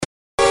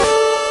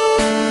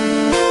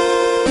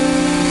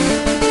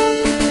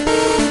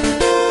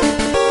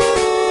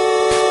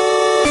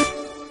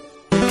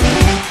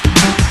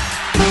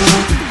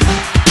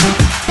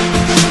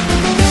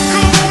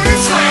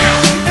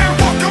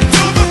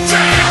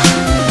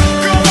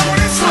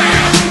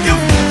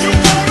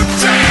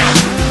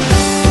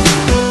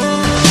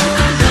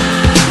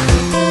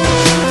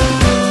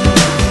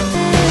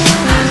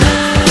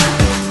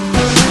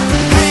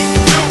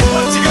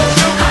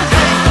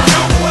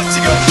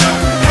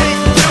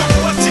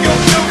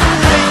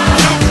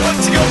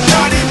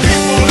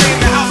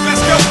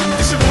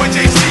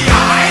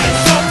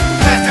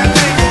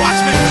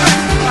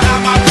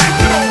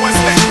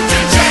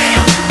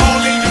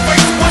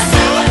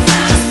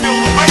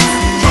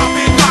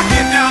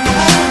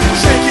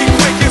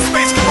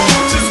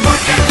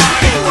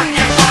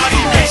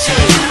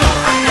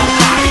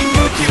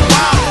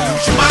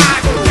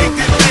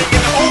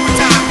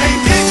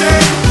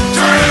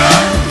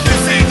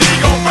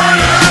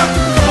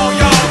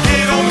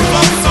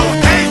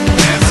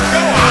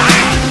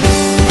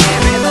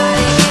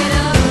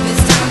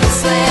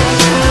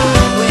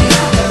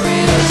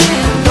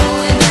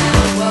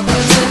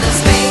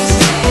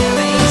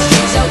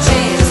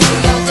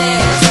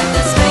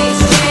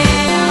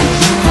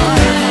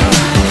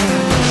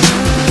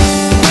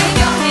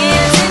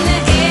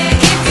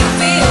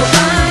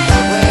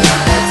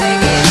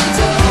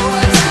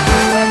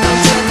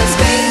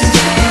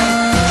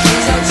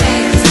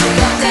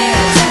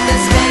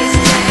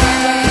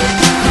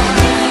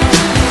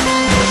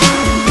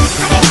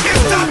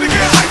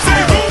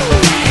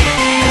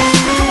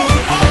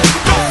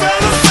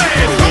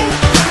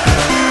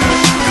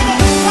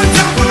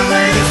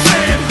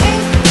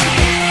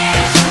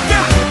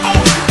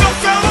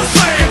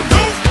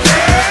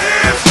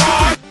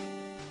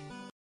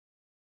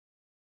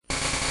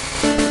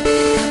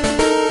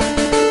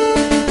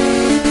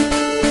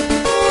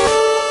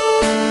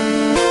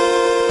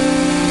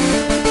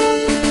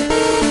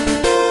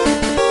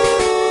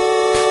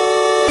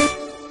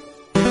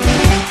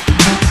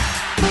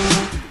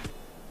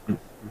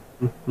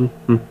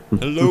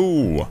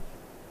Hello.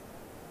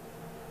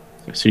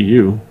 I see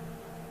you.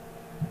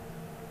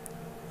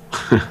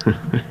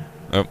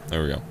 Oh,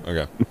 there we go.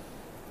 Okay.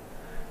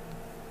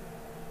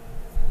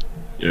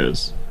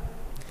 Yes.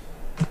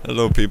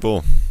 Hello,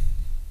 people.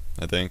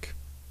 I think.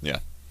 Yeah.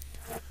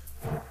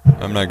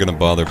 I'm not gonna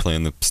bother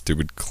playing the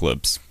stupid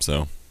clips,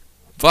 so.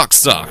 VOX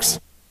sucks!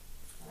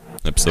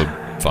 Episode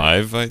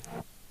 5, I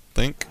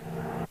think?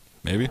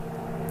 Maybe?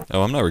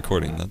 Oh, I'm not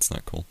recording. That's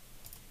not cool.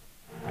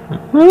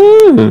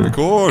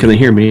 Record! Can they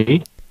hear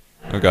me?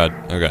 Oh god.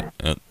 Oh god.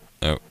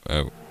 Oh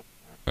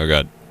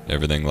god.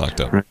 Everything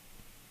locked up. Right.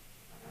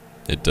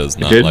 It does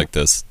not like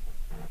this.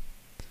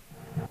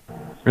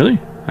 Really?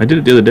 I did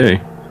it the other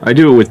day. I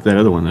do it with that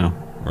other one, though.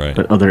 Right.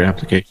 That other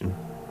application.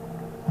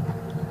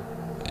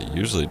 I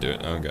usually do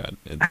it. Oh god.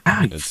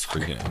 It's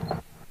freaking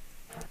out.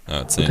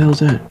 Oh, it's What the hell's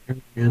that?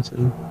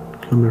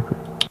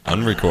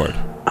 Unrecord.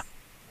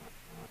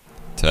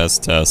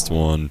 Test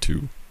 1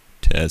 2.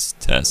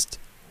 Test.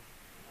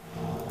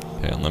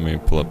 Okay, let me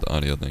pull up the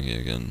audio thingy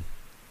again.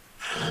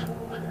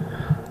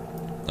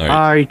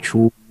 Alright.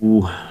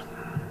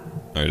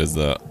 Alright, is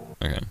that...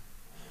 Okay.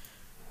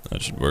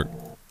 That should work.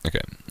 Okay,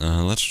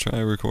 let's try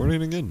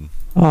recording again.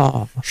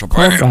 Oh,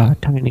 Cobra,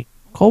 tiny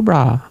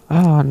Cobra.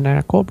 Oh,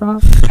 no, Cobra,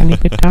 tiny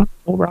bit down,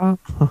 Cobra.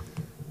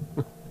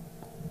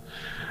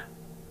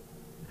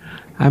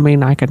 I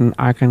mean, I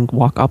can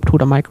walk up to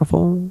the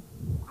microphone.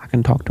 I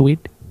can talk to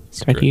it.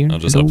 It's right here. I'll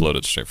just upload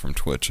it straight from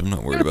Twitch. I'm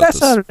not worried about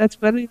this. That's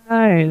very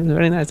nice.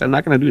 Very nice. I'm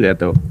not gonna do that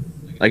though.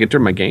 I can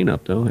turn my gain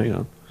up though. Hang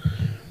on.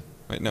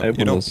 Wait, no.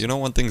 You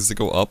don't want things to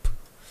go up.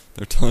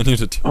 They're telling you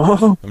to.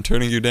 Oh, I'm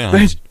turning you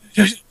down.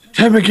 Just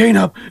turn my gain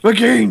up. My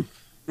gain.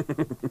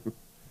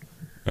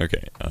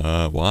 Okay.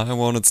 Why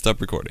won't it stop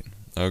recording?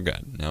 Oh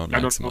god. Now it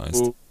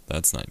maximized.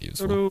 That's not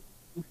useful.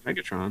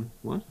 Megatron.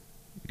 What?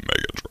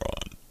 Megatron.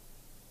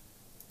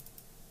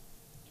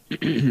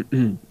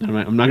 I'm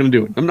not gonna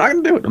do it. I'm not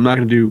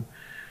gonna do.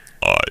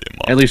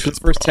 At least for the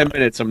first 10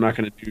 minutes, I'm not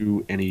gonna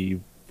do any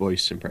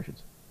voice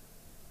impressions.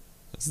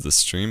 Is the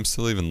stream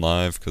still even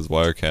live? Because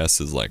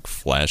Wirecast is like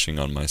flashing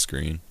on my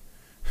screen.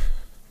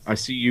 I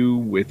see you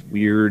with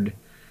weird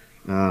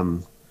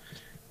Minecraft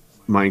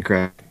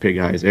pig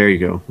eyes. There you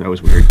go. That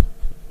was weird.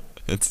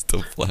 It's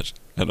still flashing.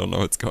 I don't know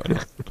what's going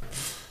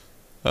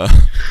on.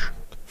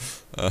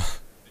 I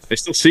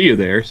still see you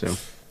there, so.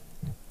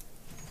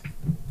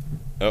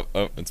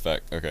 Oh, it's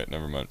back. Okay,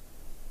 never mind.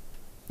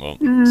 Well,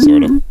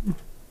 sort of.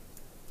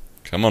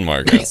 Come on,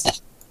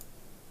 Wirecast.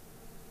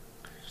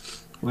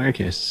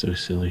 Wirecast is so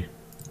silly.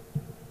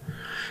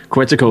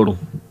 Quetzalcoatl.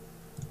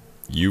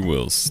 You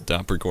will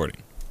stop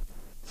recording.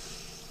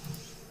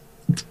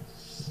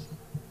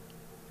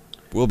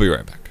 We'll be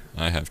right back.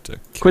 I have to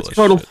kill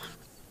Quetzalcoatl.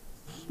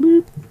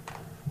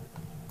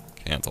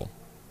 Cancel.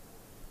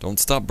 Don't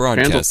stop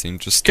broadcasting,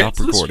 just stop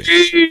Cancel recording.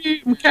 The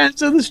stream.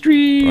 Cancel the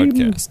stream.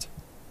 Broadcast.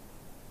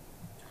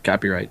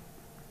 Copyright.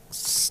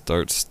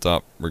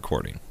 Stop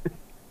recording.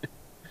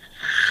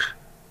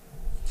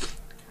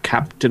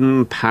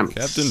 Captain Pants.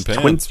 Captain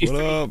Pants, what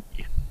up?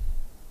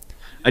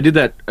 I did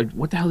that.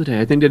 What the hell did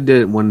I? I think I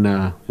did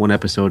one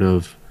episode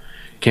of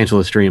Cancel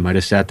the Stream. I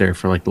just sat there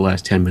for like the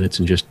last 10 minutes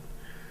and just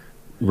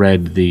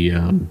read the.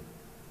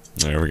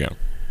 There we go.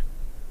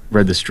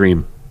 Read the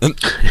stream.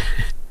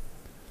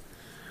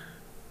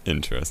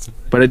 Interesting.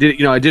 But I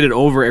did it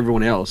over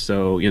everyone else.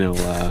 So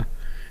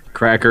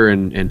Cracker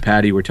and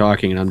Patty were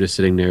talking, and I'm just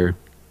sitting there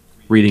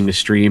reading the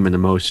stream in the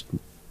most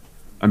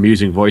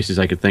amusing voices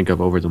I could think of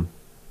over them.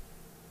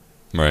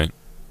 Right.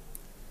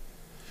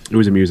 It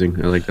was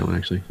amusing. I like that one,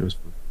 actually. It was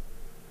fun.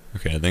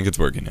 Okay, I think it's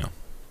working now.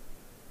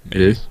 Maybe.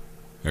 It is?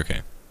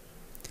 Okay.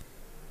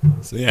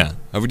 So yeah,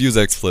 I would use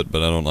XSplit,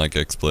 but I don't like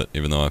XSplit,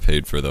 even though I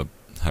paid for the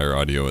higher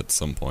audio at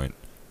some point.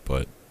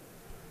 But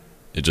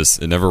it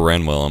never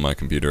ran well on my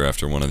computer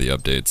after one of the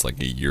updates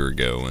like a year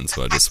ago, and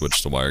so I just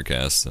switched to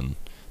Wirecast, and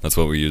that's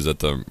what we use at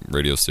the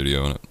radio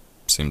studio, and it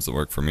seems to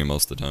work for me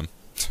most of the time.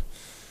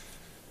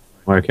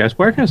 Wirecast?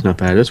 Wirecast's not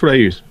bad. That's what I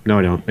use. No,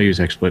 I don't. I use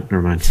XSplit.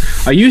 Never mind.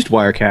 I used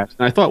Wirecast,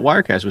 and I thought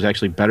Wirecast was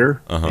actually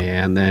better.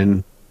 And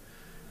then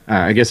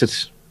I guess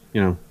it's,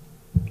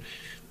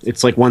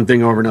 it's like one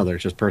thing over another.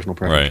 It's just personal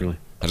preference, really.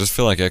 I just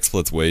feel like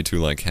XSplit's way too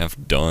like half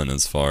done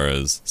as far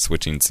as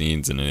switching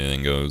scenes and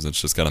anything goes.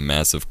 It's just got a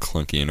massive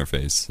clunky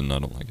interface, and I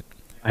don't like it.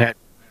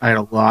 I had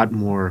a lot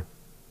more.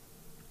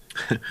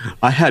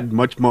 I had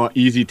much more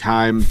easy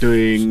time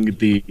doing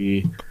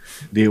the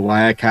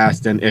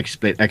Wirecast than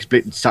XSplit.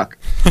 XSplit suck.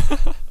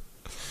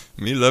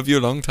 Me love you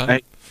a long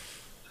time.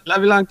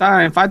 Love you long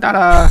time. $5.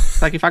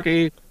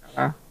 Fucky.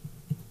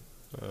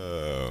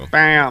 Oh.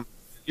 Bam.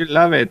 You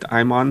love it.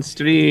 I'm on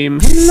stream.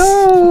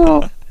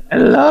 Hello.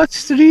 Hello,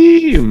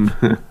 stream.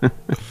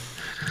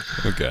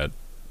 Oh, God.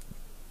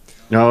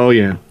 Oh,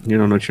 yeah. You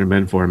don't know what you're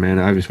meant for, man.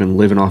 I've just been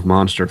living off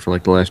Monster for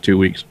like the last 2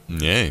 weeks.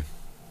 Yay.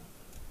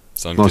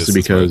 Sun Mostly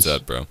because... Where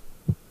it's at, bro.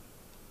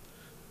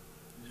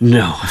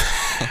 No.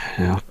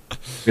 No.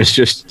 It's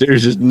just,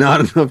 there's just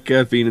not enough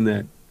caffeine in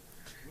that.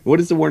 What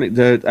is the warning?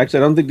 Actually,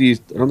 I don't think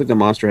the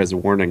Monster has a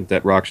warning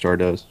that Rockstar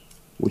does.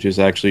 which is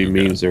actually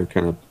means they're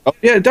kind of. Oh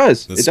yeah, it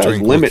does. This it does.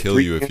 drink Limit will kill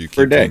 3 you if cans you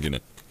per keep day. drinking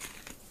it.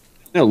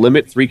 No,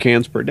 limit 3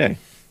 cans per day.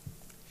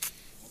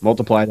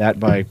 Multiply that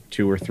by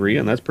 2 or 3,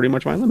 and that's pretty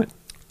much my limit.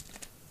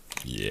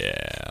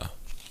 Yeah.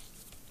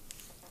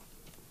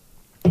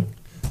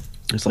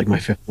 It's like my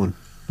 5th one.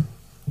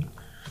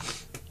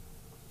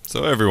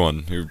 So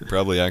everyone who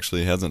probably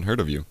actually hasn't heard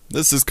of you,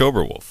 this is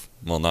Cobra Wolf.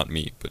 Well, not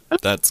me, but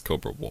that's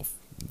Cobra Wolf,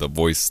 the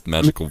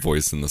magical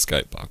voice in the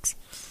Skype box.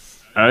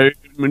 I'm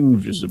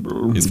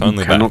invisible. He's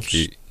finally back.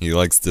 He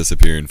likes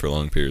disappearing for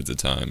long periods of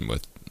time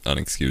with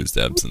unexcused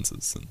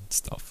absences and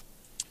stuff.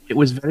 It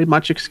was very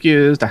much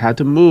excused. I had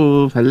to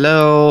move.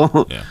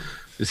 Hello. Yeah.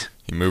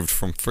 He moved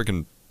from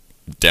freaking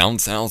down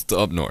south to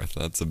up north.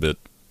 That's a bit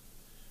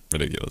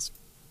ridiculous.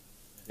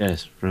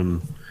 Yes,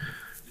 from...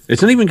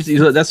 It's not even...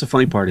 That's the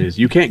funny part is,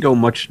 you can't go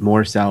much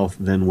more south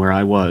than where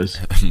I was.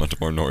 Much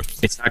more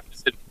north. It's not,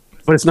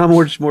 but it's not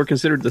much more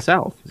considered the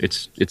south.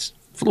 It's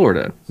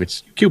Florida.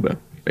 It's Cuba,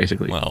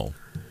 basically. Well,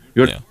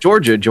 you go to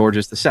Georgia,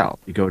 Georgia's the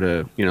south. You go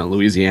to,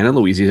 Louisiana,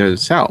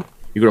 Louisiana's the south.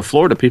 You go to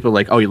Florida, people are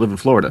like, oh, you live in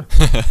Florida.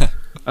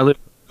 I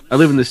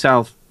live in the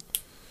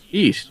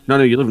southeast.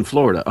 No, you live in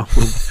Florida.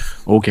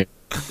 Okay.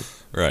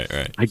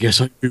 Right. I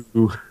guess I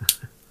do.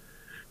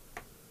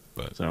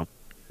 But so,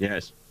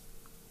 yes.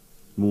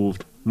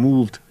 Moved.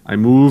 I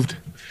moved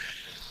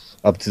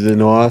up to the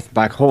north,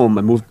 back home.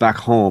 I moved back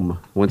home.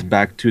 Went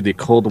back to the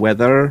cold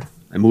weather.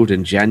 I moved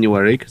in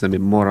January because I'm a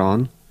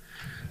moron.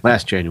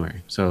 Last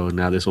January. So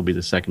now this will be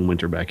the second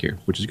winter back here,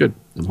 which is good.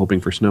 I'm hoping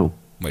for snow.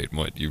 Wait,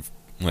 what? You've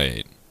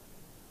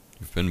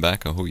been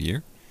back a whole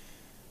year?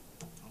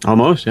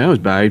 Almost. Yeah, it was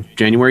by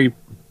January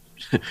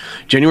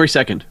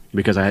 2nd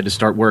because I had to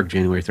start work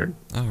January 3rd.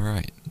 All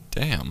right.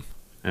 Damn.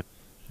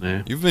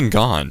 Yeah. You've been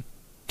gone.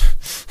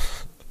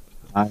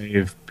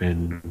 I've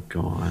been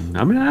gone.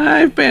 I mean,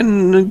 I've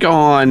been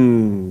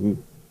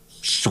gone,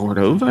 sort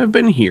of. I've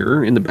been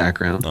here in the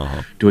background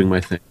doing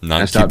my thing.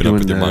 Not keeping up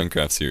with your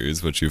Minecraft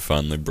series, which you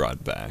finally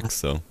brought back,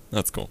 so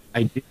that's cool.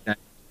 I did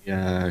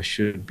that.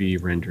 Should be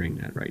rendering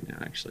that right now,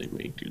 actually. Let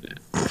me do that.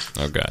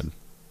 Oh, God.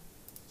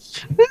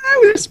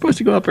 I was supposed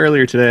to go up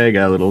earlier today. I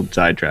got a little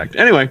sidetracked.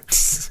 Anyway.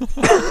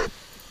 What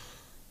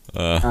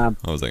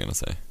was I going to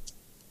say?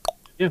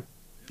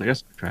 I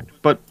guess I tried.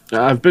 But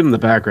I've been in the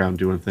background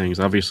doing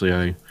things. Obviously,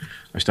 I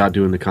started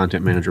doing the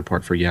content manager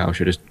part for Yoush.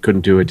 I just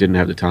couldn't do it, didn't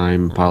have the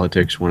time.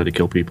 Politics, wanted to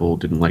kill people,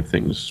 didn't like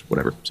things,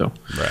 whatever. So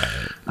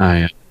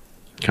I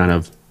kind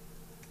of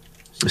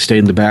stayed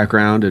in the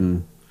background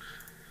and,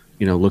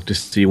 looked to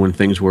see when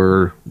things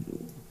were,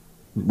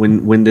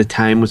 when the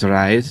time was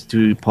right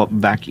to pop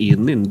back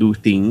in and do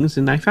things,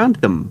 and I found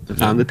them. I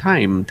found the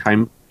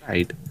time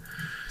right.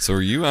 So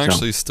are you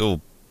actually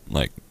still,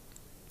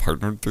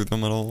 partnered through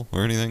them at all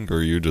or anything, or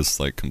are you just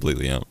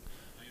completely out?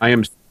 I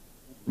am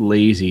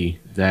lazy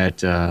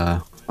that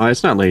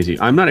it's not lazy.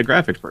 I'm not a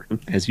graphics person,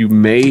 as you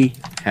may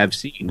have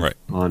seen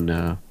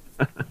on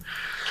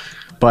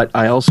but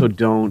I also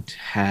don't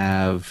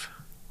have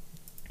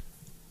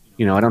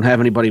I don't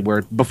have anybody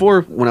where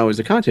before, when I was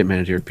a content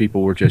manager,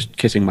 people were just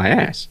kissing my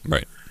ass.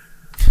 Right.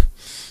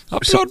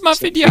 Upload my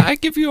video, I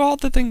give you all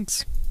the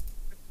things.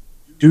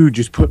 Dude,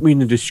 just put me in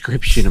the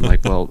description. I'm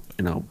like, well,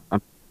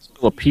 I'm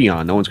a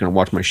peon. No one's going to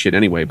watch my shit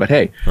anyway. But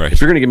hey, if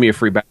you're going to give me a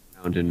free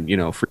background and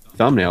free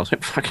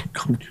thumbnails,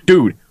 fucking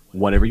dude,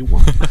 whatever you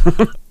want.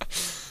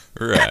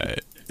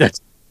 Right.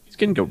 You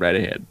can go right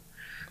ahead.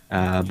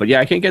 But yeah,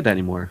 I can't get that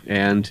anymore,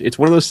 and it's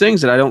one of those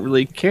things that I don't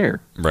really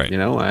care. Right.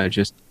 I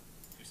just,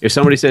 if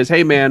somebody says,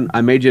 "Hey, man,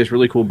 I made you this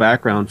really cool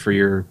background for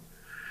your,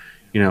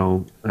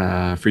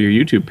 for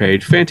your YouTube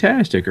page,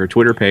 fantastic, or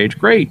Twitter page,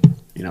 great,"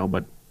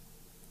 but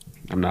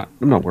I'm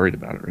not worried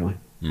about it really.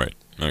 Right.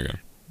 Okay.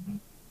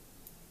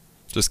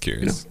 Just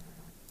curious.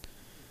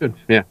 Good.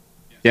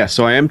 Yeah.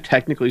 So I am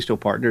technically still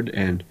partnered,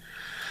 and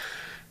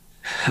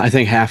I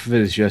think half of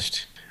it is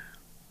just,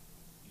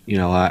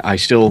 I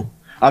still,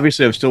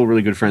 obviously, I'm still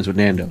really good friends with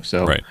Nando,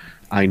 so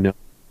I know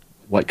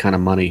what kind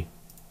of money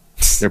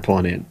they're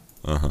pulling in.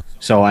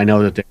 So I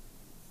know that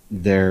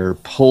their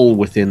pull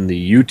within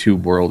the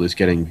YouTube world is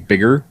getting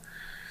bigger.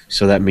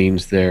 So that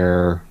means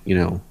their,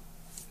 their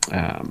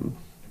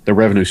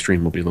revenue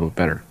stream will be a little bit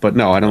better. But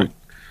no, I don't.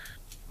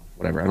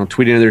 Whatever. I don't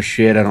tweet any of their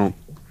shit. I don't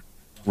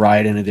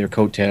ride any of their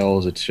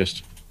coattails. It's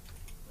just.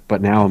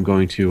 But now I'm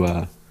going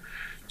to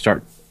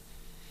start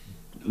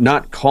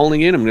not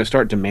calling in. I'm going to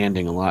start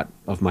demanding a lot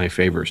of my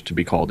favors to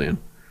be called in.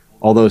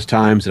 All those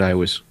times that I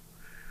was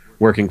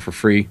working for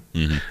free,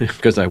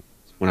 because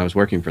when I was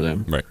working for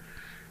them,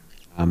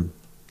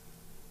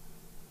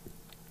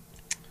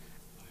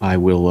 I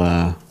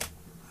will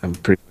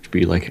pretty much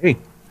be like, hey,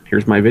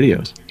 here's my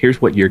videos.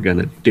 Here's what you're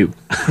gonna do.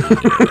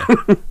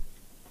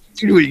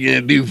 Here's what you're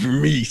gonna do for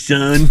me,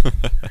 son.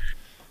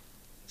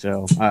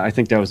 So I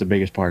think that was the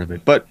biggest part of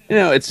it. But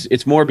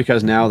it's more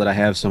because now that I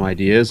have some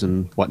ideas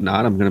and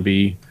whatnot, I'm gonna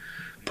be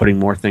putting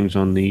more things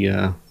on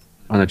the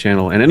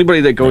channel. And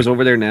anybody that goes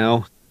over there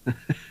now,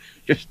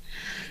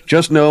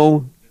 just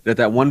know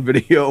that one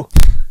video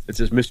that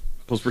says Mr.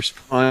 Pickle's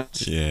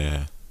response.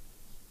 Yeah.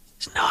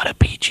 It's not a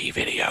PG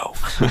video.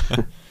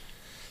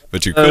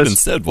 But you could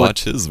instead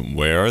watch his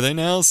Where Are They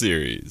Now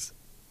series.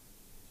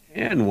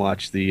 And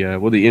watch the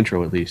the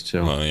intro at least.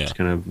 So yeah. it's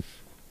kind of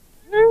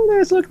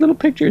there's a little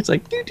picture. It's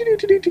like do.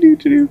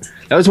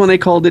 That was when they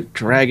called it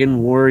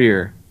Dragon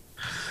Warrior.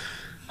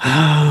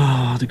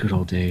 Oh, the good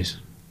old days.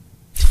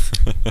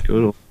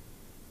 Good old.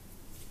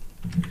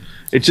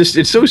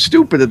 It's so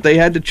stupid that they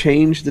had to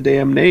change the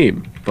damn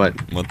name. But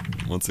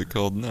what's it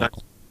called now?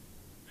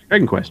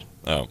 Dragon Quest.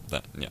 Oh,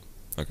 that yeah.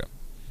 Okay.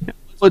 Yeah.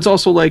 Well, it's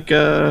also like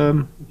there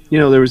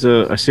was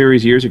a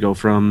series years ago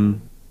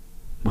from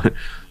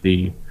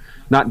the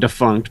not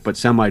defunct but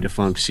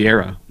semi-defunct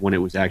Sierra when it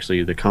was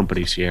actually the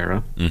company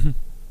Sierra. Mm-hmm.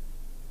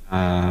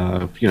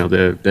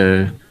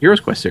 The Heroes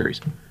Quest series,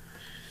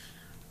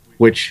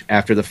 which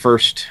after the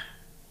first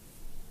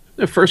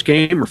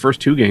game or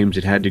first two games,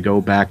 it had to go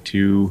back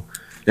to.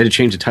 They had to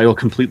change the title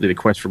completely to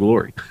Quest for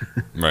Glory.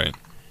 Right.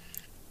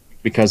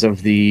 Because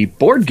of the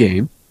board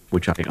game,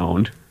 which I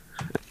owned,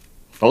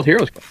 called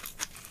Heroes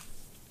Quest.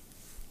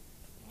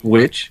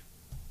 Which,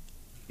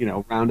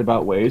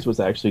 roundabout ways was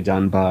actually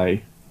done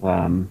by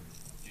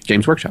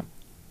Games Workshop.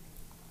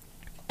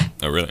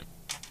 Oh, really?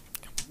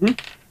 Mm-hmm.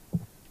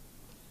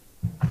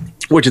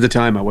 Which at the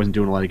time I wasn't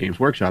doing a lot of Games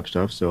Workshop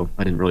stuff, so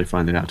I didn't really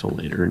find it out till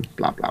later and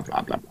blah, blah,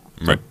 blah, blah, blah.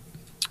 Right.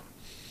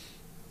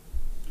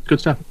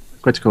 Good stuff.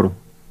 Quetzalcoatl.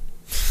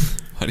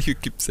 Why do you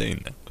keep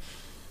saying that?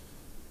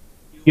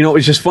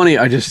 It's just funny.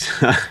 I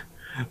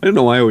don't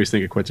know why I always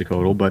think of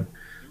Quetzalcoatl, but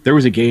there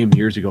was a game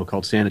years ago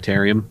called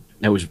Sanitarium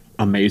that was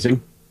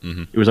amazing.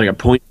 Mm-hmm. It was like a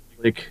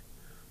point-and-click,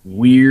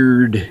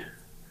 weird,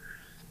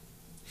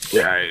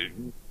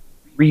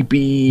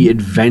 creepy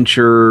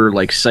adventure,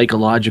 like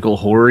psychological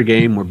horror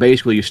game where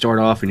basically you start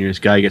off and this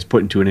guy gets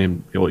put into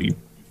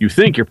you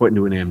think you're put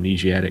into an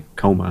amnesiac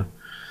coma.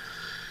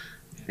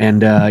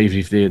 And if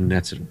you didn't,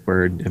 that's a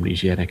word,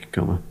 amnesiac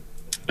coma.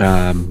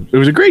 It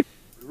was a great,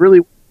 really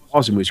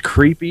awesome. It was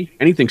creepy.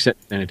 Anything set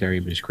in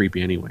Sanitarium is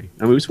creepy anyway.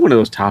 I mean, it was one of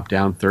those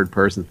top-down,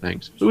 third-person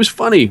things. It was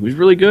funny. It was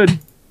really good.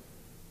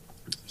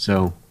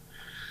 So,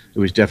 it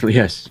was definitely,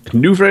 yes.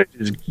 New phrase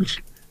is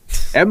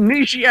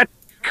amnesiac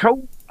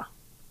coma.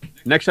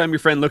 Next time your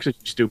friend looks at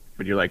you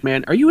stupid, you're like,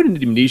 man, are you in an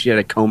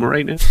amnesiac coma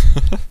right now?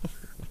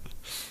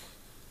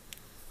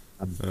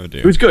 Oh,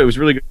 dear. It was good. It was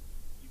really good.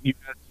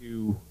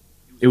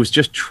 It was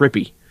just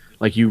trippy.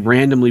 Like, you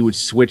randomly would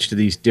switch to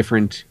these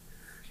different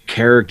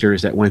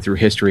characters that went through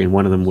history, and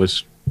one of them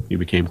was you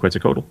became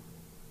Quetzalcoatl.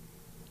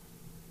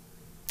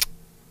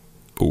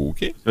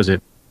 Okay. Was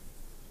it?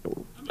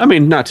 I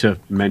mean, not to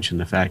mention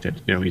the fact that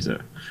he's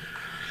a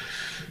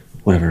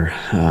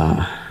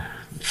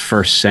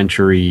first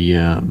century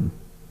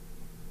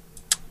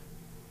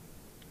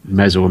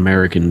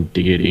Mesoamerican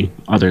deity.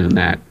 Other than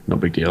that, no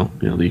big deal.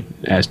 The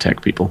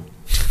Aztec people,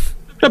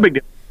 no big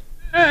deal.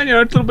 And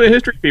it's a little bit of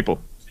history,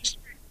 people.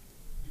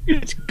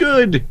 It's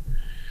good.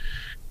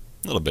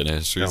 A little bit of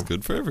history is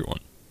good for everyone.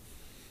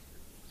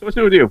 So what's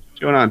new with you? What's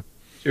going on?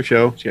 It's your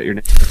show. It's got your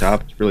name at the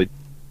top. It's really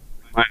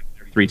mine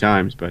 3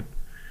 times, but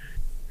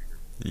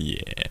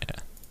yeah.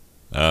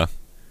 Not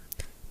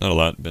a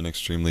lot. Been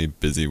extremely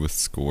busy with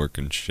schoolwork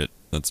and shit.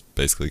 That's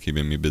basically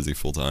keeping me busy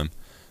full time.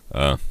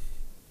 I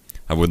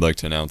would like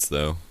to announce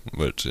though,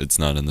 which it's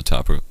not in the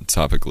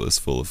topic list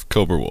full of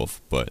CobraWolf,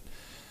 but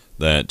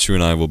that Chew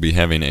and I will be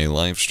having a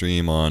live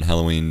stream on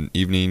Halloween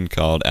evening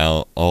called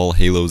All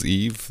Halos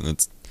Eve.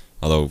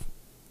 Although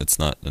it's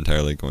not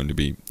entirely going to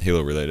be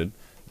Halo related,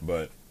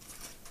 but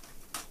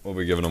we'll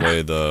be giving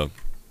away the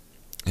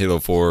Halo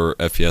 4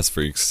 FPS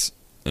Freaks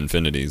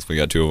Infinities. We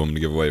got 2 of them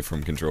to give away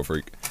from Control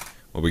Freak.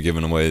 We'll be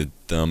giving away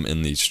them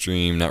in the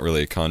stream, not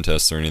really a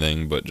contest or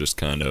anything, but just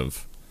kind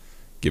of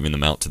giving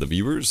them out to the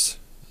viewers.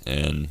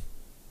 And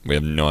we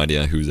have no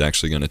idea who's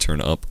actually going to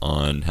turn up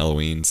on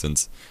Halloween,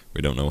 since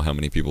we don't know how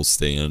many people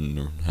stay in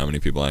or how many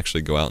people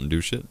actually go out and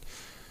do shit.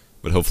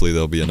 But hopefully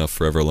there'll be enough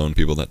Forever Alone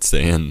people that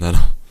stay in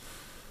that'll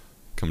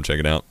come check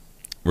it out.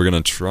 We're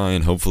going to try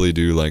and hopefully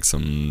do like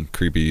some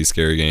creepy,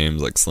 scary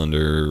games like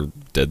Slender,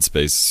 Dead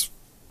Space,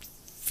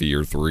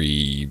 Fear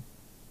 3,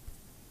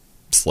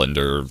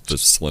 Slender, the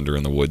Slender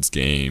in the Woods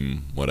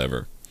game,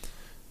 whatever.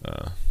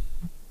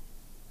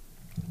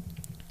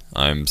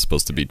 I'm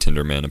supposed to be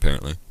Tinder Man,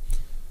 apparently.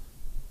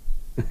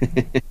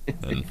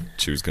 And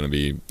Chew's gonna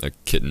be a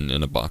kitten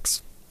in a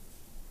box.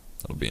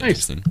 That'll be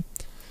interesting.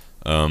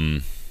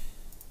 And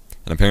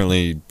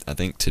apparently, I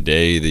think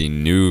today the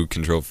new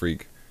Control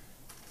Freak,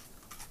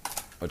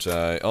 which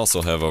I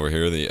also have over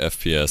here, the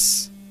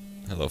FPS,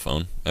 hello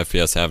phone,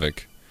 FPS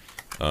Havoc,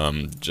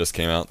 just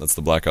came out. That's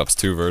the Black Ops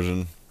 2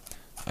 version.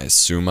 I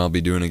assume I'll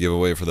be doing a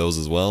giveaway for those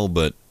as well,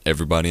 but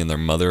everybody and their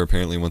mother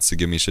apparently wants to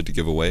give me shit to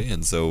give away,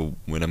 and so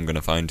when I'm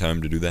gonna find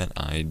time to do that,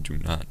 I do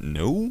not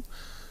know.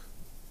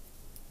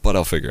 But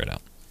I'll figure it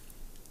out.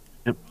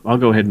 Yep, I'll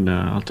go ahead and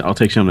I'll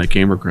take some of that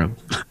gamer grub.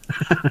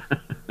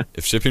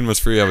 If shipping was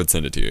free, I would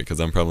send it to you, because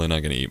I'm probably not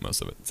going to eat most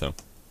of it. So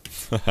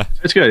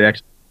that's good,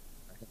 actually.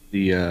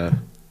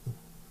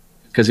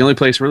 Because the only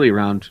place really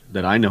around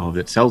that I know of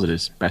that sells it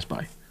is Best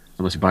Buy,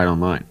 unless you buy it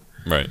online.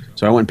 Right.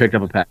 So I went and picked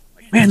up a pack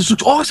of like Man, this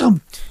looks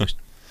awesome.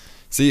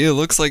 See, it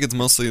looks like it's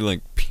mostly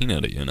like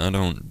peanutty, and I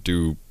don't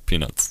do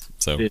peanuts,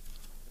 so.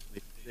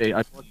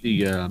 I bought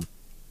the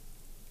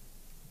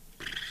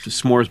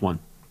s'mores one.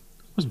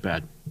 It wasn't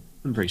bad. It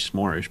wasn't very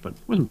s'more-ish, but it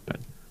wasn't bad.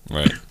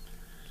 Right.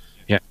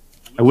 Yeah.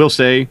 I will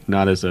say,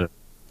 not as a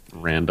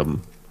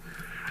random,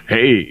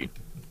 hey,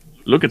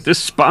 look at this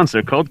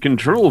sponsor called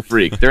Control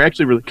Freak. They're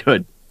actually really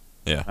good.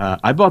 Yeah.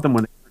 I bought them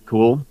when they were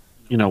cool,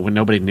 when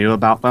nobody knew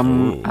about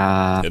them. Ooh,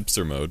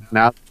 hipster mode.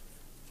 Now,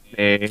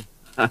 they're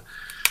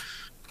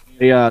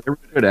really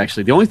good,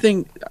 actually. The only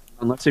thing,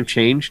 unless they've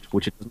changed,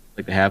 which it doesn't look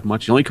like they have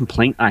much, the only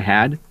complaint I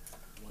had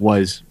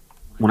was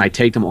when I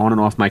take them on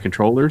and off my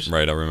controllers.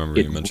 Right, I remember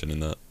you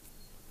mentioning that.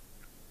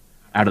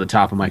 Out of the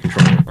top of my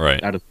controller.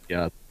 Right. Out of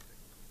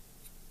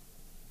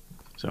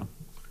So,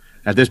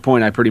 at this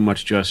point, I pretty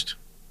much just,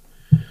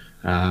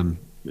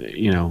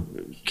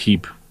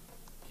 keep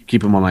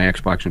them on my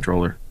Xbox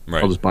controller.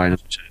 Right. I'll just buy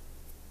another set.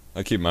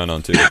 I keep mine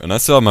on too, and I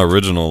still have my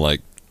original.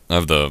 Like, I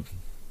have the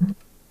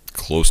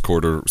close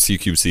quarter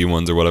CQC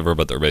ones or whatever,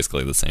 but they're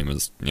basically the same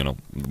as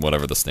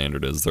whatever the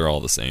standard is. They're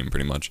all the same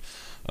pretty much.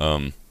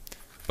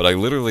 But I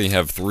literally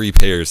have 3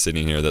 pairs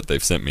sitting here that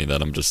they've sent me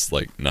that I'm just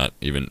like not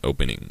even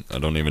opening. I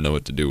don't even know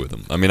what to do with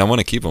them. I mean, I want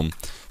to keep them,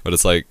 but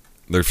it's like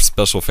they're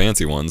special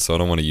fancy ones, so I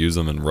don't want to use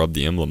them and rub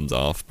the emblems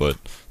off. But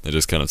they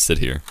just kind of sit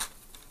here.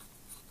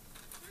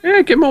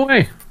 Yeah, give them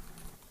away.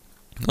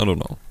 I don't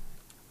know.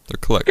 They're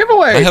collect. Give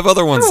away. I have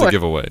other ones to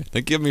give away.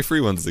 They give me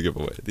free ones to give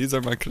away. These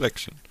are my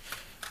collection.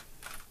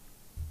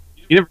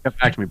 You never got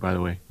back to me, by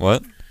the way.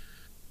 What?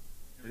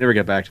 You never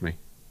got back to me.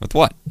 With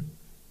what?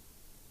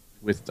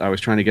 I was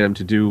trying to get him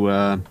to do.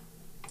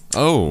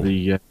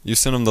 You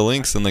sent them the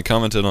links and they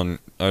commented on.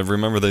 I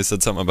remember they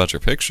said something about your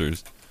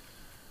pictures.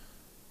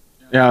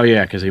 Oh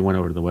yeah, because he went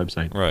over to the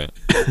website. Right.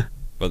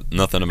 But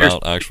nothing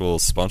about actual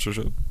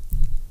sponsorship.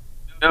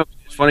 No,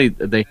 it's funny.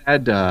 They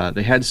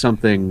had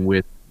something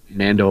with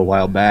Nando a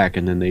while back,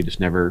 and then they just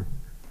never.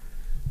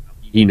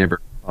 He never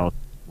followed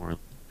more.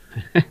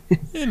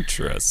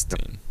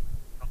 Interesting.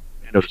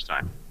 Nando this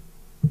time.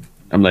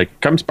 I'm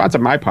like, come sponsor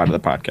my part of the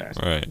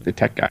podcast. Right. The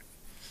tech guy.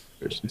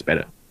 It's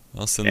better.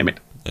 I'll send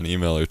an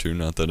email or two.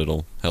 Not that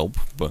it'll help,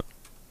 but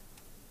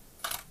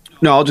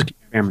no, I'll just keep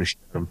spamming the shit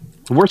out of him.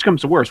 The worst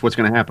comes to worst, what's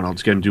going to happen? I'll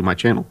just get him to do my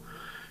channel,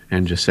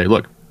 and just say,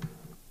 look,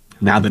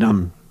 now that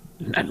I'm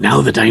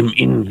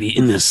in the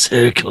inner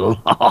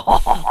circle,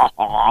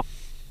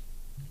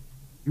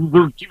 you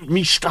will give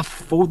me stuff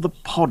for the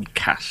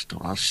podcast,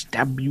 or I'll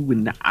stab you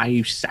in the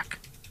eye sack.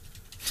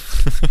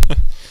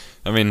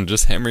 I mean,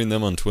 just hammering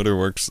them on Twitter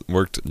worked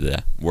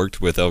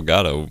with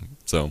Elgato,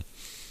 so.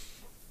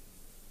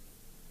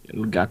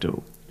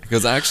 Elgato.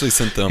 Because I actually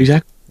sent them,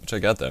 which I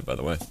got that by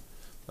the way.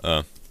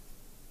 I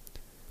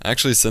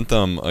actually sent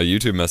them a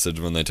YouTube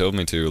message when they told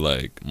me to,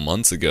 like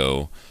months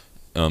ago.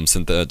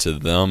 Sent that to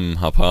them,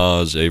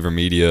 Hapage,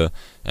 Avermedia,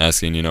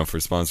 asking for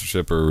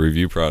sponsorship or a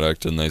review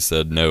product, and they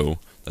said no,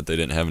 that they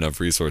didn't have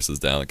enough resources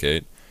to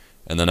allocate.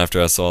 And then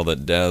after I saw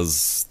that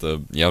Daz,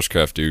 the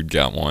Yaushcraft dude,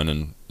 got one,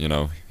 and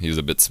he was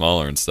a bit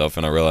smaller and stuff,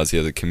 and I realized he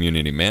had a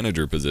community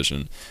manager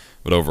position,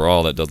 but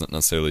overall that doesn't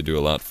necessarily do a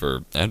lot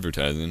for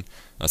advertising.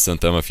 I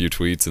sent them a few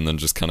tweets and then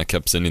just kind of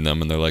kept sending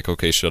them, and they're like,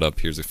 okay, shut up,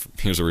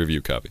 here's a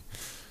review copy.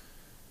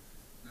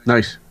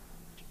 Nice.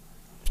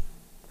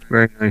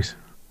 Very nice.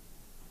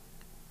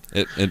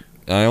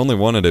 I only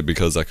wanted it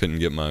because I couldn't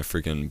get my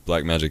freaking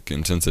Blackmagic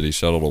Intensity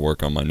shuttle to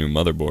work on my new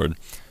motherboard.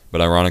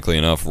 But ironically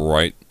enough,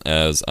 right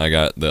as I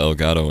got the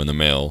Elgato in the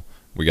mail,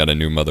 we got a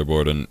new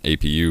motherboard and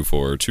APU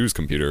for Chew's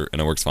computer,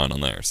 and it works fine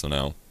on there. So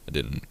now I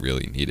didn't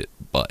really need it,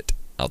 but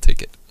I'll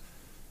take it.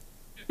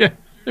 Yeah,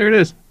 there it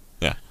is.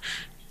 Yeah.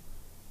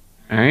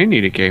 I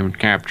need a game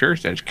capture,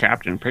 says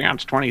Captain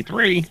Pants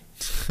 23.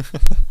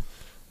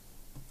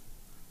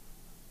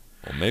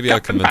 Well, maybe I'll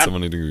convince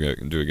someone to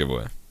do a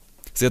giveaway.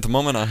 See, at the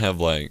moment I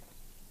have at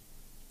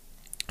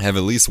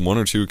least 1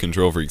 or 2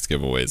 Control Freaks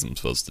giveaways I'm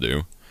supposed to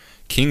do.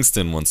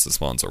 Kingston wants to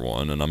sponsor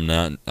one,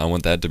 and I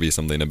want that to be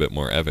something a bit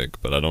more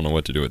epic, but I don't know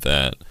what to do with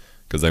that,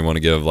 because they want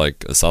to give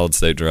like a solid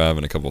state drive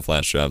and a couple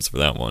flash drives for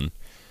that one.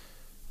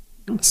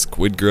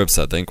 Squid Grips,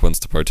 I think, wants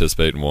to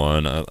participate in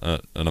one,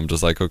 and I'm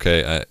just like,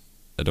 okay,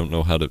 I don't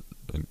know how to.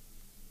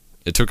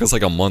 It took us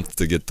like a month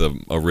to get the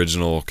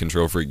original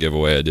Control Freak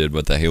giveaway I did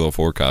with the Halo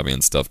 4 copy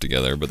and stuff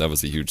together, but that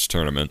was a huge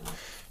tournament.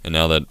 And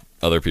now that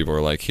other people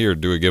are like, here,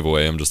 do a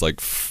giveaway, I'm just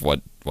like,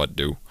 what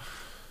do?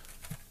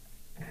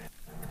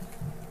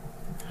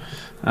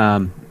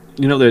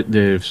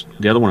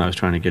 The other one I was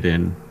trying to get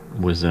in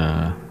was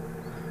what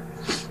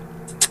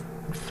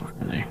the fuck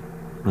are they? I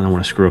don't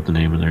want to screw up the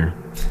name of their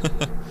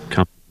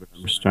company.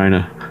 I'm just trying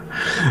to.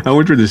 I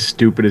went through the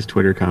stupidest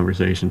Twitter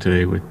conversation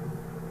today with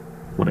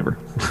whatever.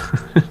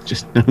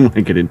 Just I don't want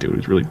to get into it. It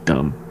was really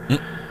dumb.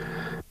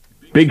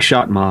 Big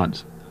Shot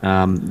Mods.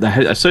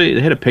 So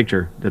they had a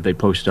picture that they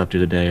posted up to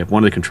today of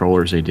one of the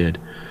controllers they did.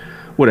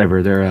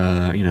 Whatever,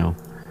 they're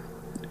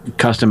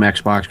custom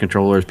Xbox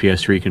controllers,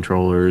 PS3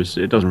 controllers.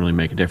 It doesn't really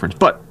make a difference,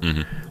 but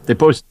they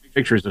posted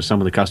pictures of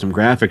some of the custom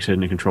graphics in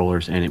the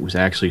controllers, and it was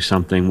actually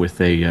something with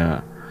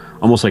a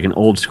almost like an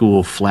old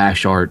school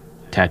flash art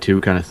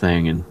tattoo kind of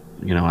thing, and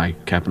I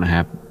happen to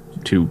have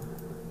 2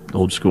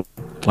 old school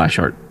flash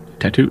art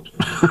tattoos.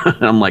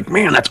 And I'm like,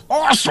 man, that's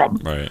awesome.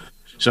 Right.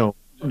 So,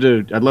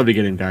 dude, I'd love to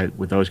get in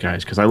with those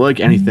guys because I like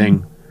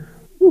anything.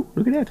 Ooh,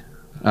 look at that.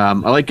 I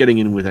like getting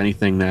in with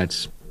anything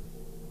that's,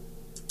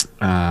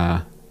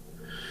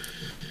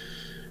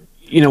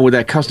 with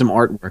that custom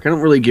artwork. I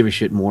don't really give a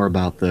shit more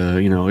about the,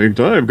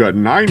 I've got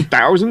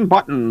 9,000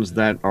 buttons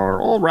that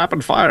are all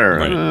rapid fire.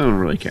 Right. I don't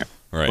really care.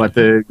 Right. But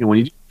when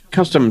you do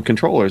custom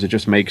controllers, it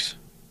just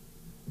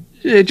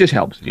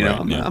helps.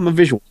 I'm a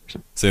visual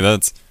person. See,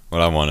 that's what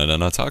I wanted,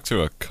 and I talked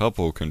to a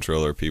couple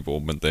controller people,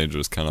 but they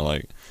just kind of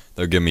like,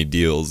 they'll give me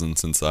deals, and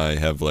since I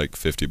have like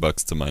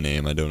 $50 to my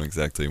name, I don't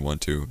exactly want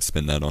to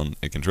spend that on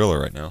a controller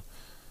right now.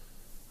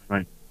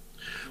 Right.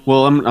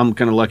 Well, I'm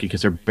kind of lucky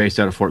because they're based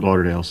out of Fort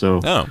Lauderdale, so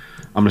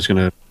I'm just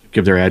gonna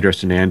give their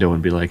address to Nando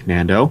and be like,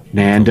 Nando,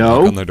 knock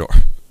on their door.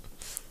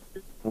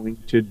 Going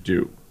to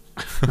do.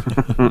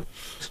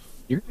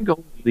 You're gonna go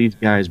to these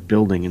guys'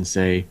 building and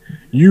say,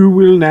 "You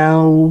will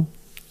now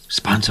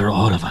sponsor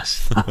all of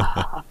us."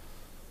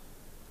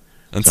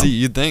 And see,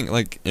 you'd think,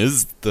 like,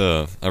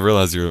 I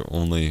realize you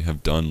only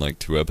have done, like,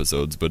 2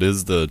 episodes, but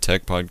is the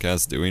tech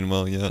podcast doing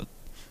well yet?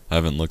 I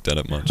haven't looked at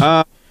it much.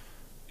 No,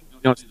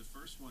 the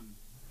first one,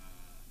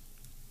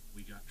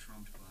 we got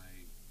trumped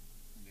by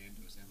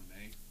Nando's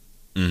MMA.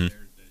 Mm-hmm.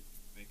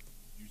 The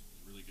use is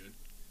really good.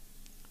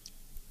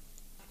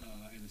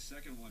 And the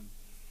second one,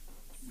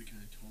 we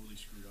kind of totally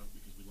screwed up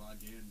because we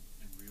logged in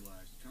and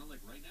realized, kind of like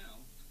right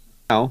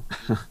now,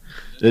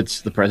 it's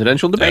the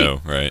presidential debate.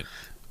 Oh, right.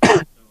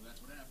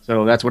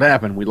 So that's what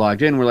happened. We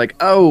logged in. We're like,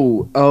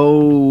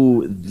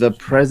 oh, the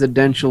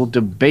presidential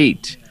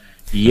debate.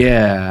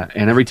 Yeah.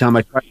 And every time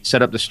I tried to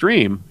set up the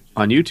stream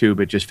on YouTube,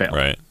 it just failed.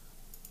 Right.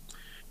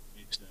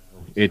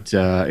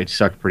 It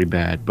sucked pretty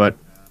bad. But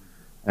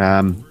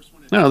no,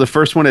 the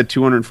first one had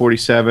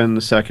 247.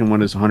 The second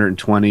one is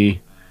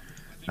 120.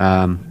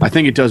 I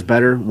think it does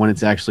better when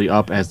it's actually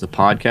up as the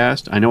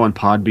podcast. I know on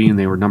Podbean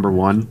they were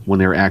 #1 when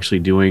they were actually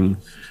doing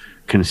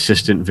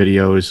consistent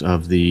videos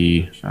of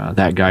the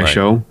That Guy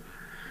show.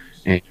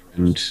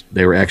 And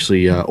they were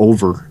actually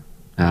over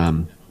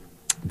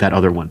that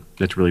other one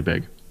that's really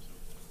big.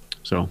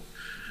 So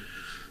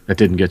that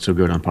didn't get so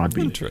good on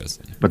Podbean.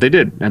 Interesting. But they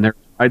did. And their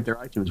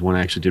iTunes one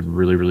actually did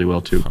really, really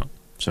well too. Huh.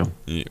 So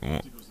Yeah,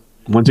 well,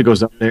 once it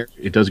goes up there,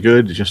 it does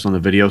good. It's just on the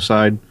video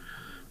side,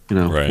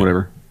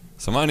 whatever.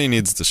 somebody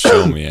needs to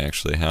show me,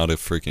 actually, how to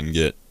freaking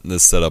get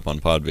this set up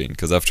on Podbean,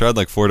 because I've tried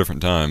like 4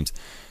 different times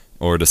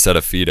or to set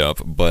a feed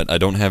up, but I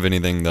don't have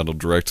anything that'll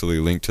directly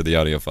link to the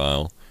audio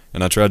file.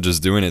 And I tried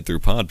just doing it through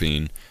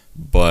Podbean,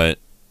 but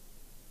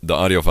the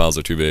audio files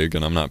are too big,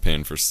 and I'm not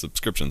paying for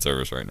subscription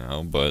service right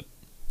now, but,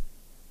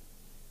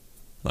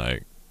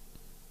 like,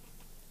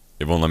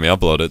 it won't let me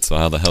upload it, so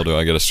how the hell do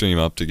I get a stream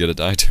up to get it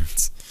to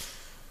iTunes?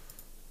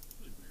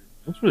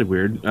 That's really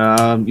weird.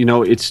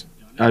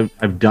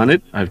 I've done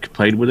it. I've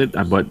played with it,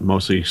 but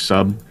mostly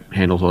Sub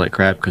handles all that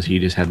crap because he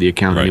just had the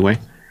account anyway.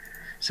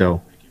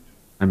 So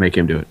I make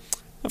him do it.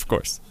 Of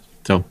course.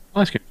 So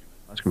I'll ask him.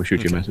 To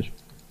shoot you a message.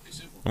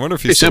 I wonder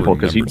if he still simple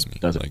because he remembers me.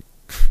 does it. Like,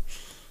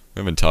 we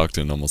haven't talked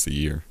in almost a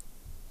year.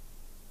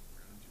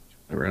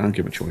 I don't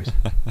give him a choice.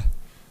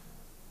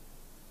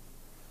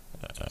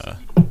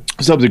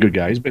 Sub's a good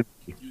guy.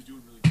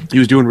 He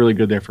was doing really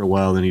good there for a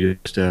while. Then he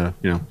just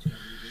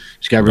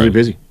just got really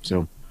busy.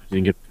 So he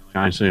didn't get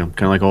time. So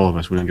kind of like all of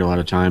us, we don't get a lot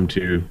of time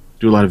to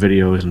do a lot of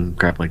videos and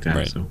crap like that.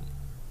 Right. So it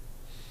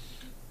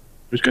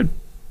was good.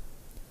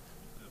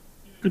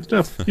 Good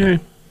stuff. Yeah.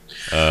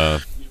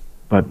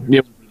 But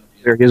he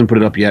hasn't put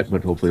it up yet,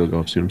 but hopefully it'll go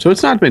up soon. So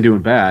it's not been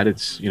doing bad.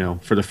 It's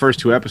for the first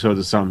 2 episodes,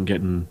 it's something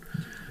getting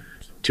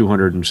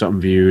 200 and something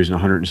views and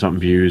 100 and something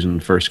views in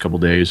the first couple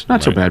days.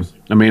 Not so bad.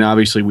 I mean,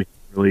 obviously we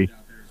really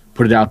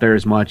put it out there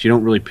as much. You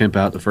don't really pimp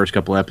out the first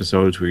couple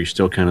episodes where you're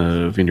still kind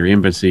of in your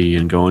infancy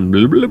and going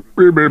blah blah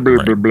blah blah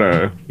blah blah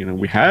blah.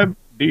 We have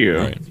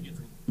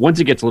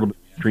once it gets a little bit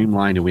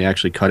streamlined and we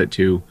actually cut it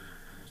to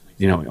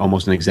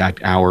almost an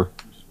exact hour,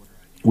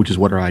 which is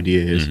what our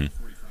idea is.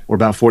 Or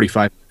about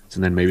 45 minutes,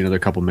 and then maybe another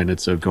couple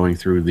minutes of going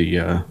through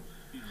the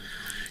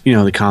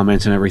the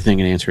comments and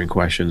everything and answering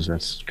questions.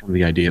 That's kind of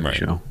the idea of the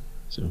show.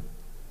 So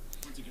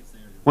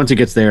once it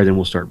gets there, then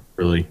we'll start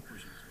really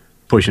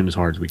pushing as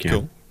hard as we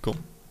can. Cool.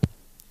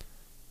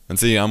 And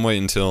see, I'm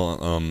waiting until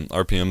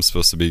RPM's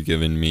supposed to be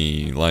giving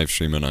me live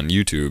streaming on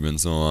YouTube, and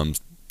so I'm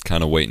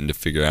kind of waiting to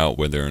figure out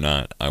whether or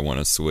not I want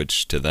to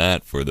switch to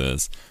that for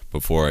this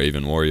before I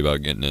even worry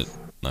about getting it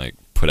like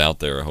put out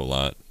there a whole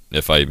lot,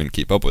 if I even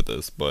keep up with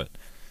this. But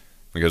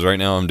because right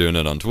now I'm doing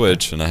it on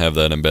Twitch, and I have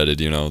that embedded,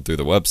 through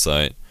the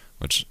website,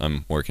 which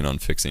I'm working on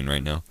fixing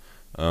right now.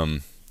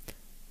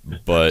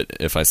 But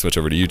if I switch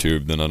over to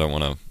YouTube, then I don't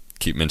want to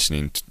keep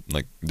mentioning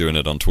like doing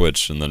it on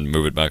Twitch and then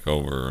move it back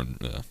over.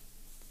 And,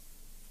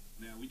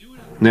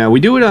 Now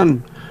we do it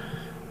on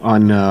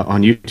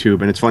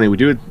YouTube, and it's funny, we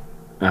do it.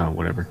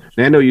 Whatever.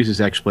 Nando uses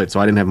XSplit, so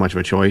I didn't have much of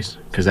a choice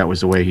because that was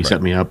the way he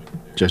set me up,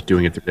 just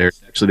doing it through there.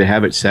 So they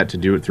have it set to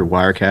do it through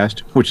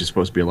Wirecast, which is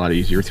supposed to be a lot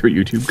easier through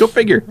YouTube. Go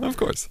figure. Of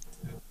course.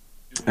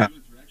 Because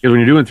when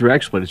you're doing it through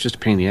XSplit, it's just a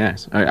pain in the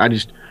ass. I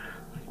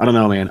don't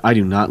know, man. I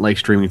do not like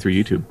streaming through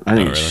YouTube. I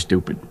think it's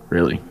stupid,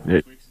 really.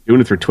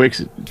 Doing it through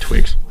Twix.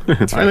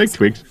 I like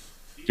Twix.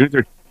 Doing it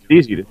through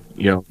it's easy to,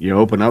 you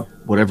open up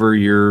whatever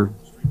your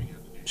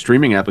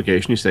streaming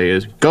application you say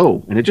is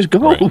go, and it just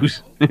goes.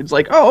 Right. It's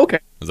like, oh, okay.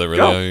 Is that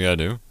really all you gotta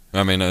do?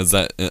 I mean, is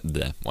that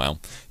wow?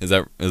 Is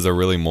there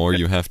really more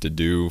you have to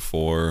do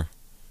for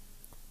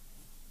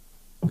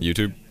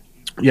YouTube?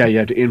 Yeah, you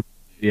have to.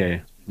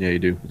 Yeah, you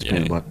do. It's pain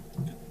in the butt.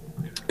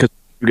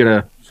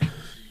 Because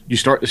you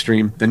start the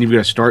stream, then you've got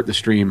to start the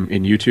stream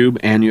in YouTube,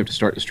 and you have to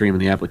start the stream in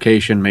the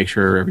application. Make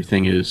sure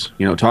everything is,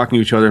 talking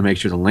to each other. Make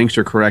sure the links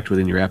are correct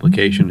within your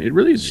application. It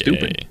really is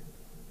stupid.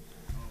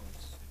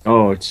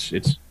 Oh,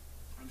 it's.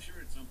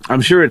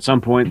 I'm sure at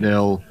some point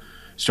they'll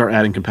start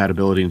adding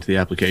compatibility into the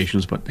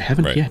applications, but they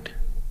haven't yet.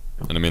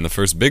 And I mean, the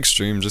first big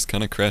stream just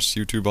kind of crashed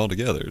YouTube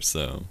altogether,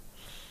 so.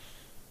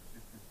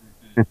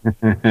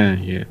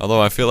 Yeah.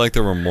 Although I feel like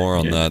there were more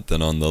on that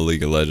than on the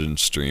League of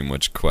Legends stream,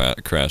 which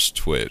crashed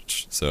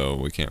Twitch, so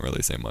we can't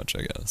really say much,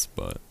 I guess,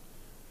 but.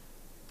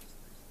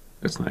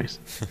 That's nice.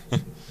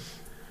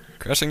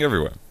 Crashing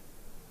everywhere.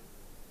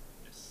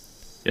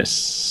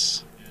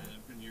 Yes.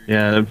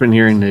 Yeah, I've been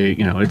hearing they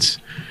just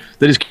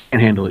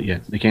can't handle it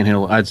yet. They can't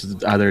handle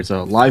it. Either it's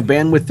a live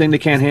bandwidth thing they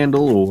can't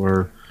handle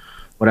or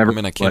whatever. I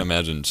mean, I can't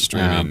imagine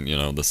streaming,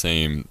 the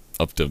same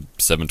up to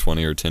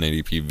 720 or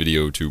 1080p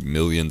video to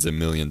millions and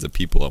millions of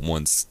people at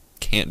once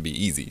can't be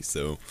easy,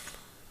 so.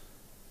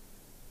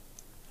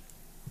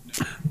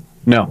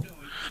 No,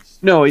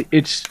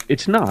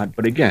 it's not.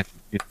 But again,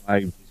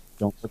 I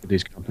don't look at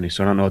these companies,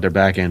 so I don't know what their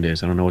back end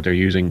is. I don't know what they're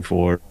using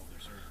for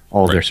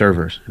all of their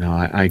servers.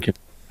 I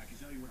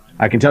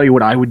can tell you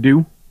what I would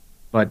do,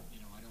 but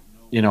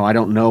I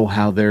don't know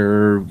how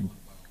they're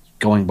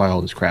going by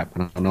all this crap.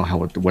 I don't know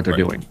what they're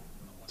doing.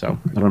 So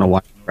I don't know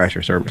why they crash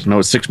their servers. No,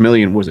 it's 6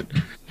 million. Was it?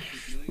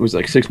 It was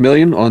like 6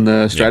 million on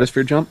the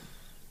Stratosphere jump.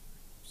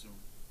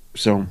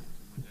 So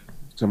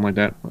something like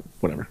that.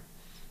 Whatever.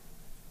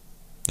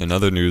 In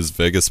other news,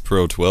 Vegas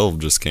Pro 12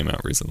 just came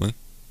out recently.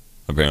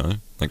 Apparently,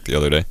 like the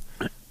other day.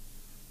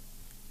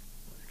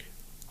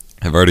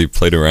 I've already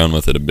played around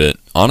with it a bit.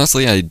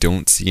 Honestly, I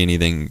don't see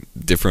anything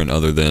different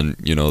other than,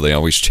 they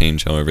always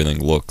change how everything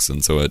looks,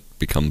 and so it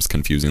becomes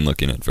confusing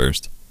looking at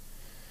first.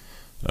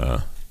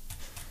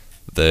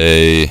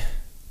 They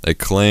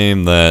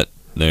claim that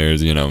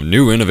there's,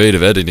 new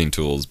innovative editing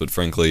tools, but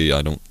frankly,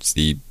 I don't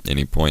see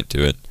any point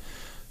to it.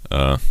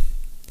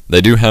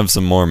 They do have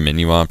some more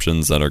menu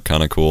options that are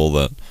kind of cool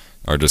that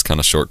are just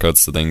kind of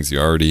shortcuts to things you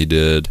already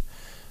did.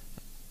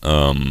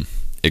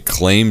 It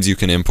claims you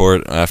can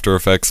import After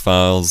Effects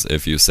files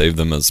if you save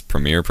them as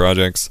Premiere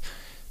projects,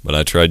 but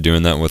I tried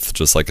doing that with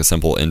just like a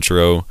simple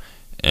intro,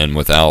 and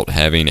without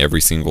having every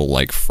single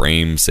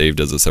frame saved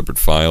as a separate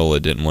file,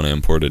 it didn't want to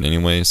import it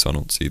anyway, so I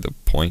don't see the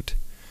point.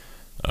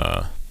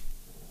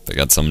 They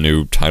got some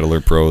new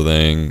Titler Pro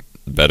thing,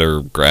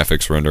 better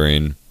graphics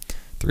rendering,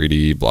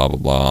 3D, blah blah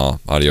blah,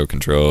 audio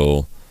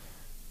control,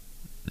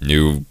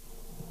 new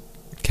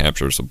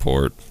capture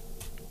support.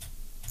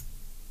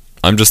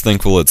 I'm just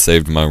thankful it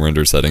saved my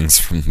render settings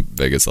from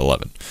Vegas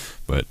 11,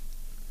 but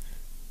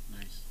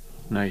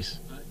nice.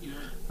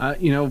 I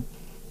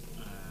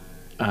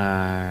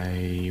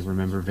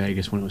remember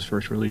Vegas when it was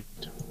first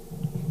released,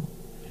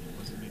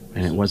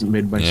 and it wasn't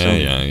made by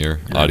Sony. Yeah,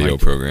 your audio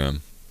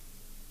program.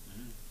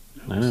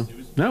 I know.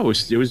 No, it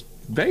was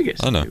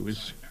Vegas. I know. It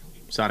was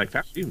Sonic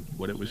Factory.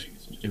 It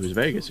was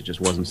Vegas. It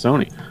just wasn't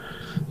Sony.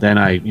 Then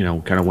I,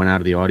 kind of went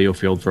out of the audio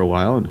field for a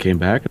while and came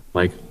back.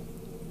 Like,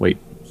 wait.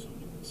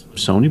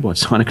 Sony bought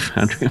Sonic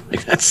Foundry. I'm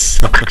like, that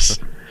sucks.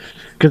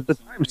 Because at the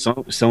time,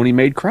 Sony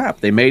made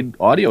crap. They made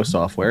audio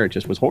software. It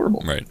just was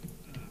horrible. Right.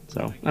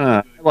 So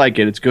I like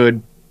it. It's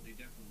good.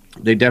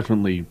 They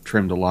definitely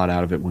trimmed a lot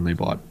out of it when they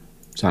bought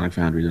Sonic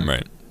Foundry. Then.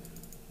 Right.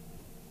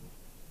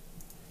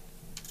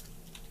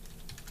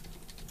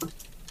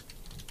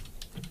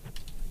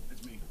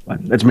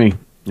 But that's me.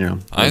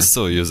 I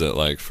still use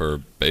it for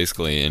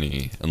basically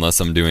any,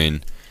 unless I'm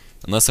doing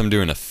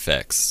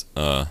effects.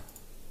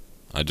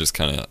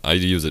 I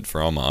use it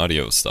for all my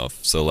audio stuff.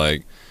 So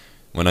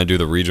when I do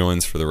the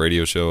rejoins for the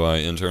radio show I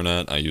intern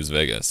at, I use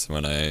Vegas.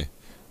 When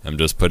I'm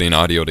just putting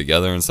audio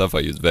together and stuff, I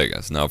use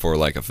Vegas. Now for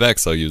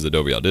effects, I'll use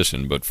Adobe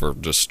Audition, but for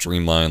just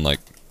streamline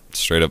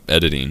straight up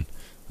editing,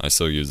 I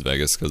still use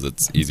Vegas because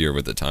it's easier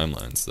with the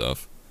timeline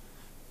stuff.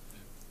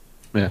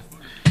 Yeah.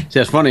 See,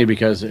 it's funny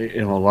because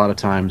a lot of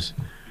times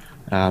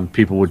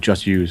people would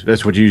just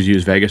that's what you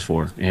use Vegas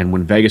for. And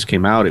when Vegas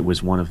came out, it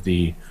was one of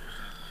the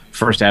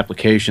first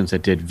applications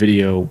that did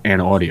video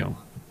and audio.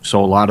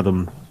 So a lot of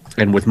them,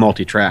 and with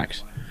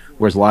multi-tracks,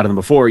 whereas a lot of them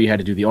before, you had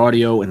to do the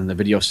audio and then the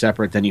video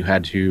separate, then you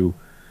had to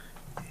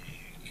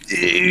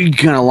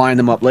kind of line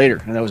them up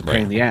later, and that was a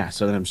pain in the ass.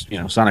 So then,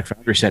 Sonic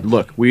Foundry said,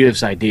 look, we have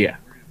this idea.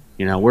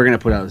 We're going to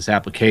put out this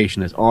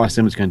application that's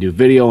awesome. It's going to do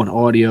video and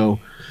audio,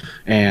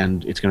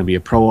 and it's going to be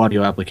a pro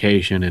audio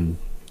application, and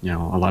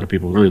a lot of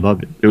people really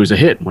loved it. It was a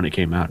hit when it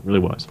came out. It really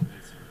was.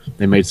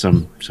 They made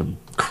some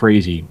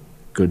crazy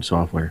good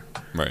software.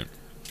 Right.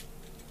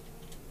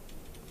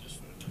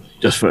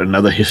 Just for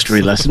another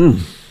history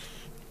lesson.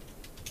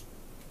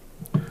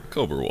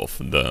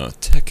 CobraWolf, the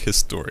tech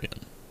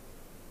historian.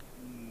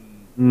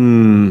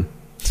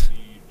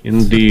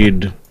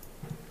 Indeed.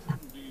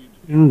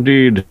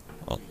 Indeed.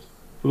 Oh.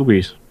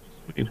 Boobies.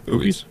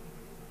 Boobies.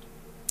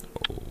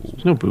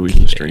 There's no boobies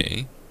in the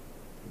street.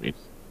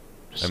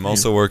 I'm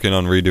also working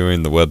on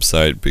redoing the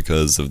website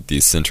because of the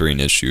centering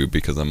issue,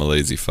 because I'm a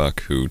lazy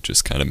fuck who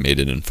just kind of made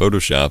it in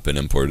Photoshop and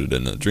imported it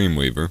in a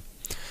Dreamweaver.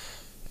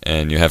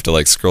 And you have to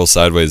like scroll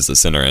sideways to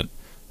center it.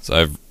 So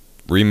I've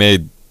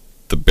remade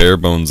the bare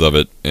bones of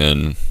it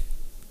in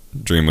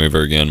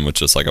Dreamweaver again, with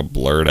just like a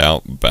blurred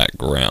out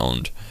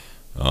background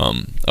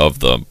of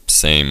the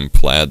same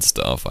plaid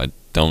stuff. I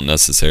don't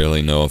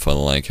necessarily know if I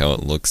like how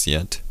it looks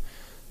yet.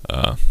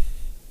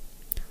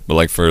 But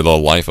like for the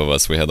life of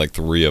us, we had like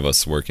 3 of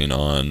us working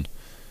on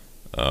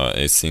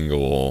the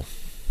single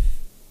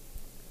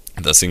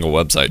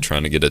website,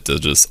 trying to get it to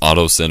just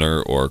auto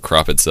center or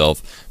crop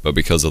itself. But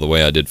because of the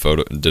way I did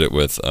it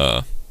with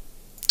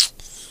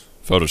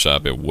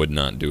Photoshop, it would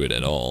not do it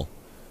at all.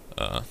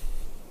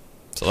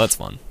 So that's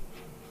fun.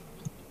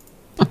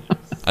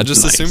 I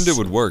just assumed it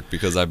would work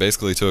because I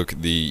basically took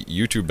the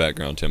YouTube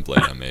background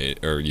template I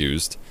made or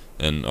used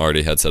and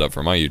already had set up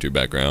for my YouTube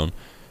background,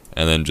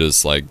 and then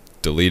just like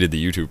deleted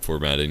the YouTube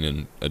formatting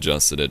and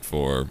adjusted it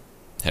for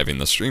having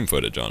the stream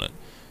footage on it.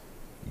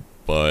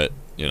 But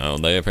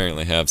they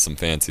apparently have some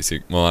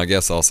fancy well, I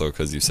guess also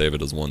because you save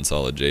it as one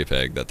solid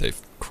JPEG that they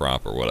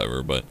crop or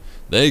whatever, but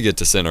they get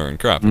to center and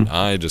crop it.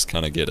 I just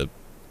kind of get a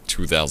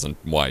 2,000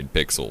 wide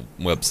pixel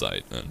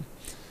website,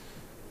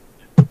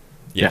 and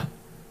yeah.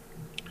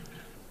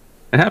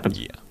 It happens.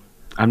 Yeah.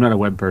 I'm not a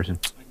web person.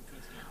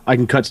 I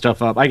can cut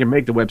stuff up. I can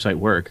make the website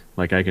work.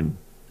 Like, I can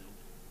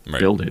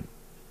build it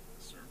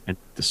and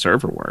the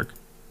server work.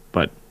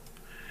 But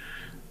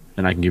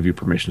then I can give you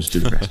permissions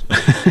to do the rest.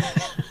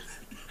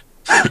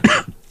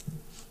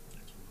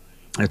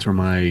 That's where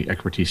my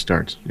expertise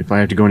starts. If I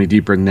have to go any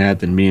deeper than that,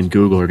 then me and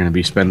Google are going to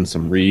be spending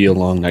some real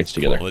long nights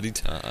together. Quality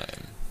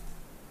time.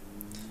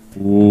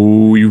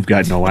 Ooh, you've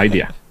got no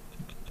idea.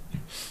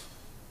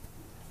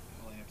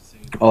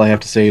 All I have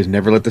to say is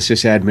never let the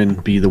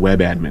sysadmin be the web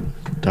admin.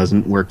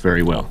 Doesn't work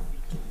very well.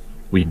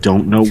 We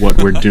don't know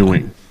what we're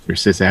doing. We're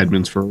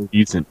sysadmins for a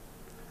reason.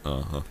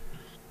 Uh-huh.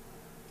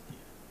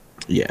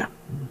 Yeah.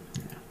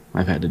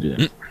 I've had to do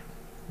that.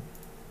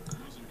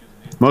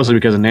 Mostly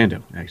because of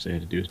Nando. Actually, I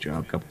had to do his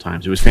job a couple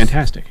times. It was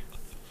fantastic.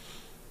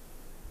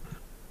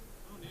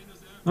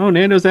 Oh,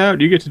 Nando's out.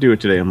 You get to do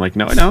it today. I'm like,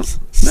 no, I don't.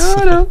 No,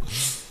 I don't.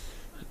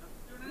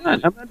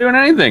 I'm not doing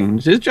anything.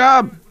 It's his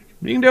job.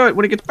 You can do it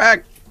when he gets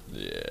back.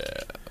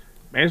 Yeah.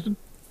 Bastard.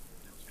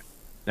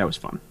 That was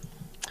fun.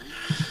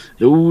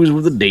 Those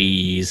were the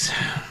days.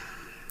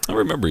 I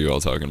remember you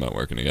all talking about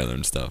working together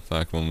and stuff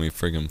back when we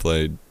friggin'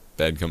 played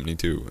Bad Company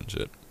 2 and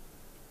shit.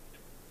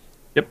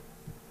 Yep.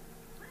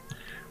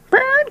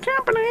 Bad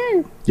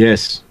Company.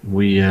 Yes,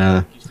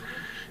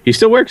 he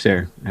still works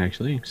there,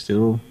 actually.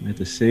 Still at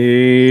the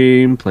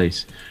same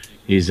place.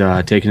 He's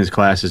taking his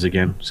classes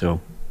again, so,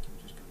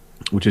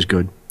 which is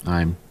good.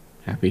 I'm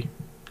happy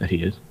that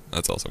he is.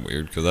 That's also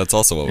weird, because that's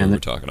also what we were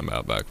talking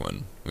about back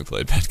when we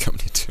played Bad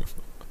Company 2.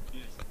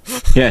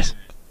 Yes.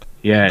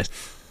 Yes.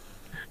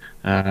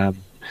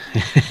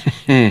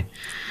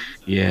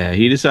 Yeah,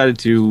 he decided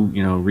to,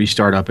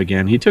 restart up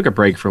again. He took a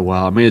break for a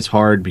while. I mean, it's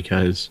hard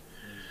because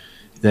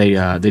they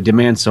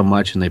demand so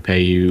much and they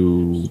pay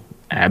you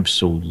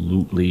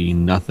absolutely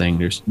nothing.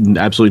 There's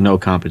absolutely no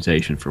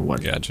compensation for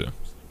what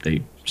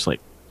they slate.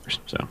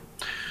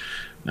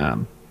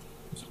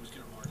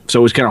 So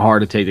it was kind of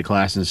hard to take the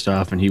class and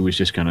stuff, and he was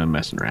just kind of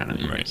messing around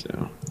anyway. Right.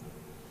 So,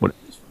 but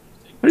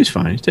he's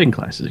fine. He's taking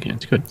classes again.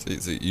 It's good.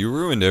 See, you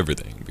ruined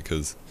everything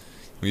because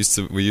we used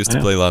to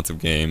play lots of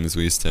games.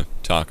 We used to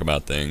talk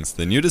about things.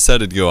 Then you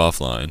decided to go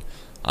offline.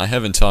 I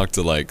haven't talked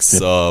to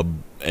Sub,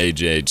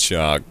 AJ,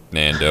 Chuck,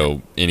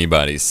 Nando,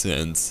 anybody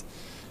since,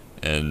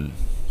 and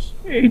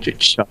AJ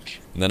Chuck.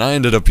 And then I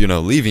ended up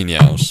leaving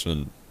Yaush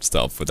and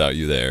stuff without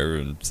you there,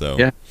 and so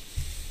yeah.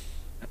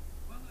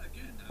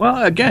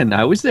 Well, again,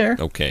 I was there.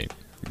 Okay.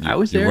 I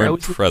was there. You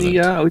weren't present.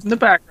 I was in the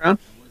background.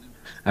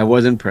 I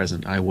wasn't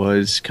present. I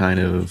was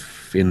kind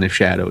of in the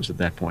shadows at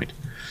that point.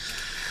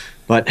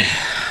 But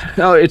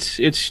no,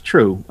 it's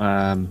true.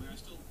 I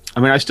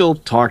mean, I still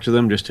talk to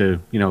them just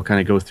to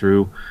kind of go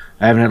through.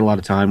 I haven't had a lot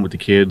of time with the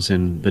kids,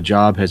 and the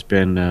job has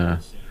been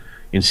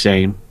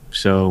insane.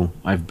 So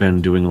I've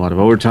been doing a lot of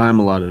overtime,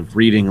 a lot of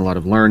reading, a lot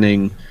of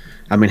learning.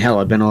 I mean, hell,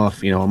 I've been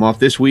off. I'm off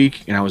this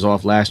week, and I was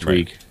off last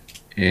week,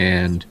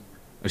 and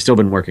I've still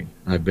been working.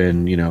 I've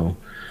been,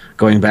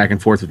 going back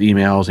and forth with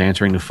emails,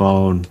 answering the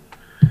phone,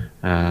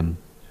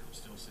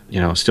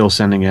 still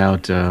sending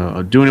out,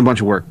 doing a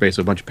bunch of work,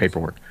 basically a bunch of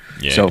paperwork.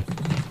 Yeah. So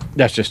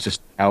that's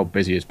just how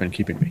busy it's been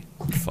keeping me.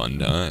 Fun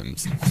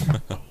times.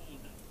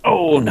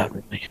 Oh, not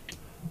really.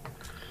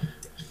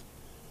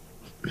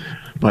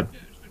 But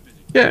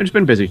Yeah, it's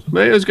been busy.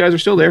 But those guys are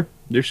still there.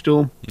 They're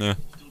still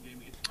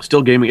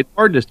gaming. It's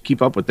hard to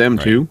keep up with them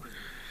too,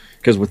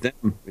 because with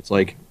them it's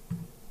like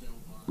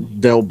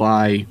they'll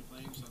be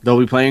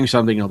playing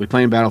something. They'll be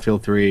playing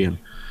Battlefield 3 and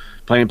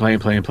playing,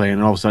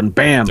 and all of a sudden,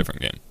 bam,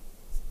 different game.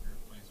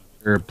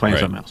 They're playing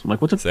something else. I'm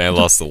like, what the? See, I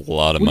lost a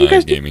lot of my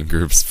gaming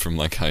groups from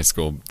like high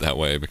school that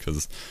way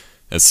because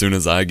as soon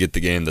as I get the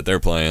game that they're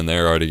playing,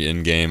 they're already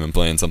in game and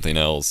playing something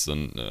else,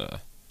 and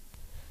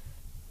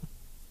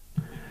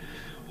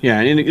yeah,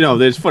 and you know,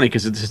 it's funny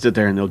because it's sit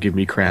there and they'll give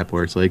me crap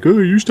where it's like, oh,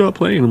 you stopped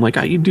playing. I'm like,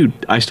 dude,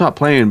 I stopped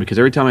playing because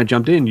every time I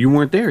jumped in, you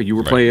weren't there. You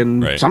were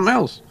playing something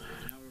else.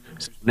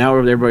 So now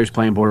everybody's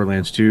playing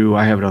Borderlands 2.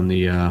 I have it on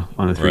the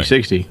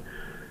 360,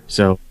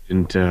 so I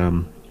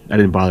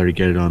didn't bother to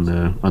get it on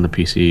the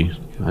PC.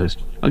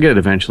 I'll get it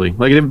eventually.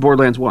 Like I did with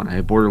Borderlands 1. I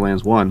have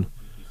Borderlands 1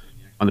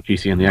 on the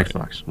PC and the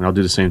Xbox, and I'll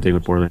do the same thing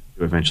with Borderlands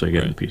 2 eventually. I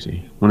get it on the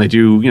PC when they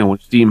do. You know, when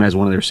Steam has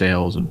one of their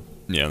sales and.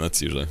 Yeah,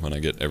 that's usually when I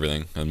get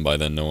everything, and by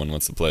then no one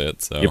wants to play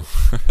it, so... Yep.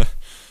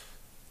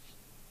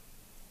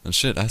 And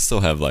shit, I still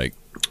have, like,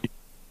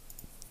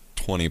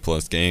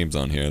 20-plus games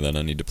on here that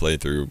I need to play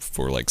through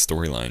for, like,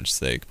 storyline's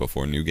sake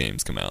before new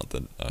games come out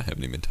that I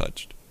haven't even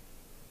touched.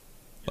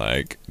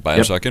 Like,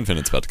 Bioshock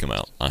Infinite's about to come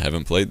out. I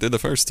haven't played through the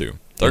first two.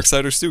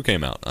 Darksiders 2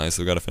 came out. I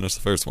still gotta finish the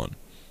first one.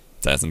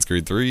 Assassin's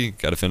Creed 3,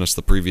 gotta finish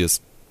the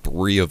previous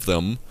 3 of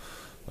them.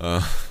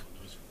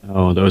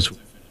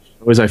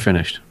 Those I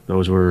finished.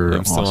 Those were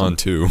I'm still on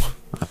 2.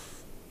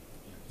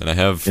 And I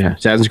have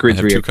Assassin's Creed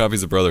 3. 2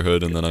 copies of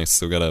Brotherhood, and then I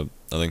still gotta...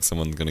 I think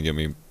someone's gonna give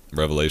me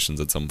Revelations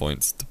at some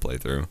points to play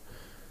through.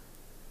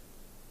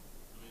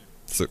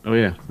 So, oh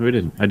yeah, no, I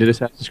didn't. I did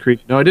Assassin's Creed.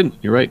 No, I didn't.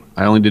 You're right.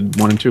 I only did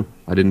 1 and 2.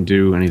 I didn't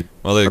do anything.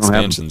 Well, the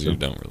expansions you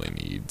don't really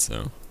need,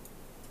 so...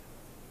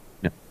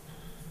 Yeah.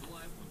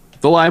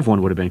 The live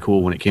one would have been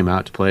cool when it came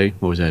out to play.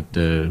 What was that?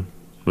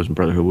 Wasn't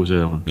Brotherhood? What was it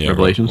on?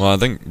 Revelations? Well, I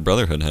think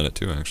Brotherhood had it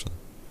too, actually.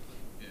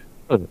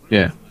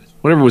 Yeah,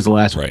 whatever was the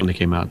last one when they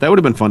came out. That would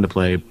have been fun to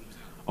play,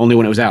 only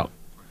when it was out.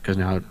 Because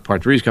now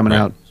Part 3 is coming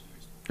out.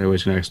 They're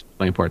always going to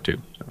play Part 2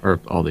 or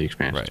all the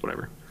expansions,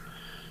 whatever.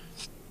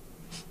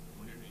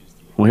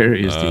 Where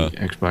is the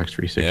Xbox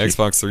 360? The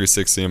Xbox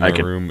 360 in my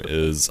room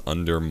is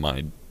under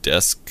my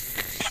desk.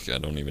 I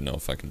don't even know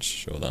if I can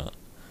show that.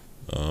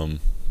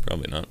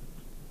 Probably not.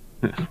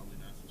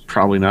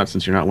 Probably not,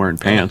 since you're not wearing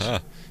pants.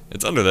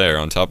 It's under there,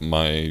 on top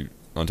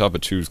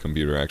of Chew's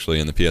computer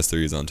actually, and the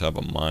PS3 is on top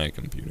of my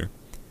computer.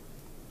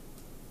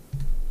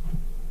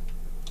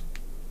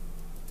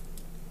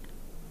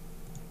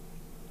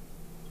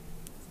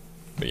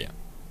 But yeah.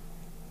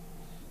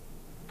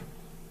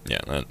 Yeah,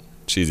 that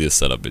cheesiest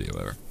setup video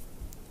ever.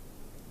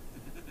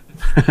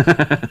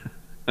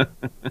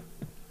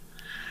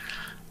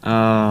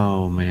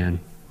 Oh man,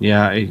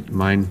 yeah,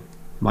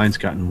 mine's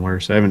gotten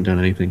worse. I haven't done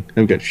anything.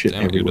 I've got shit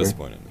everywhere. You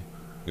disappointed me.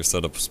 Your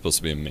setup was supposed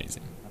to be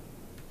amazing.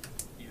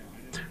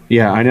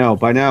 Yeah, I know.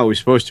 By now it was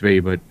supposed to be,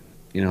 but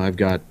you know, I've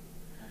got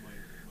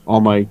all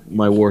my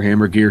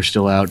Warhammer gear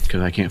still out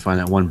because I can't find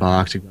that one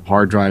box. I've got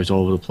hard drives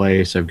all over the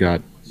place. I've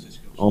got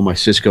all my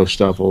Cisco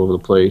stuff all over the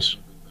place.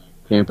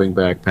 Camping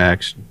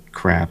backpacks,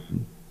 crap.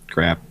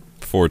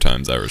 4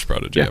 times Irish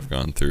Prodigy. I've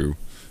gone through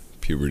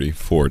puberty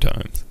 4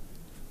 times.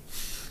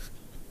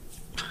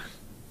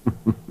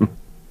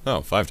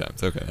 Oh, 5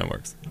 times. Okay, that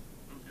works.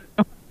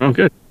 Oh,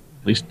 good.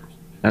 At least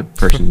that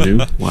person knew.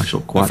 Watch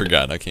I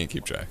forgot. I can't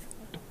keep track.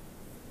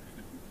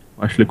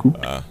 Watch the coup.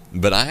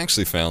 But I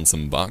actually found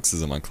some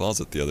boxes in my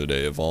closet the other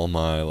day of all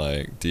my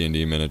like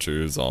D&D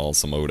miniatures, all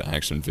some old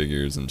action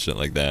figures and shit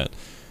like that.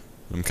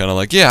 I'm kind of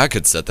like, yeah, I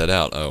could set that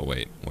out. Oh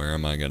wait, where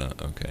am I gonna?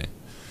 Okay.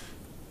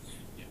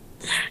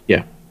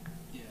 Yeah.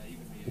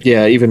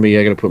 Yeah, even me,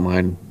 I gotta put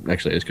mine.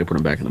 Actually, I just gotta put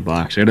them back in the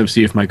box. I gotta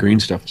see if my green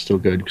stuff is still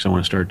good because I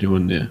want to start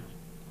doing the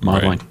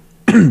modeling.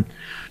 Right.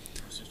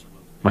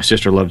 My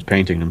sister loves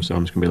painting them, so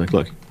I'm just gonna be like,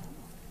 look,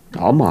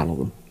 I'll model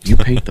them. You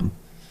paint them.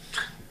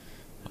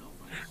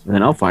 And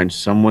then I'll find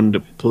someone to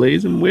play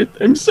them with.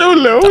 I'm so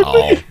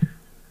lonely.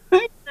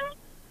 Oh.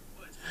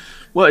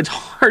 Well, it's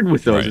hard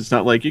with those. Right. It's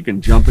not like you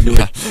can jump into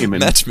a game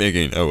and...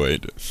 Matchmaking. Oh,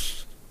 wait.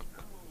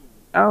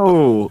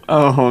 Oh,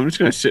 I'm just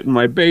going to sit in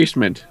my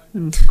basement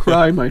and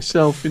cry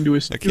myself into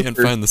a stupor. I can't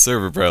find the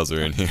server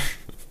browser in here.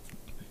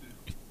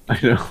 I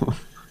know.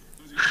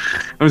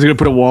 I was going to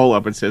put a wall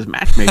up that says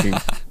matchmaking.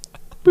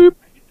 Boop.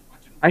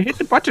 I hit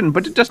the button,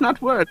 but it does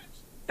not work.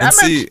 And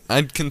see,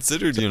 I'd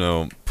considered, you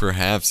know,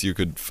 perhaps you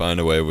could find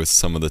a way with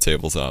some of the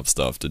tabletop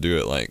stuff to do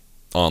it, like,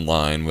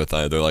 online with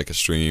either, like, a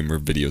stream or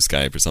video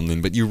Skype or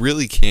something, but you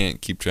really can't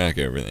keep track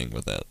of everything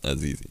with that.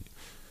 That's easy.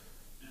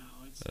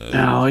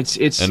 No, it's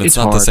and it's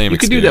not hard. the same you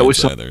could do that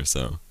with either,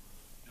 so...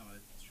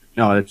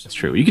 No, that's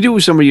true. You could do it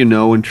with somebody you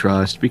know and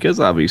trust, because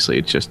obviously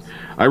it's just,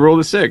 I rolled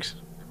a 6.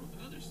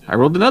 I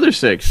rolled another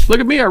 6. Look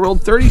at me, I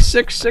rolled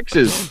 36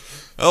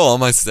 6s. Oh, all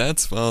my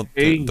stats? Well,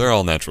 they're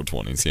all natural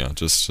 20s, yeah.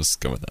 Just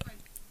go with that.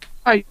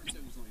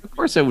 Of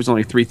course, I was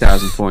only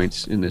 3,000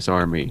 points in this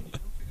army.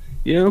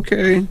 Yeah,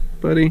 okay,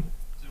 buddy.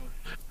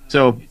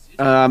 So,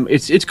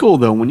 it's cool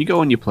though when you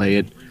go and you play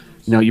it.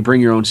 you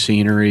bring your own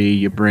scenery,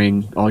 you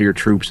bring all your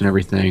troops and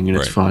everything, and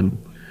it's fun.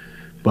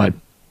 But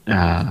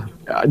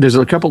there's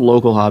a couple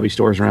local hobby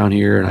stores around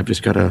here, and I've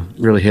just got to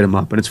really hit them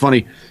up. And it's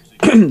funny,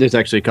 there's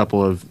actually a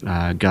couple of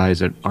guys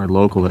that are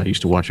local that I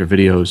used to watch their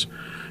videos,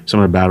 some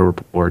of the battle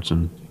reports,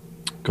 and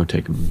go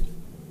take them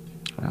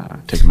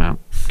out,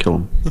 kill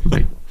them.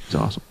 It's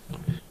awesome.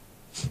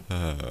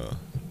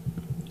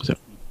 So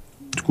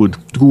it's good.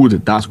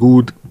 That's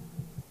good.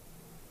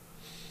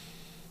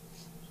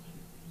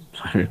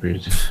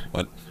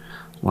 What?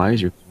 Why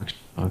is your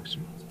Xbox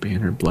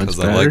banner blood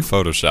splattered? Because I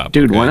like Photoshop.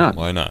 Dude, okay? why not?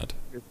 Why not?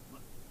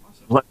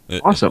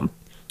 Awesome.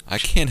 I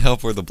can't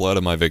help where the blood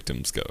of my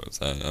victims goes.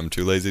 I'm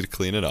too lazy to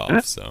clean it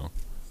off, so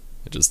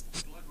it just...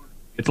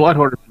 It's a lot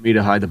harder for me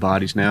to hide the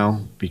bodies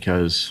now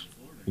because,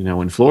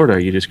 in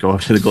Florida, you just go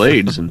up to the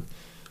glades and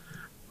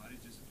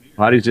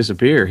bodies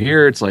disappear.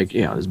 Here, it's like,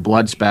 there's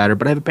blood spatter,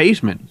 but I have a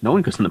basement. No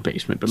one goes in the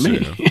basement but me.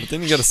 But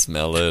then you gotta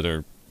smell it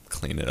or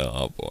clean it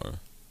up, or...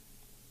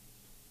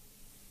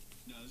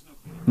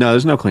 No,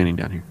 there's no cleaning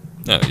down here.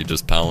 No, you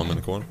just pile them in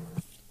the corner?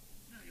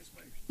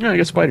 Yeah, I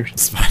got spiders.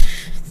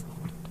 Spiders.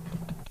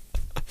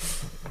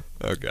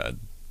 Oh, God.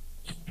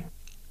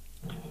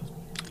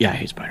 Yeah, I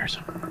hate spiders.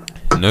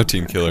 No,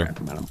 Team Killer.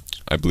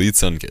 I bleed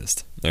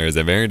Sunkissed. There is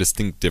a very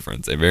distinct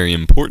difference, a very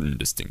important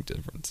distinct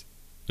difference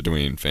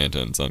between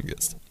Fanta and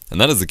Sunkissed. And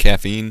that is the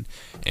caffeine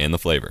and the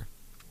flavor.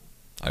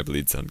 I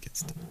bleed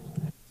Sunkissed.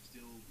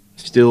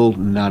 Still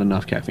not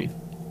enough caffeine.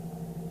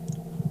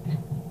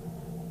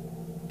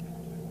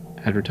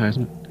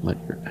 Advertisement? Let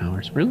your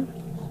hours. Really?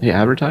 They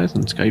advertise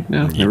on Skype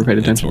now? Yeah, Never paid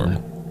attention to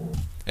that.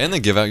 And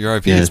they give out your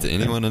IPs to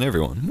anyone and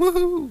everyone.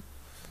 Woohoo!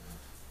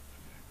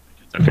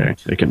 Okay,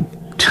 they can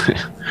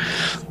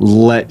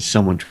let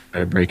someone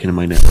try to break into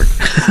my network.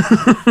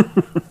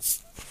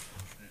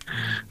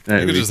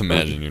 I could just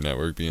imagine your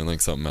network being like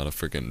something out of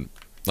freaking...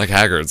 Like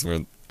hackers,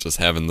 where just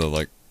having the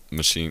like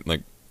machine,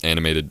 like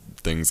animated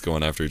things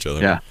going after each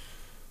other.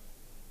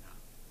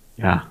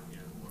 Yeah,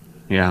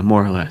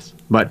 more or less.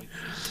 But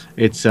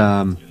it's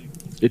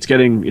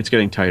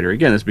getting tighter.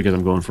 Again, it's because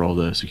I'm going for all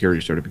the security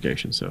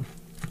certifications. So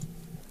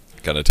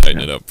gotta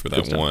tighten it up for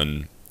that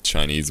one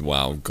Chinese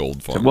WoW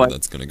gold farmer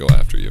that's gonna go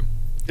after you.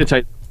 It's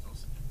tight.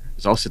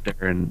 I'll sit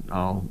there and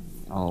I'll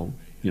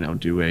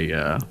do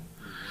a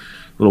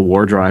little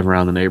war drive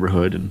around the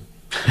neighborhood, and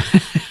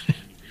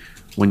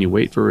when you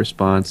wait for a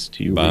response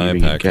to you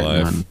leaving and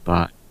getting on,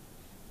 bye.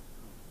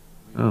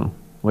 Oh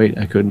wait,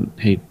 I couldn't.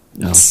 Hey,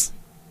 no,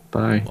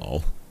 bye.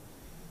 Lol.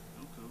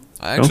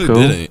 I actually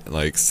did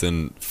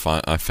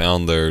I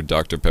found their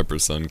Dr. Pepper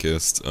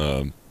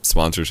Sunkissed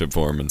sponsorship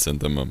form and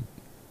sent them a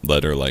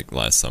letter like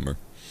last summer.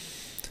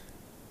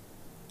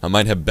 I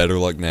might have better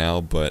luck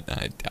now, but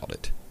I doubt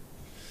it.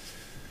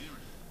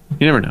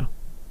 You never know.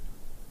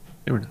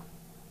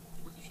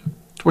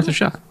 It's worth a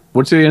shot.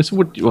 What's the answer?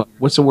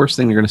 What's the worst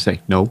thing they're going to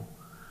say? No.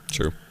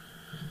 True.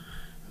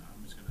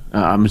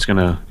 I'm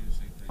gonna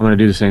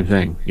do the same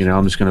thing.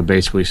 I'm just gonna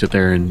basically sit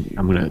there and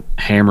I'm gonna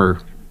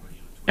hammer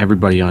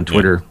everybody on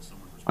Twitter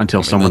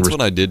until someone. That's what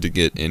I did to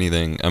get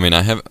anything. I mean,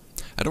 I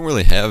don't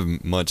really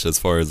have much as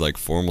far as like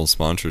formal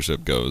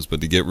sponsorship goes,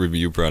 but to get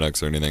review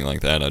products or anything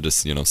like that, I just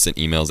sent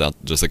emails out,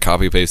 just a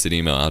copy pasted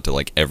email out to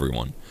like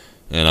everyone,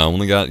 and I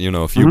only got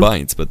a few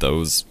bites, but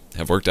those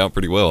have worked out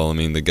pretty well. I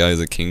mean, the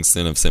guys at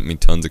Kingston have sent me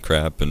tons of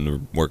crap and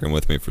are working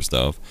with me for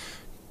stuff.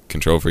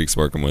 Control Freak's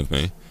working with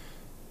me.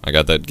 I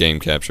got that Game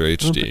Capture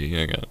HD.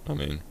 I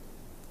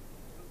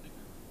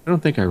don't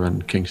think I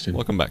run Kingston.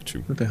 Welcome back, Chu.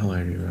 What the hell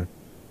are you?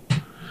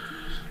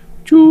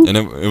 And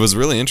it was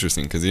really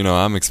interesting because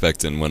I'm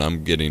expecting when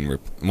I'm getting and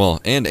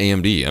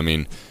AMD. I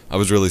mean, I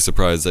was really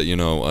surprised that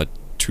a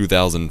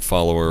 2,000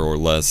 follower or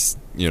less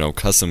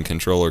custom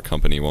controller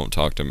company won't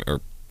talk to me,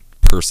 or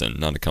person,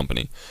 not a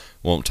company,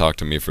 won't talk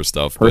to me for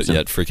stuff. But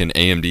yet freaking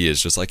AMD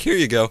is just like, here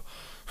you go.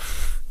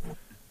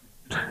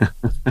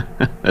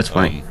 That's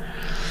funny.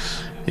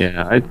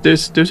 Yeah,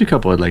 there's a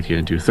couple I'd like to get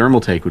into. Thermal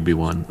Take would be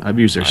one. I've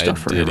used their stuff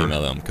forever. I did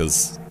email them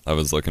because I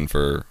was looking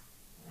for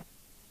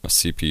a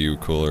CPU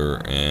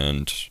cooler,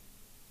 and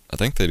I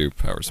think they do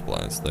power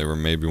supplies. They were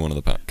maybe one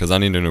of the because I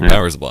need a new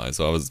power supply,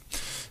 so I was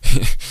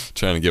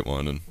trying to get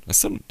one, and I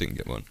still didn't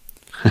get one.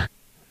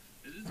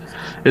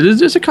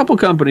 There's a couple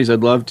companies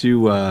I'd love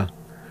to.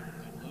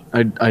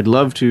 I'd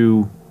love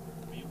to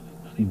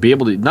be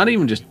able to not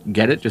even just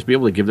get it, just be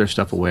able to give their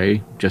stuff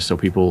away, just so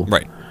people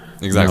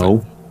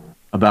know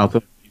about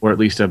them, or at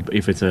least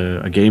if it's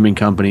a gaming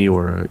company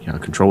or a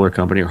controller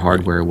company or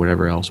hardware or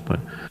whatever else. But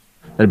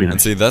that'd be nice.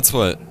 And see, that's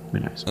what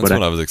nice.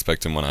 I was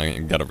expecting when I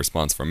got a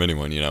response from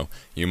anyone.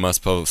 You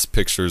must post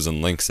pictures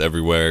and links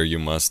everywhere. You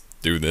must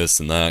do this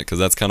and that, because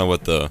that's kind of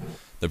what the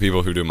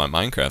people who do my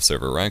Minecraft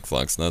server,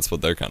 Rankflux, and that's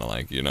what they're kind of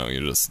like. You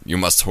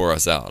must whore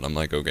us out. I'm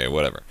like, okay,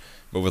 whatever.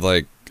 But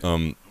with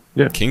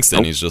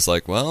Kingston, he's just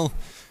like, well,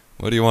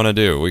 what do you want to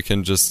do? We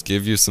can just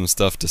give you some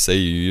stuff to say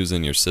you use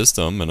in your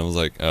system. And I was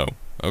like, oh,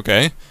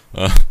 okay.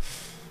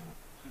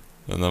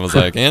 And I was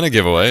like, and a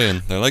giveaway.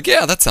 And they're like,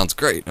 yeah, that sounds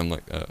great. I'm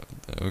like,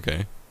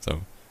 okay.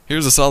 So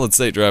here's a solid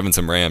state drive and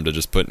some RAM to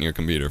just put in your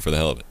computer for the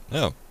hell of it.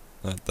 Oh,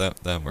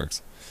 That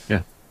works.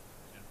 Yeah.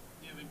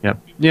 Yep.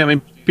 Yeah, I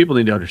mean, people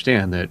need to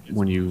understand that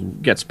when you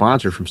get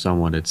sponsored from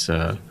someone, it's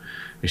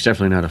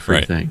definitely not a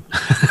free thing.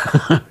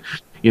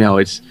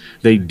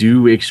 They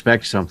do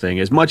expect something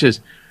as much as,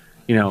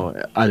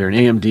 either an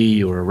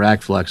AMD or a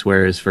rack flex,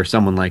 whereas for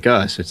someone like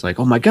us, it's like,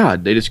 oh my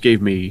God, they just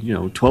gave me,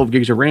 12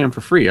 gigs of RAM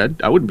for free.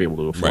 I wouldn't be able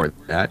to afford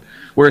that.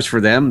 Whereas for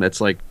them, that's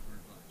like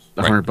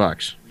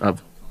 $100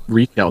 of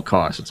retail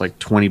cost. It's like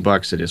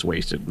 $20 that is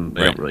wasted, and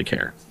they don't really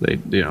care.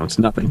 It's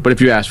nothing. But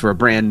if you ask for a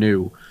brand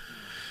new,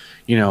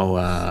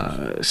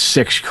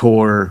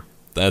 6-core,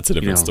 that's a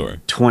different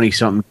story.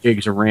 20-something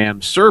gigs of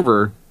RAM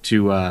server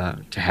to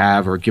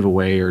have or give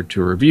away or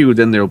to review,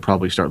 then they'll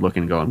probably start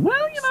looking and going, well,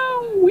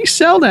 we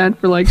sell that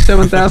for like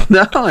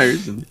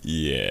 $7,000.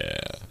 Yeah.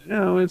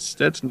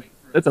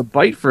 That's a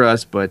bite for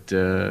us, but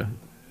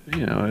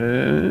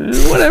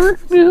whatever.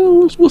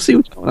 We'll see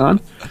what's going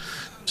on.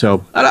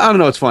 So I don't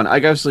know. It's fun.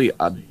 Obviously,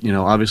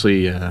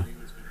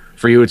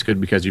 for you, it's good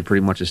because you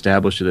pretty much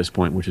established to this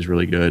point, which is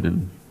really good,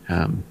 and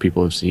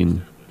people have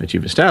seen that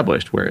you've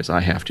established. Whereas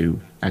I have to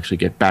actually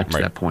get back to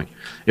that point.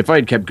 If I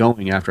had kept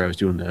going after I was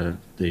doing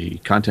the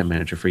content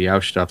manager for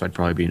Yoush stuff, I'd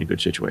probably be in a good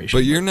situation.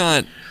 But you're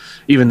not.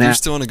 Even that, you're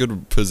still in a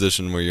good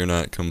position where you're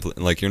not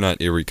you're not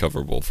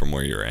irrecoverable from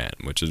where you're at,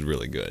 which is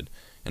really good.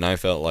 And I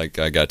felt like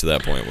I got to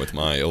that point with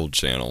my old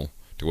channel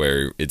to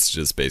where it's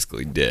just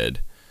basically dead.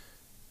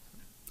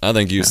 I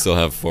think you still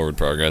have forward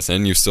progress,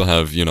 and you still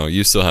have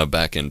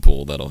back end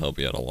pool that'll help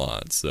you out a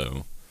lot.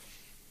 So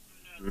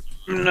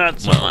not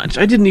so much.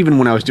 I didn't even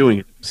when I was doing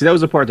it. See, that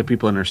was the part that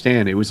people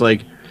understand. It was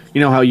like,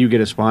 how you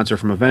get a sponsor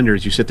from a vendor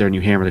is you sit there and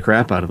you hammer the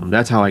crap out of them.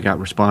 That's how I got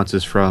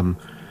responses from,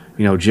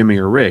 Jimmy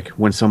or Rick.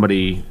 When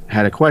somebody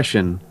had a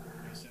question,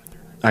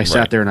 I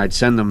sat there and I'd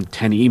send them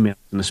 10 emails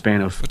in the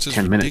span of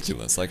 10 minutes.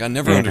 Ridiculous. Like, I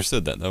never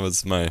understood that. That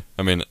was I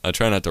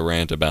try not to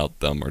rant about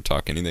them or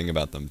talk anything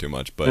about them too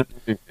much, but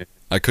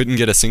I couldn't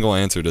get a single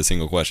answer to a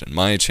single question.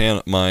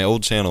 My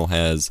old channel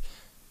has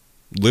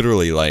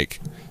literally, like,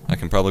 I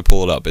can probably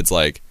pull it up. It's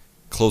like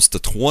close to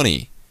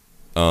 20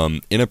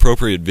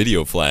 inappropriate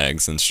video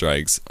flags and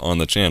strikes on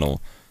the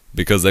channel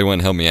because they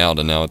wouldn't help me out,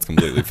 and now it's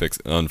completely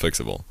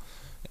unfixable.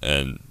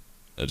 And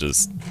it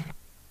just...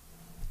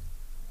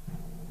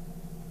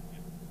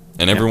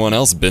 And everyone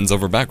else bends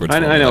over backwards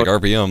for me. Like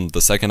RPM,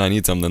 the second I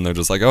need something, they're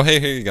just like, oh, hey,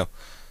 here you go.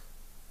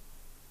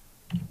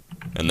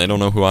 And they don't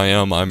know who I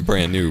am. I'm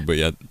brand new, but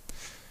yet...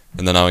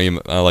 And then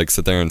I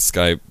sit there and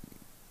Skype.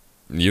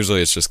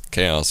 Usually it's just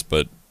chaos,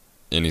 but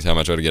anytime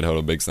I try to get a hold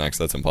of Big Snacks,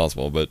 that's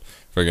impossible. But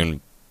friggin'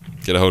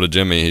 get a hold of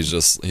Jimmy,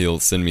 he'll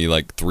send me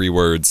like 3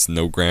 words,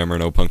 no grammar,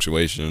 no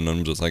punctuation, and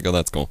I'm just like, oh,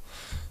 that's cool.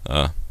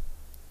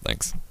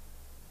 Thanks.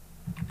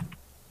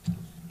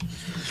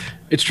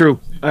 It's true.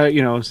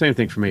 Same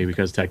thing for me,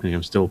 because technically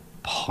I'm still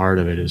part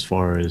of it as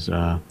far as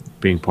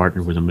being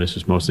partnered with them. This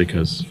is mostly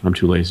because I'm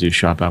too lazy to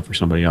shop out for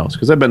somebody else.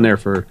 Because I've been there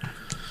for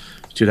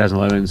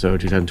 2011, so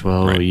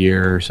 2012, a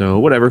year or so,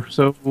 whatever.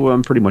 So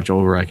I'm pretty much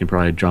over. I can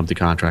probably jump the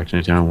contract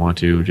anytime I want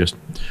to. Just,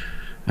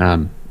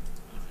 I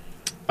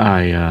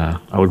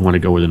would want to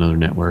go with another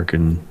network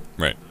and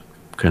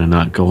kind of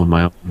not go on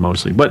my own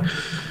mostly. But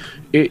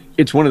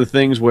it's one of the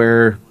things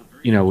where,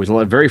 it was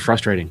very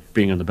frustrating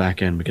being on the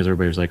back end because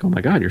everybody was like, oh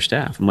my God, your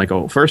staff. I'm like,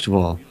 oh, first of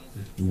all,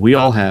 we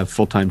all have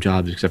full-time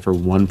jobs except for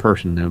one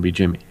person, that would be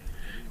Jimmy.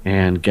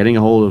 And getting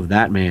a hold of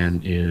that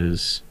man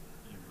is,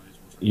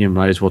 you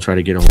might as well try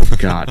to get a hold of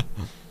God.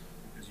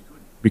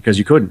 Because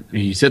you couldn't.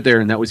 He sit there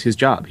and that was his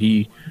job.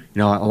 A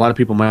lot of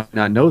people might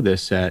not know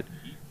this, that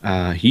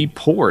he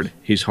poured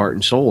his heart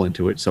and soul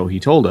into it. So he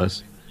told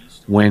us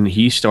when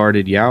he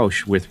started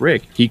Yoush with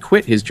Rick, he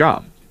quit his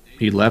job.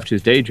 He left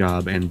his day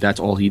job, and that's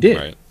all he did.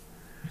 Right.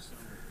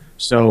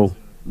 So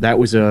that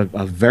was a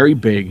very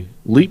big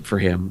leap for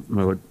him.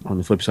 On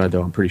the flip side,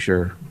 though, I'm pretty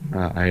sure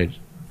I had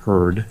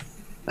heard,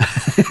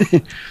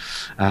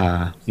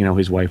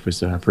 his wife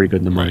was pretty good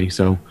in the money,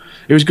 so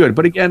it was good.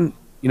 But again,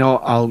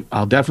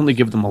 I'll definitely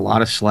give them a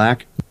lot of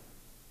slack,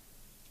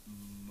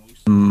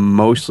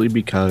 mostly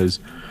because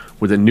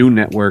with a new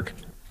network,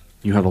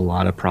 you have a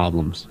lot of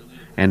problems.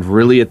 And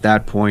really, at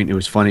that point, it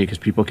was funny because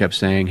people kept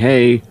saying,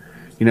 "Hey,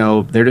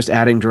 they're just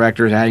adding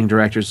directors.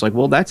 It's like,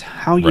 well, that's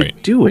how you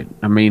do it.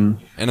 I mean,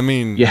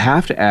 you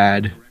have to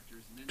add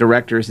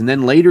directors, and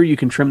then later you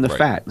can trim the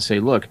fat and say,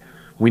 look,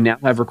 we now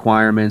have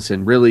requirements,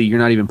 and really, you're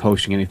not even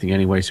posting anything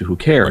anyway, so who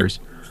cares?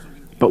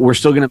 But we're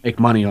still going to make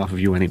money off of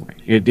you anyway.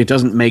 It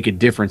doesn't make a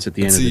difference at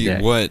the end of the day.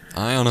 What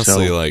I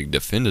honestly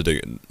defended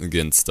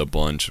against a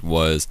bunch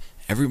was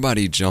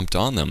everybody jumped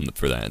on them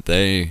for that.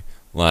 I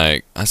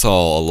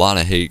saw a lot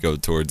of hate go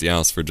towards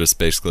Yoush for just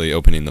basically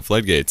opening the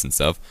floodgates and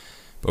stuff.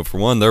 But for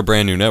one, they're a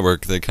brand new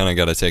network. They kind of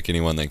got to take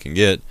anyone they can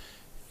get.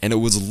 And it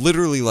was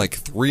literally like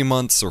 3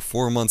 months or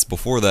 4 months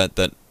before that,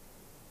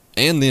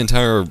 and the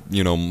entire,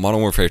 Modern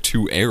Warfare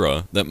 2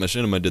 era, that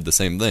Machinima did the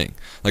same thing.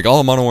 Like,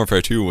 all of Modern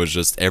Warfare 2 was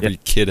just every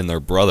kid and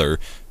their brother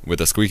with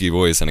a squeaky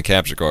voice and a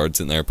capture card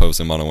sitting there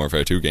posting Modern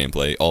Warfare 2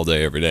 gameplay all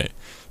day, every day.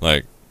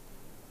 Like...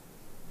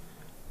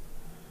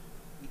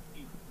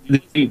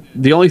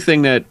 the only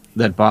thing that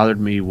bothered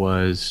me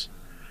was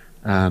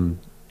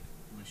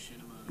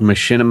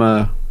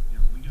Machinima.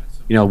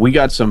 We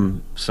got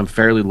some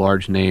fairly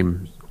large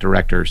name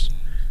directors,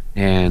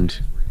 and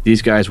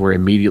these guys were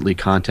immediately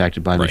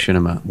contacted by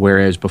Machinima,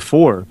 whereas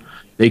before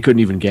they couldn't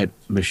even get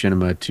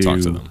Machinima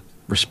to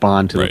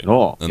respond to them at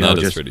all. And that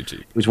is pretty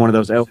cheap. It was one of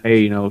those, oh,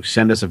 hey,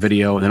 send us a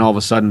video, and then all of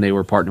a sudden they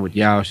were partnering with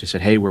Yoush. They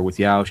said, hey, we're with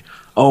Yoush.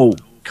 Oh,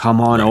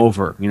 come on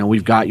over.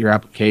 We've got your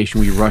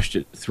application. We rushed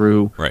it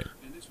through. Right.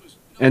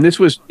 And this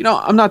was,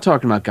 I'm not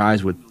talking about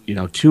guys with,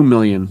 2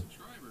 million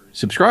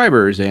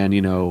subscribers and,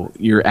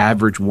 your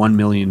average 1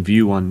 million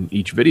view on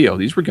each video.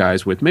 These were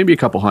guys with maybe a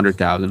couple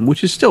 100,000,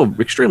 which is still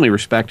extremely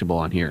respectable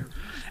on here.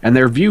 And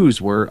their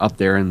views were up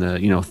there in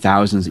the,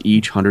 thousands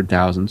each,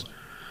 100,000s.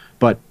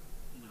 But,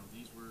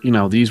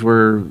 these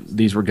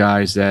were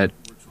guys that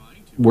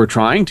were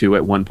trying to,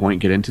 at one point,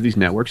 get into these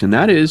networks. And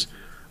that is,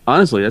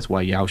 honestly, that's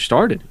why Yoush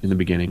started in the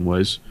beginning,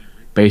 was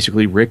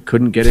basically Rick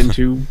couldn't get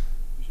into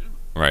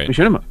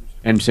Machinima.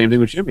 And same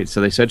thing with Jimmy.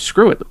 So they said,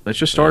 screw it, let's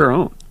just start our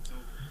own.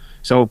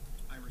 So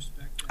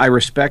I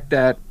respect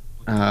that.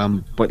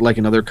 But like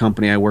another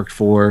company I worked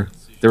for,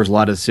 there was a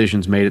lot of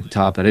decisions made at the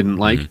top that I didn't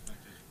like.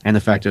 And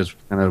the fact I was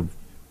kind of,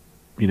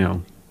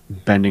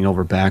 bending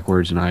over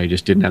backwards, and I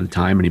just didn't have the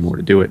time anymore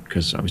to do it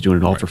because I was doing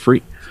it all for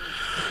free.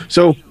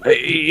 So,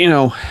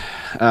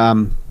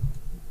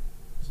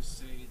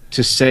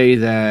 to say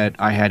that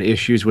I had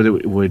issues with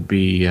it would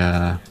be,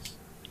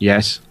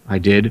 yes, I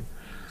did.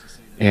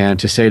 And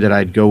to say that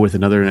I'd go with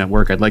another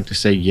network, I'd like to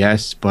say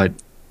yes, but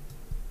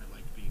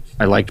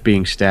I liked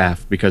being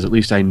staff because at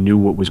least I knew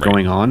what was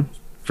going on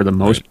for the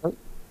most part.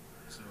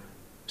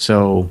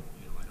 So,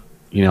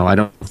 I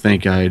don't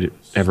think I'd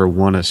ever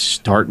want to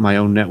start my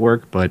own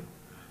network, but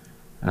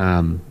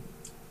I'd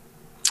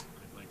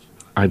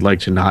like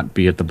to not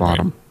be at the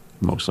bottom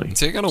mostly.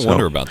 See, I gotta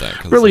wonder about that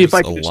because really,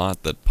 there's a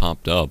lot that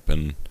popped up,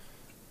 and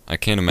I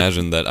can't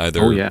imagine that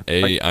either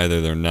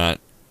either they're not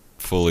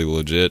fully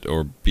legit,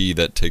 or B,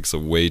 that takes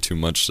way too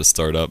much to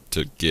start up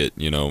to get,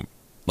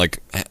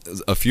 like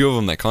a few of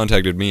them that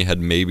contacted me had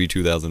maybe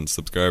 2,000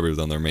 subscribers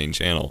on their main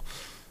channel.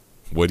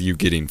 What are you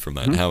getting from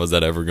that? How is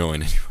that ever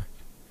going anyway?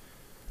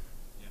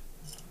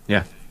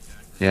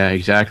 Yeah,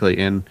 exactly.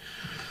 And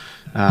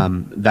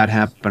that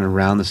happened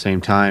around the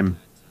same time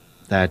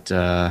that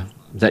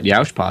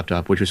Yoush popped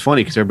up, which was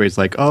funny because everybody's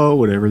like, oh,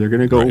 whatever, they're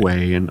going to go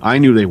away. And I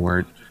knew they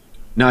weren't.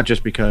 Not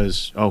just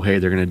because, oh, hey,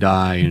 they're going to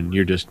die and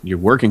you're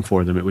working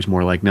for them. It was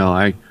more like, no,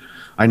 I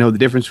know the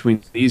difference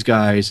between these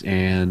guys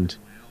and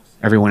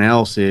everyone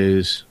else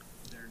is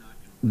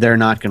they're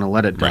not going to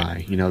let it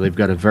die. They've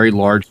got a very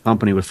large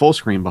company with full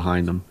screen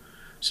behind them.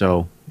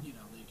 So,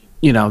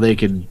 they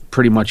could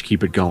pretty much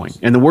keep it going.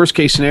 And the worst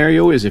case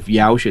scenario is if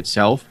Yoush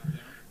itself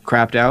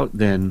crapped out,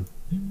 then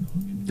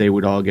they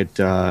would all get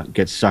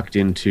sucked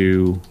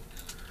into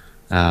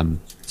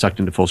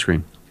full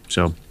screen.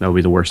 So that would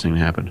be the worst thing to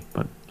happen.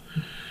 But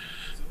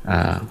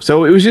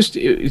so it was just,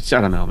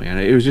 I don't know, man.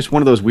 It was just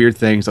one of those weird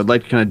things. I'd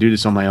like to kind of do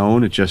this on my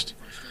own. It's just,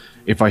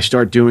 if I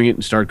start doing it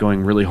and start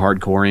going really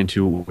hardcore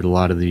into it with a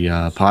lot of the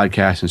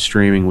podcasts and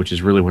streaming, which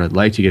is really what I'd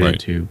like to get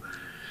into,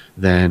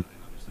 then,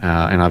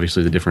 and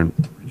obviously the different,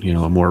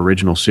 a more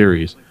original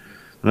series,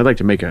 and I'd like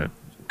to make a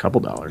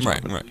couple dollars,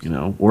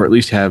 or at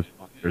least have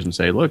and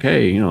say, look,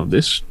 hey,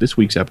 this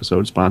week's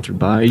episode is sponsored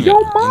by Yo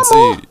Mama.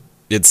 See,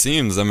 it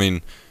seems,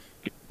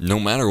 no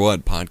matter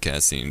what,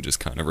 podcasting just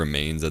kind of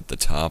remains at the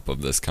top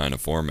of this kind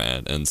of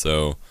format. And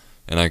so,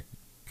 and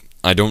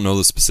I don't know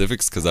the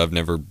specifics because I've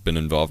never been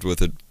involved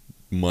with it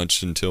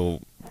much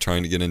until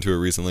trying to get into it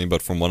recently.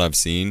 But from what I've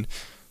seen,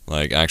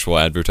 like actual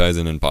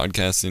advertising and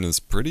podcasting is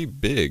pretty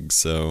big.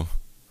 So,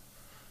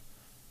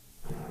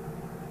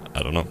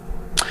 I don't know.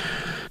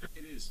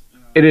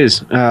 It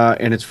is.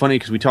 And it's funny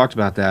because we talked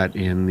about that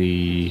in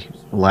the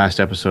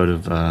last episode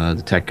of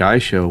the Tech Guy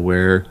Show,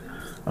 where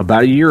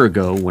about a year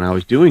ago when I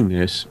was doing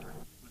this,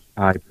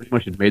 I pretty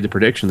much had made the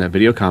prediction that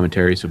video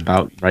commentaries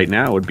about right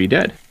now would be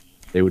dead.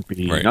 They would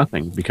be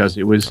nothing because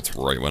it was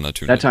when I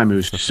tuned that time. It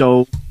was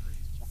so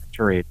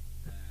saturated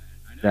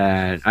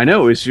that I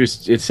know it's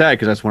sad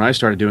because that's when I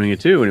started doing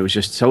it too, and it was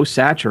just so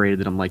saturated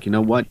that I'm like, you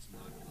know what,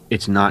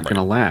 it's not going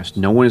to last.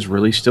 No one is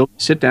really still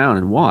sit down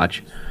and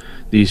watch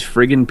these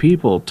friggin'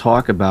 people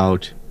talk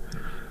about,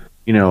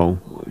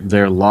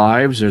 their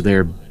lives or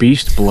their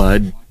beast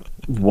blood.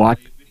 Watch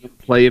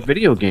play a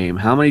video game.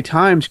 How many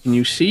times can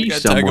you see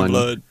someone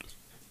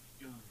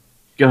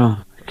go?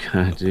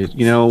 God, dude.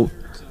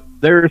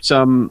 There are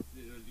some.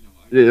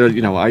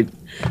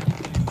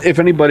 If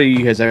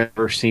anybody has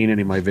ever seen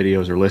any of my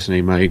videos or listened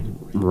to my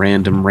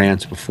random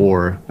rants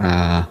before,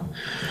 I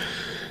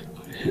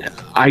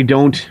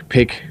don't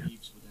pick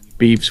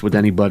beefs with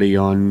anybody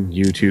on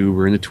YouTube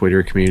or in the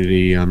Twitter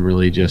community. I'm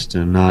really just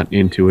not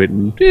into it.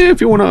 And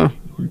if you want to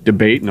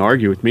debate and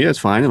argue with me, that's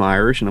fine. I'm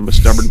Irish and I'm a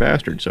stubborn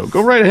bastard. So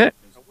go right ahead.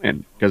 I'll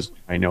win because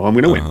I know I'm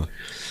going to win.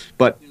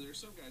 But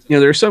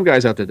there are some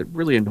guys out there that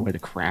really annoy the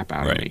crap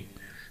out of me.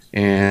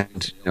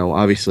 And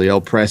obviously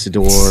I'll press the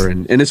door,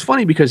 and it's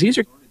funny because these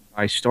are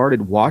I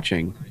started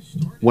watching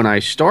when I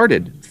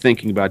started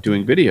thinking about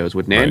doing videos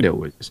with Nando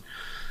was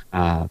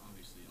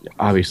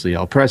obviously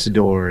El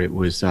Presador, it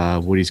was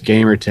Woody's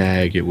Gamer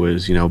Tag, it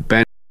was, you know,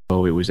 Benno,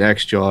 it was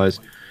X-Jaws,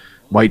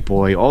 White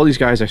Boy, all these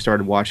guys I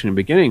started watching in the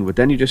beginning, but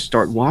then you just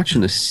start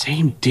watching the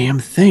same damn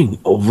thing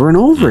over and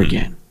over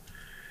again.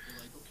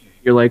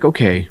 You're like,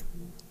 okay,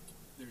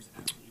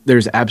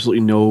 there's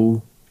absolutely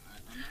no,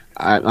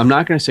 I'm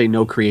not going to say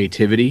no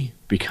creativity,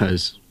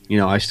 because, you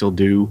know, I still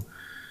do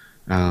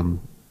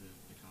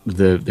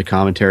the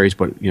commentaries,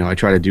 but, you know, I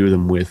try to do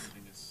them with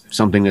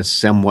something that's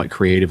somewhat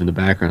creative in the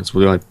background.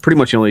 So pretty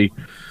much the only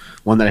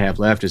one that I have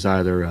left is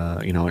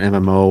either you know, an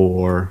MMO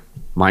or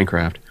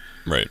Minecraft.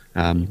 Right.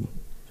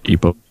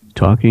 Epos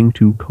talking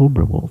to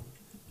Cobra Wolf.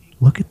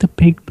 Look at the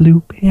big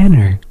blue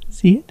banner.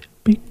 See it?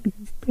 Big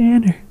blue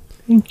banner.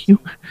 Thank you.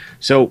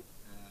 So,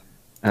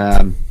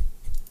 I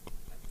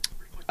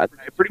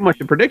pretty much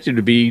predicted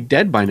to be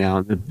dead by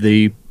now.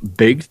 The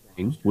big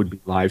thing would be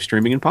live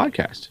streaming and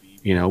podcast.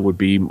 You know, would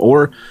be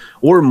or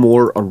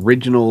more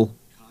original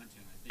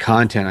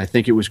content. I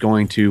think it was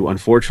going to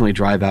unfortunately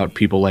drive out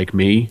people like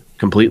me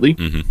completely,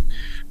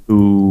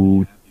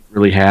 who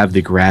really have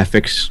the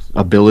graphics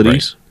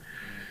abilities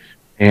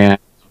and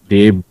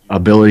the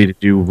ability to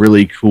do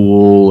really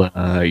cool,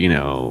 you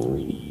know,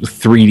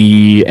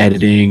 3D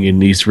editing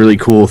and these really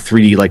cool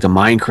 3D, like the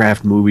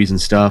Minecraft movies and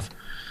stuff.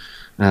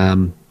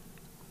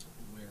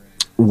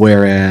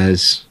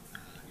 Whereas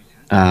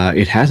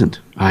it hasn't.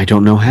 I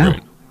don't know how.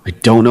 I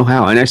don't know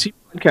how. And I see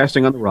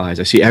podcasting on the rise.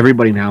 I see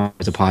everybody now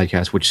has a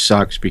podcast, which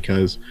sucks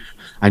because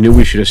I knew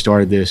we should have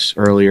started this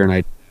earlier, and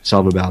I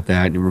sub about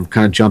that. And we're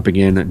kind of jumping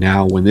in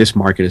now when this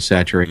market is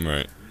saturated.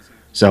 Right.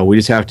 So we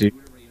just have to,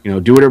 you know,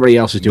 do what everybody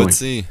else is doing. But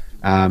see,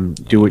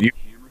 do what you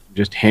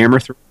just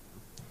hammer through.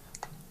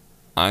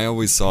 I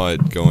always saw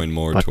it going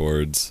more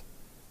towards,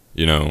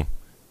 you know,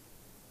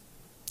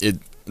 it.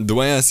 The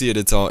way I see it,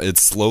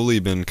 it's slowly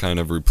been kind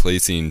of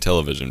replacing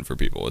television for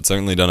people. It's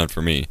certainly done it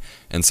for me.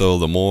 And so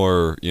the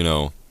more, you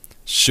know,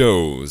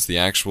 shows, the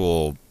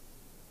actual,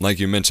 like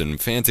you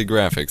mentioned, fancy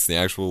graphics, the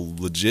actual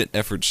legit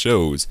effort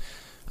shows,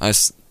 I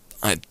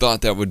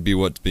thought that would be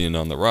what's being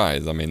on the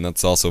rise. I mean,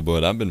 that's also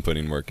what I've been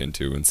putting work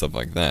into and stuff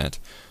like that.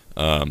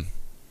 But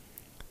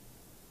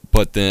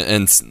then,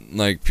 and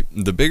like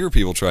the bigger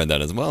people tried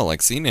that as well. Like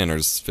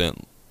CNanners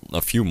spent a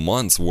few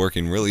months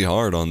working really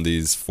hard on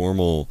these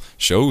formal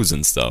shows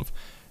and stuff,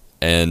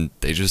 and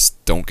they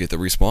just don't get the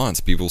response.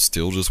 People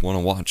still just want to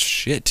watch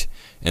shit,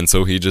 and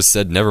so he just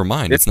said, never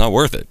mind, it's not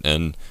worth it,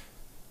 and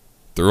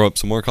threw up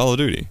some more Call of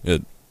Duty.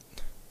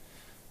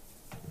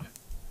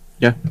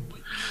 Yeah,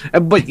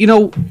 but you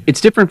know, it's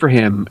different for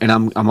him, and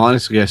I'm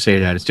honestly gonna say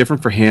that it's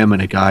different for him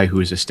and a guy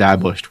who is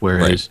established,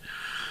 whereas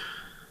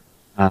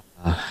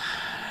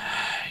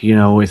you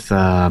know, with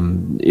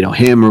you know,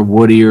 him or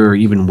Woody or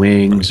even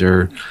Wings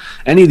or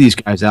any of these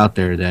guys out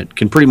there that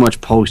can pretty much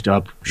post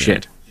up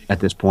shit at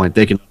this point.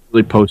 They can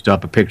really post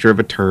up a picture of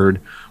a turd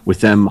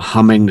with them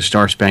humming the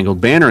Star Spangled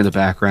Banner in the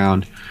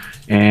background,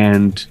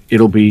 and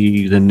it'll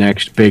be the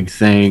next big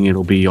thing.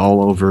 It'll be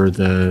all over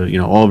the, you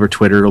know, all over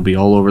Twitter. It'll be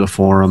all over the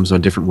forums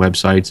on different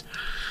websites,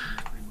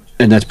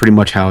 and that's pretty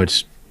much how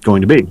it's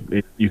going to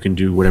be. You can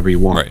do whatever you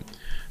want. Right.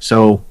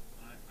 So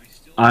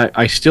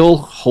I still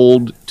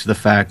hold to the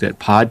fact that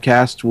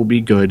podcasts will be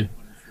good,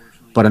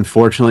 but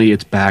unfortunately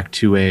it's back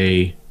to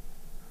a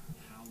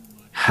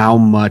how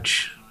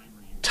much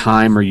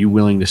time are you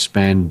willing to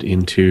spend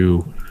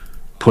into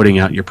putting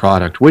out your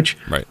product, which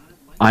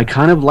I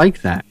kind of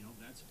like that.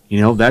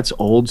 You know, that's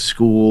old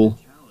school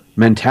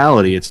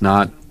mentality. It's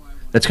not,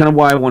 that's kind of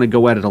why I want to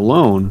go at it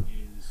alone,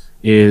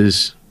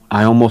 is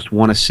I almost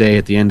want to say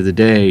at the end of the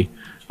day,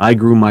 I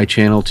grew my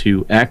channel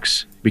to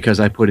X because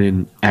I put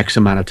in X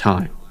amount of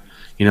time.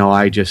 You know,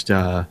 I just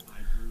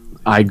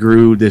I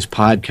grew this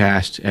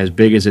podcast as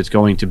big as it's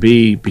going to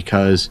be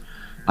because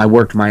I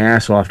worked my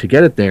ass off to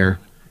get it there,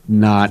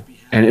 not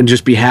and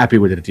just be happy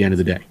with it at the end of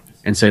the day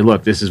and say,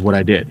 look, this is what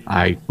I did.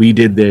 We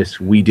did this.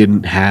 We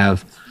didn't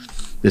have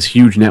this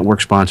huge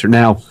network sponsor.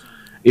 Now,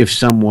 if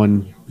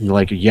someone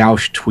like a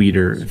Yoush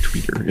tweeter,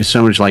 if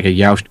someone's like a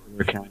Yoush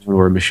Twitter account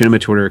or a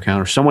Machinima Twitter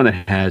account or someone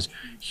that has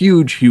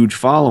huge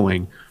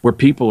following where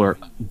people are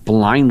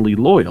blindly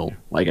loyal,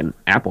 like an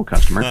Apple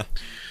customer,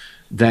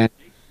 then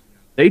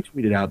they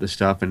tweeted out this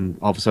stuff and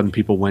all of a sudden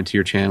people went to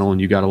your channel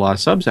and you got a lot of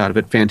subs out of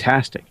it.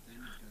 Fantastic.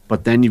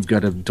 But then you've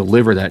got to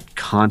deliver that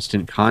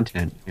constant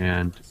content.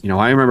 And, you know,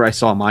 I remember I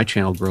saw my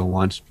channel grow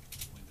once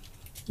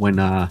when,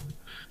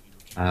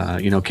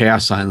 you know,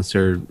 Chaos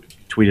Silencer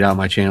tweeted out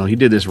my channel. He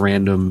did this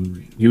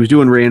he was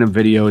doing random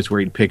videos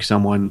where he'd pick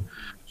someone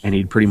and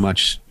he'd pretty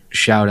much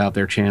shout out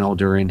their channel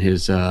during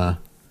his,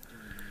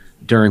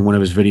 during one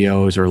of his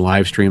videos or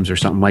live streams or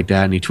something like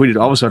that. And he tweeted,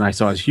 all of a sudden I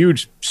saw this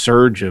huge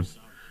surge of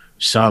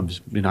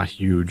subs, not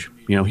huge,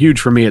 you know, huge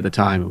for me at the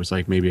time. It was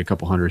like maybe a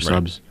couple hundred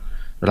subs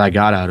that I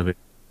got out of it.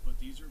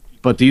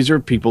 But these are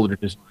people that are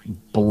just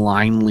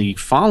blindly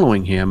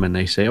following him, and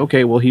they say,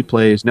 okay, well, he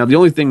plays. Now, the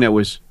only thing that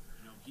was,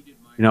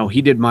 you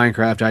he did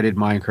Minecraft, I did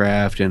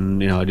Minecraft,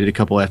 and I did a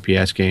couple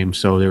FPS games,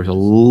 so there was a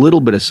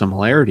little bit of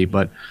similarity.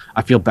 But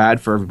I feel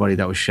bad for everybody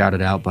that was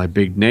shouted out by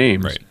big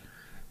names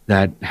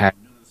that had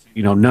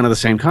none of the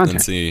same content.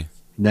 And see,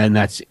 then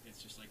it's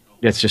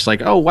just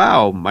like, oh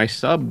wow, my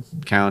sub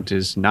count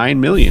is 9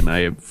 million. I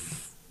have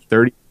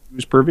 30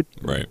 views per video.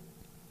 Right.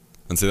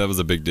 And see, that was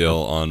a big deal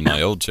on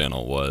my old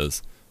channel.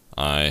 Was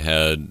I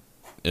had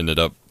ended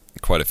up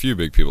quite a few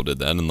big people did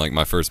that, and like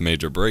my first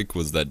major break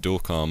was that dual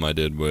comm I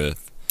did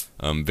with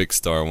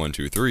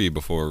VicStar123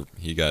 before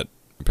he got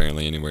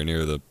apparently anywhere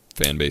near the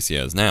fan base he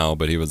has now,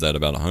 but he was at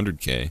about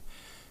 100K,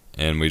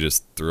 and we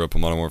just threw up a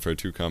Modern Warfare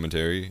 2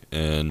 commentary,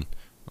 and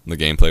the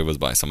gameplay was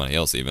by somebody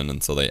else even,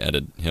 and so they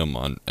added him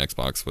on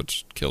Xbox,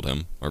 which killed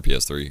him, or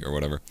PS3 or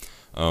whatever.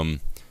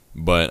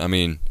 But I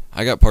mean,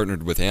 I got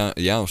partnered with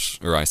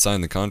Yaush, or I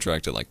signed the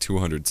contract at like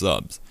 200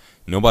 subs.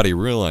 Nobody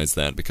realized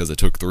that because it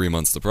took 3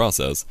 months to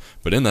process.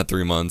 But in that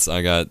 3 months,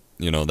 I got,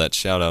 that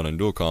shout out in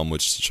Dualcomm,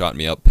 which shot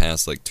me up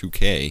past like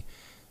 2K.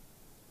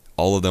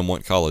 All of them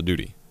want Call of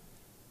Duty.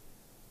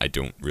 I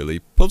don't really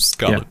post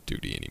Call of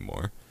Duty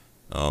anymore.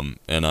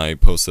 And I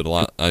posted a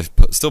lot. I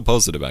still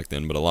posted it back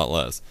then, but a lot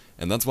less.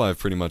 And that's why I've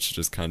pretty much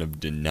just kind of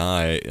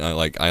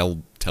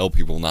I'll tell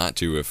people not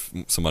to if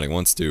somebody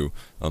wants to.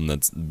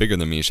 That's bigger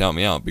than me, shout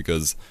me out,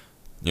 because,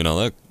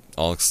 look,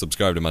 I'll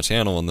subscribe to my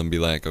channel and then be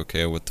like,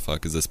 okay, what the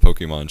fuck is this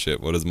Pokemon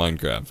shit? What is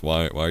Minecraft?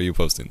 Why are you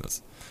posting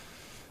this?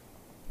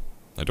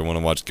 I don't want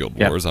to watch Guild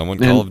Wars. I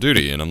want Call of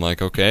Duty. And I'm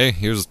like, okay,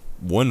 here's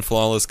one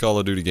flawless Call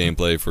of Duty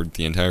gameplay for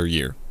the entire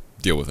year.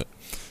 Deal with it.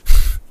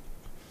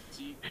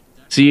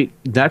 See,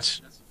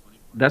 that's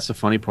the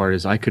funny part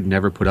is I could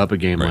never put up a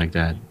game like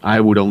that. I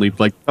would only,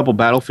 like a couple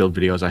Battlefield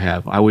videos I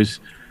have. I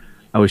was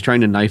trying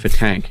to knife a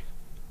tank.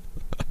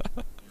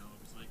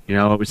 It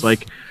was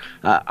like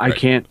I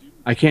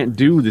can't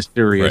do the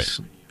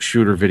serious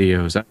shooter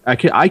videos.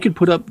 I could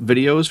put up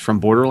videos from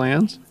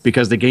Borderlands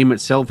because the game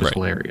itself is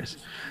hilarious,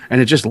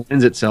 and it just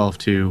lends itself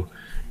to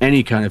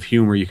any kind of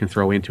humor you can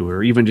throw into it,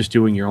 or even just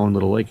doing your own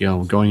little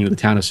going into the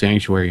town of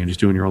Sanctuary and just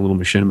doing your own little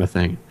machinima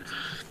thing.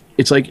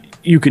 It's like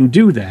you can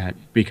do that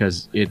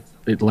because it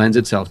lends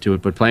itself to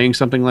it, but playing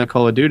something like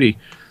Call of Duty,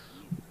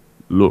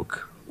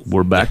 look,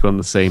 we're back on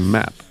the same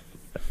map.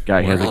 That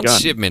guy has a gun.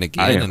 Shipment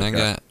again, and I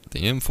got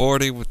the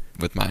M40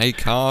 with my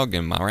ACOG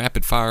and my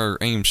rapid fire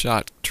aim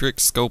shot trick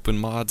scoping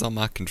mods on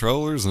my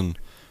controllers, and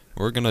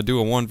we're gonna do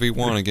a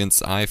 1v1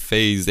 against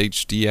iPhase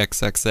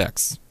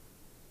HDXXX.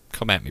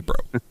 Come at me, bro.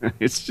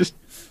 It's just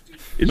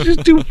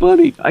too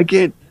funny. I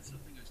can't.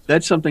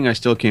 That's something I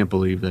still can't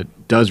believe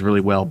that does really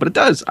well, but it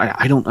does.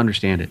 I don't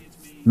understand it.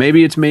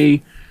 Maybe it's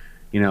me.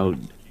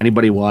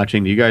 Anybody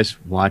watching? Do you guys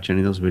watch any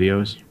of those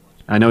videos?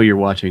 I know you're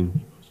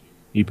watching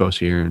Epos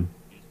here, and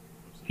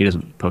he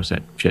doesn't post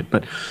that shit.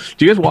 But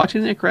do you guys watch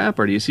any of that crap,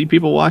 or do you see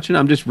people watching?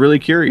 I'm just really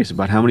curious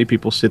about how many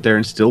people sit there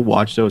and still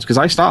watch those. Because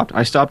I stopped.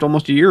 I stopped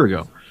almost a year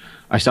ago.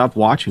 I stopped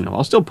watching them.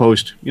 I'll still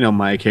post,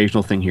 my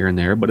occasional thing here and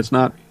there, but it's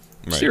not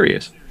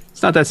serious.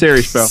 It's not that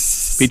serious, bro.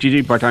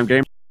 PGG, part-time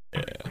game.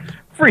 Yeah.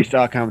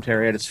 Freestyle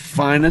commentary at its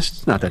finest.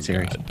 It's not that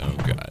serious. Oh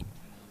god.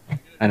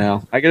 I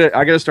know. I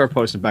gotta start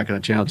posting back on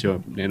the channel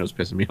too. Nano's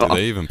pissing me off. Do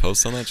they even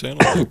post on that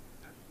channel?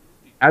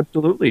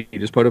 Absolutely. He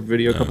just put up a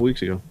video a couple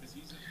weeks ago.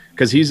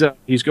 Because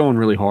he's going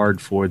really hard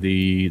for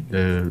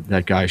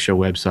that Guy Show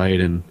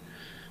website and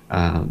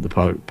the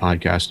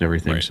podcast and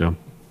everything. Right. So,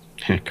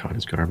 God,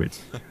 it's garbage.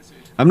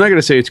 I'm not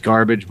gonna say it's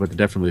garbage, but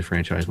definitely the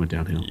franchise went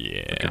downhill.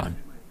 Yeah. God.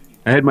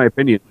 I had my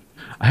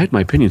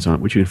opinions on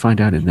it, which you can find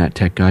out in that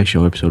Tech Guy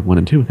Show episode 1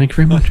 and 2. Thank you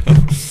very much.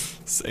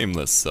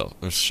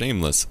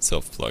 Shameless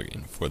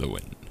self-plugging for the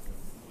win.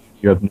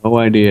 You have no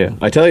idea.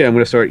 I tell you, I'm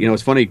going to start.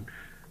 It's funny.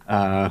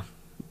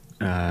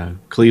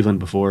 Cleveland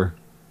before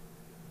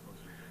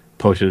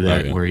posted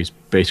that where he's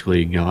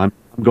basically, I'm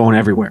going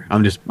everywhere.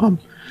 I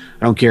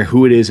don't care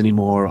who it is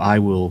anymore. I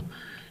will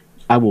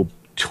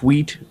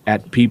tweet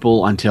at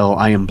people until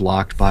I am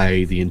blocked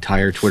by the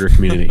entire Twitter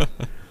community.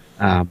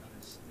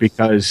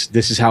 Because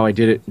this is how I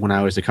did it when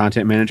I was the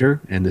content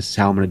manager, and this is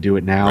how I'm going to do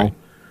it now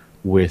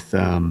with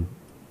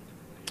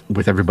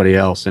everybody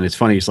else. And it's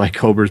funny, it's like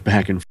Cobra's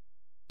back and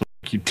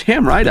you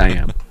damn right I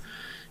am,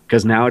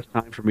 because now it's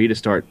time for me to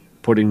start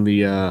putting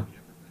the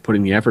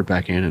effort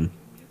back in and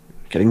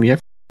getting the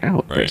effort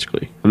out.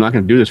 Basically, I'm not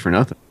going to do this for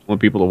nothing. I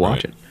want people to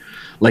watch it,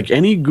 like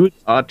any good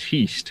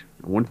artiste.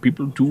 I want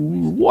people to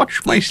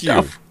watch my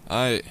stuff.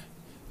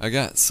 I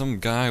got some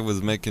guy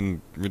was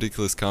making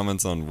ridiculous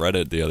comments on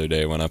Reddit the other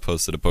day when I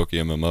posted a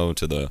PokeMMO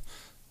to the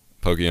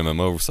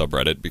PokeMMO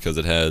subreddit because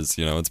it has,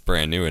 it's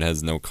brand new, it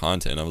has no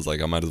content. I was like,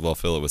 I might as well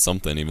fill it with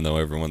something even though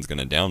everyone's going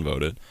to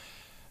downvote it.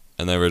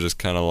 And they were just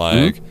kind of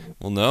like,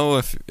 well,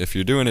 no, if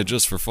you're doing it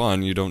just for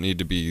fun, you don't need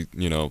to be,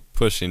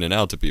 pushing it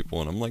out to people.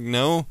 And I'm like,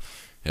 no,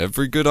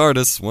 every good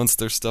artist wants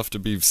their stuff to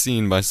be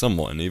seen by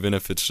someone, even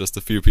if it's just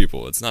a few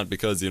people. It's not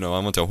because, I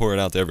want to whore it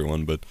out to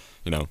everyone, but,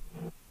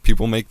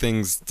 people make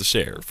things to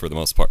share for the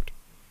most part.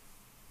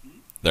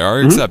 There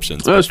are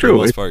exceptions, but for the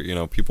most part,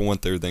 people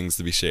want their things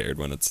to be shared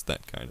when it's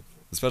that kind of,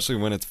 especially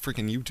when it's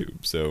freaking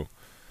YouTube. So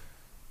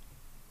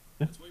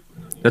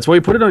That's why we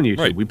put it on YouTube.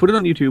 Right. We put it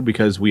on YouTube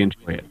because we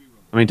enjoy it.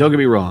 I mean, don't get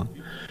me wrong.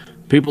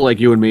 People like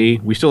you and me,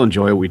 we still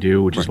enjoy what we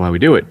do, which is why we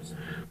do it.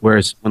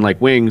 Whereas when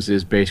like Wings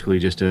is basically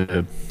just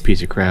a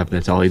piece of crap.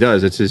 That's all he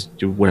does. It's his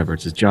whatever.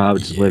 It's his job.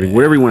 It's his living.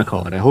 Whatever you want to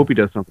call it. I hope he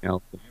does something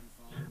else.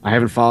 I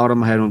haven't followed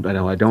him.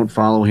 I don't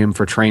follow him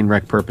for train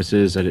wreck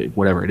purposes.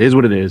 Whatever. It is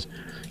what it is.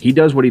 He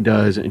does what he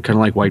does, and kind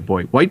of like White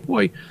Boy. White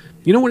Boy,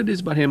 you know what it is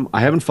about him?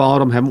 I haven't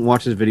followed him. Haven't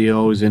watched his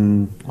videos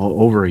in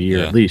over a year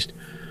at least.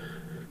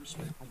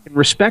 I can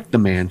respect the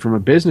man from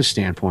a business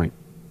standpoint.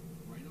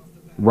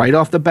 Right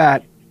off the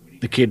bat,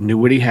 the kid knew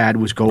what he had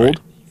was gold.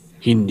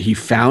 Right. He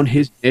found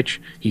his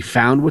niche. He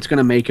found what's going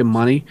to make him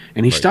money,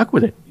 and he stuck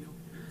with it.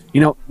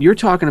 You know, you're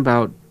talking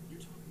about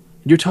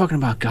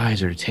guys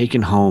that are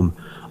taking home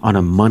on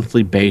a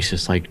monthly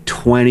basis like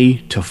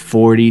 $20,000 to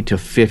 $40,000 to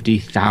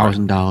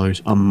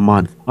 $50,000 a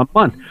month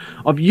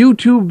of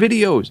YouTube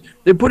videos.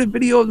 They put a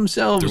video of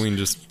themselves doing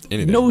just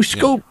anything. No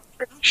scope,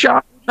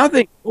 shot,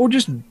 nothing, or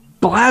just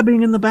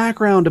blabbing in the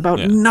background about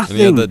nothing. And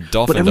he had the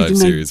Dolphin Dive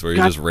series where he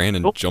just ran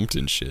and jumped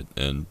and shit,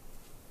 and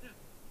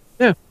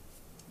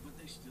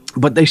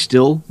but they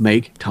still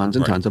make tons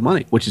and tons of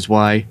money, which is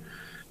why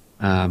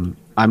I'm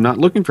not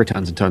looking for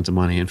tons and tons of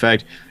money. In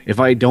fact, if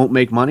I don't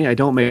make money, I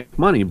don't make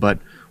money. But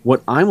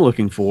what I'm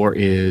looking for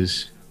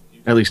is,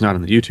 at least not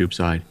on the YouTube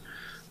side,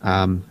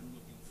 I'm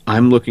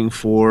looking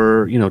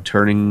for,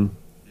 turning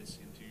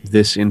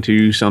this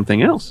into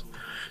something else.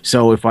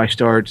 So if I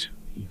start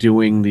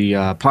doing the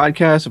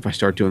podcast, if I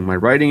start doing my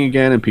writing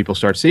again and people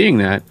start seeing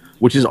that,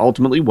 which is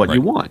ultimately what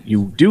you want.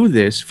 You do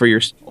this for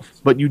yourself,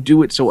 but you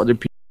do it so other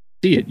people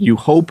see it. You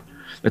hope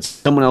that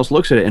someone else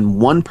looks at it and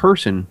one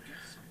person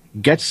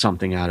gets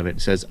something out of it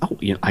and says, oh,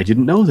 I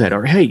didn't know that.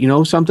 Or, hey,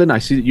 something? I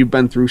see that you've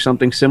been through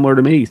something similar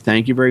to me.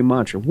 Thank you very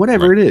much. Or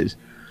whatever it is.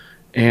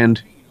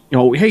 And,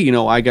 hey,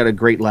 I got a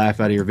great laugh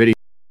out of your video.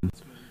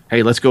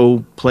 Hey, let's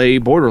go play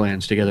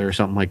Borderlands together or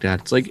something like that.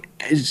 It's like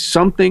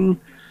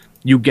something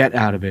you get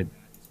out of it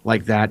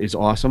like that is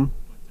awesome.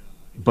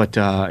 But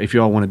if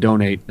you all want to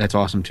donate, that's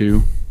awesome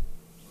too.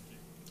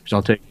 So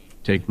I'll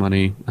take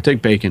money. I'll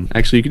take bacon.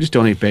 Actually, you can just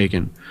donate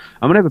bacon.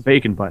 I'm going to have a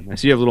bacon button. I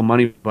see you have a little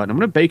money button. I'm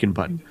going to have a bacon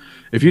button.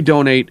 If you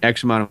donate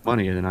X amount of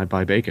money, then I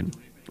buy bacon.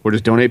 Or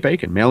just donate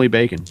bacon. Mail me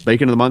bacon.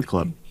 Bacon of the Month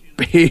Club.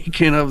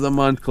 Bacon of the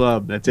Month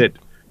Club. That's it.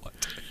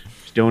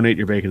 Just donate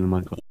your Bacon of the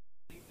Month Club.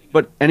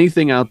 But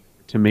anything out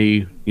to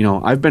me,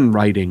 I've been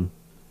writing.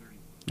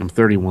 I'm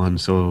 31,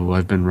 so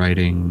I've been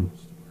writing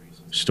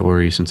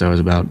stories since I was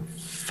about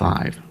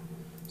 5.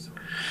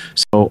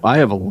 So I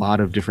have a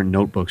lot of different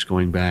notebooks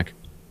going back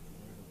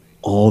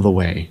all the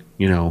way,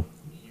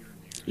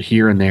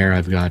 here and there.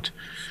 I've got,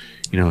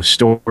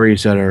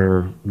 stories that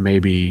are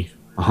maybe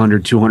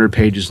 100, 200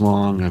 pages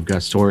long. I've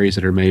got stories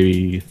that are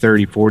maybe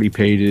 30, 40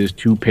 pages,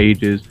 2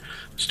 pages,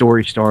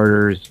 story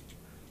starters.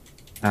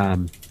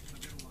 I've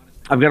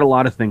got a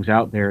lot of things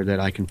out there that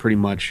I can pretty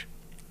much,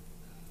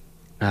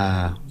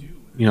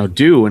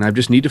 do, and I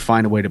just need to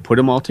find a way to put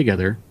them all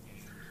together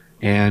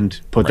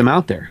and put them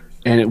out there.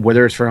 And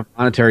whether it's for a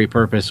monetary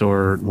purpose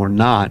or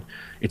not,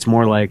 it's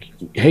more like,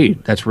 hey,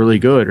 that's really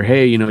good. Or,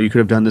 hey, you could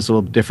have done this a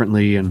little bit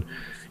differently. And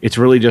it's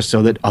really just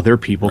so that other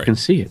people can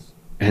see it.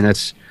 And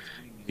that's,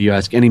 you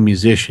ask any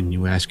musician,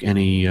 you ask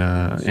any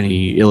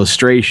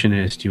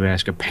illustrationist, you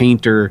ask a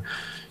painter,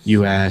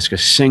 you ask a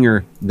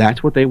singer,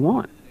 that's what they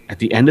want. At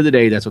the end of the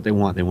day, that's what they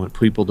want. They want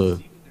people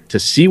to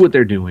see what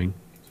they're doing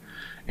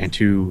and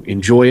to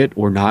enjoy it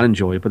or not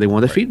enjoy it, but they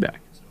want the feedback.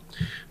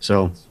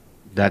 So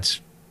that's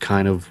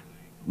kind of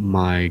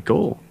my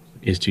goal,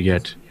 is to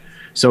get.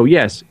 So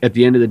yes, at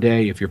the end of the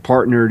day, if you're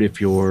partnered,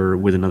 if you're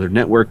with another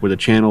network, with a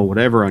channel,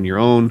 whatever, on your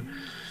own,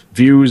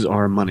 views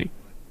are money.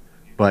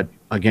 But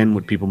again,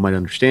 what people might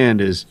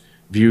understand is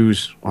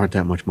views aren't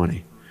that much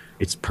money.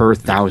 It's per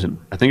 1,000.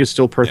 I think it's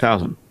still per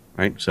 1,000,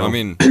 right? So I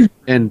mean,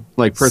 and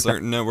like per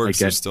certain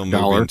networks are still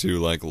moving to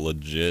like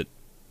legit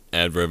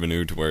ad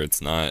revenue, to where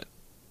it's not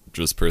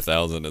just per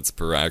 1,000, it's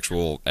per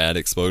actual ad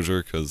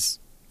exposure, because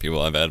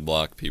people have ad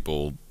block,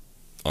 people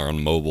are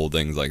on mobile,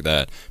 things like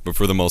that. But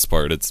for the most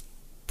part, it's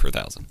per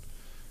 1,000.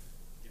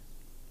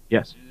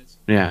 Yes.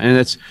 Yeah, and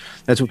that's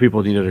what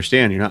people need to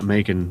understand. You're not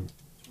making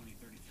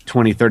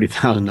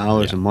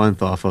 $20,000-$30,000 a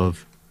month off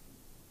of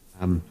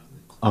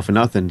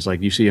nothing. It's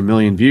like you see 1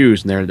 million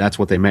views, and that's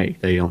what they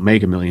make. They don't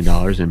make $1 million;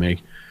 they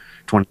make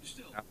 20,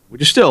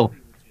 which is still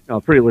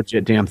a pretty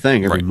legit damn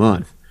thing every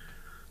month.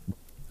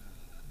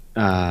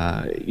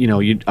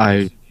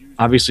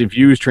 Obviously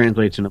views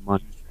translates into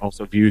money.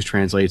 Also, views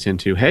translates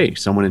into, hey,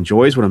 someone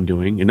enjoys what I'm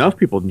doing. Enough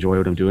people enjoy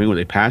what I'm doing where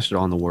they pass it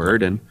on the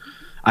word, and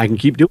I can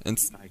keep doing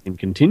it. I can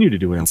continue to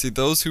do it. And see,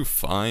 those who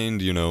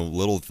find,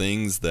 little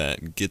things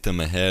that get them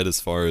ahead as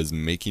far as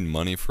making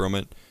money from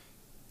it,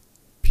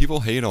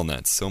 people hate on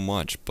that so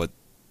much. But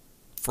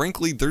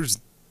frankly, that's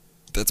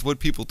what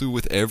people do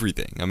with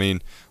everything. I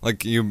mean,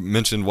 like you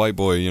mentioned White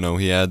Boy,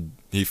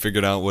 he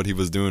figured out what he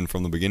was doing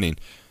from the beginning.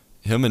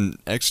 Him and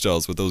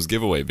X-Jaws with those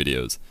giveaway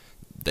videos.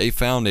 They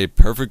found a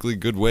perfectly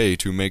good way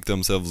to make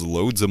themselves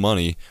loads of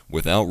money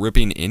without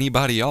ripping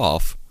anybody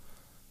off.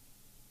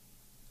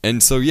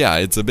 And so, yeah,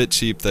 it's a bit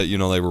cheap that, they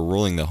were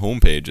rolling the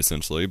homepage,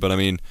 essentially. But, I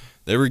mean,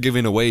 they were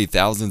giving away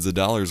thousands of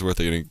dollars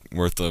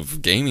worth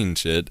of gaming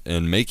shit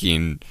and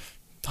making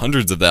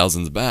hundreds of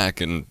thousands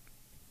back. And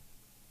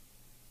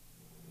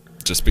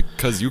just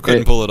because you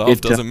couldn't pull it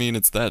off doesn't mean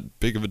it's that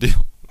big of a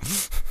deal.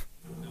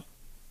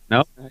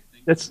 No,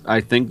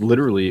 I think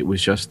literally it was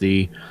just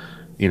the,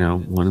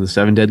 one of the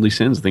 7 deadly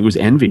sins. I think it was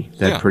envy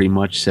that pretty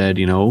much said,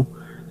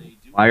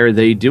 why are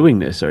they doing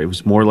this? Or it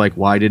was more like,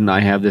 why didn't I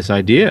have this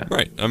idea?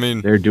 Right. I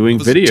mean, they're doing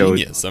videos.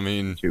 Genius. I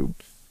mean,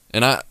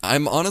 and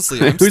I'm honestly,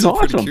 I'm still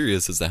pretty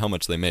curious as to how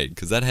much they made,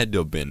 because that had to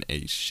have been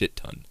a shit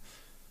ton.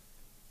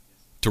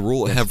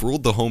 To have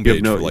ruled the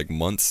homepage for like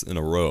months in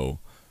a row,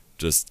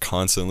 just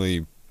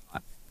constantly,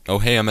 oh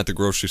hey, I'm at the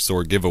grocery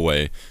store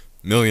giveaway,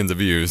 millions of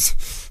views.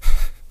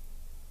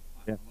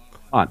 Yeah,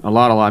 a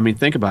lot. I mean,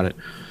 think about it.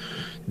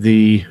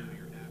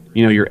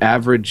 Your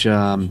average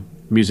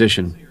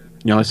musician.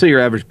 Let's say your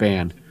average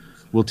band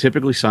will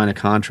typically sign a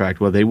contract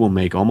where they will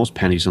make almost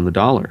pennies on the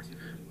dollar.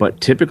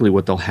 But typically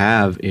what they'll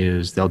have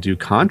is they'll do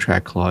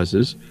contract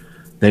clauses.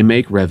 They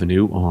make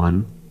revenue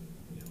on,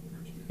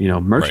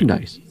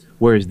 merchandise. Right.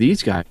 Whereas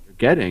these guys are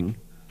getting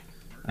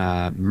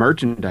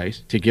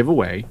merchandise to give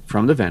away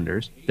from the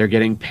vendors. They're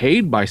getting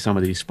paid by some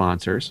of these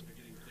sponsors.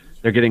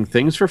 They're getting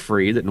things for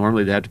free that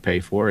normally they have to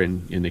pay for.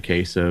 In the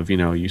case of,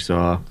 you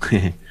saw...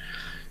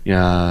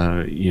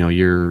 your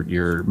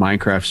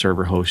Minecraft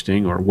server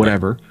hosting or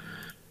whatever,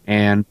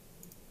 and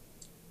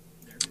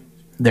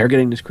they're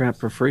getting this crap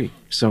for free.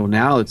 So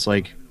now it's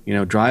like,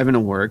 driving to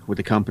work with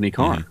a company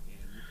car,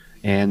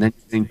 and then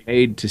getting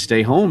paid to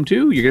stay home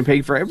too. You're getting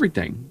paid for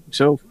everything.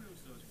 So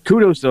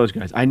kudos to those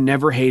guys. I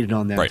never hated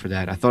on them for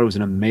that. I thought it was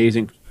an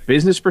amazing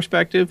business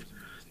perspective.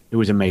 It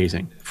was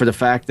amazing for the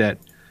fact that,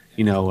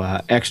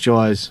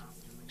 XJaws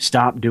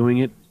stopped doing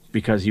it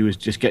because he was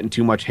just getting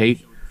too much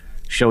hate.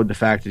 Showed the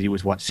fact that he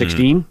was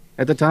 16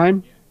 at the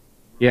time.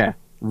 Yeah,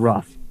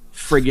 rough,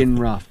 friggin'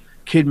 rough.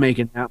 Kid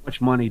making that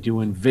much money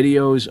doing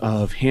videos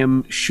of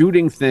him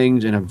shooting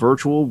things in a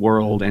virtual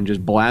world and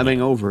just blabbing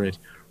over it.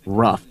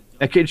 Rough.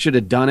 That kid should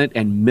have done it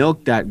and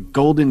milked that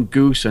golden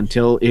goose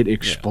until it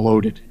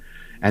exploded,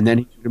 and then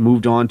he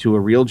moved on to a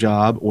real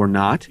job or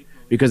not,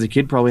 because the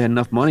kid probably had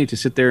enough money to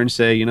sit there and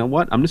say, you know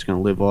what, I'm just going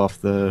to live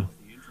off the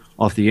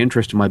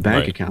interest of my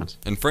bank accounts.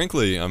 And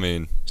frankly, I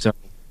mean, so.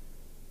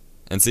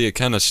 And see, it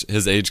kind of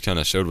his age kind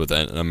of showed with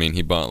that. I mean,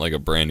 he bought like a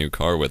brand new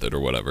car with it or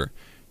whatever.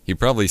 He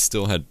probably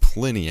still had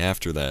plenty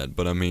after that.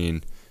 But I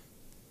mean,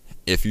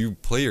 if you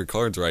play your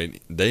cards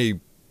right,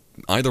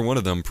 either one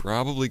of them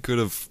probably could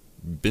have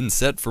been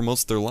set for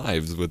most of their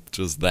lives with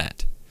just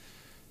that.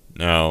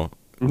 Now,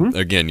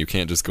 again, you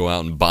can't just go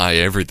out and buy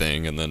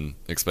everything and then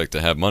expect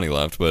to have money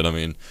left. But I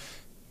mean,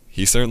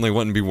 he certainly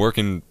wouldn't be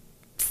working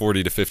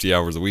 40 to 50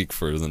 hours a week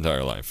for his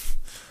entire life.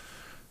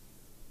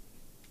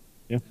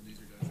 Yeah.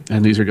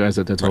 And these are guys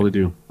that's all they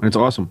do. And it's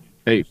awesome.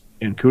 Hey,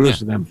 and kudos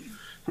to them.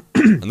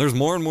 And there's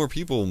more and more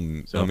people,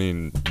 I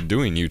mean,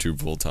 doing YouTube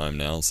full-time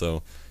now.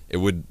 So it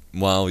would,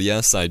 while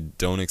yes, I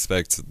don't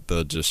expect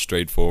the just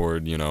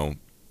straightforward, FPS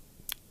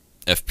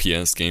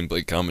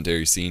gameplay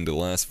commentary scene to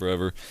last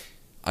forever,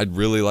 I'd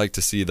really like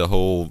to see the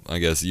whole, I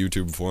guess,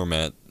 YouTube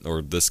format,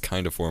 or this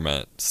kind of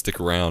format, stick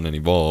around and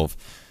evolve.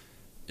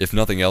 If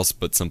nothing else,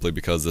 but simply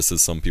because this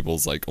is some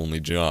people's,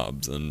 only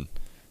jobs. And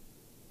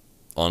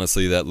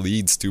honestly, that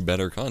leads to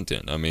better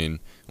content. I mean,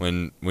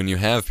 when you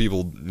have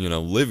people,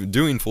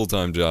 doing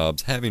full-time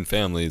jobs, having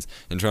families,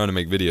 and trying to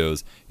make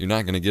videos, you're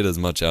not going to get as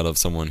much out of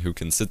someone who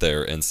can sit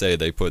there and say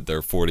they put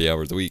their 40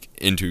 hours a week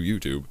into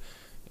YouTube.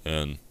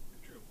 And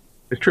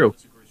it's true.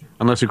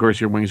 Unless, of course,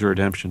 your Wings of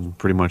Redemption,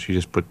 pretty much he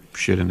just put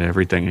shit into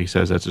everything. He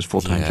says that's his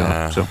full-time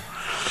job. So,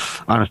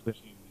 honestly,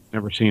 I've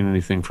never seen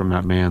anything from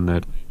that man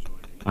that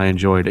I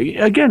enjoyed.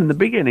 Again, in the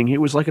beginning, it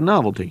was like a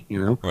novelty,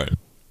 Right.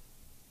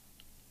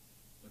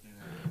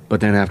 But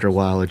then after a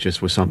while, it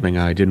just was something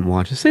I didn't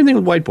watch. The same thing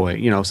with White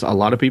Boy. So a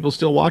lot of people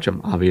still watch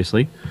him,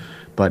 obviously,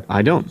 but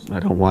I don't. I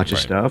don't watch his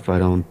stuff. I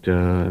don't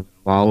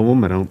follow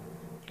him. I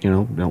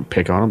don't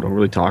pick on him. Don't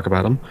really talk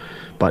about him.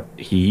 But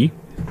he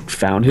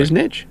found his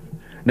niche.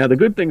 Now the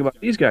good thing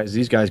about these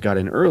guys got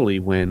in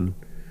early when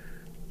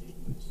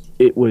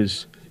it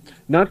was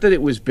not that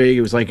it was big.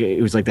 It was like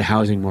the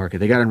housing market.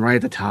 They got in right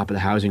at the top of the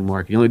housing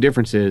market. The only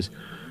difference is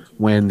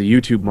when the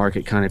YouTube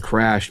market kind of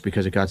crashed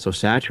because it got so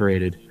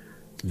saturated,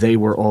 they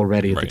were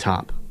already at the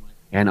top.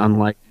 And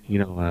unlike,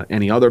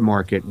 any other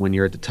market, when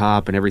you're at the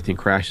top and everything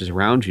crashes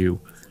around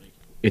you,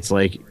 it's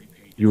like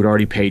you had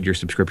already paid your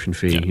subscription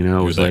fee.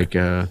 It was like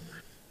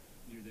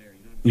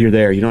you're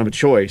there. You don't have a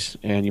choice,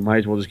 and you might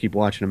as well just keep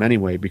watching them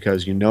anyway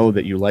because you know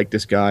that you like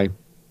this guy,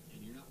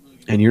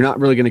 and you're not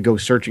really going to go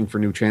searching for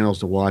new channels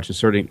to watch and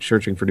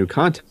searching for new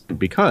content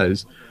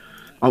because,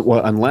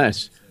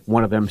 unless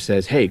one of them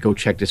says, hey, go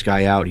check this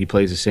guy out. He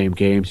plays the same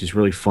games. He's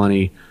really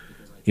funny.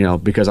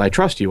 Because I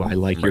trust you, I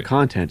like your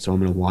content, so I'm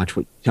going to watch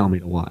what you tell me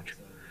to watch.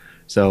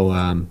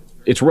 So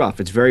it's rough.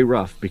 It's very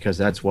rough because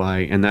that's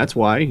why,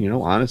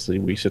 honestly,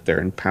 we sit there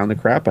and pound the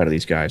crap out of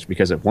these guys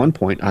because at one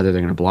point, either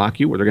they're going to block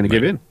you or they're going to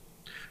give in.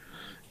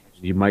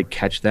 you might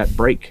catch that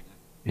break,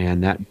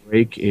 and that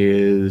break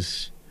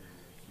is,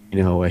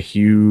 a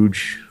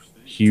huge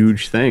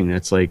thing.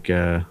 That's like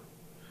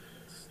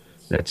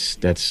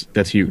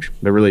that's huge.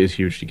 That really is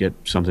huge to get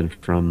something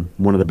from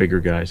one of the bigger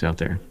guys out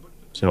there.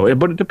 So,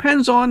 but it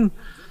depends on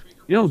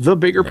the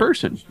bigger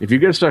person. If you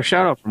get a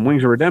shout out from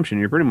Wings of Redemption,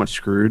 you're pretty much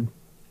screwed.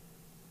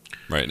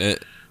 Right, and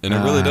it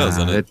really does,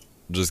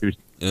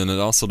 and it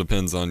also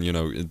depends on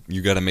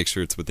you got to make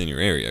sure it's within your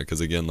area, because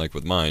again, like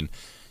with mine,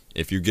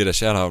 if you get a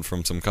shout out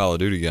from some Call of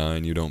Duty guy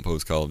and you don't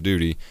post Call of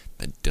Duty,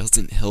 that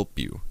doesn't help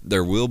you.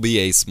 There will be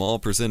a small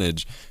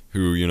percentage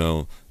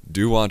who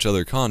do watch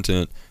other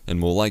content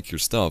and will like your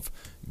stuff,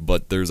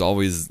 but there's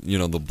always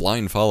the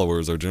blind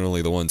followers are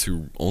generally the ones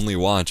who only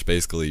watch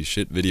basically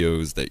shit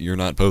videos that you're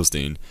not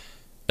posting,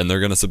 and they're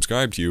going to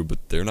subscribe to you,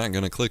 but they're not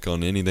going to click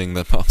on anything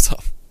that pops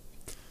up.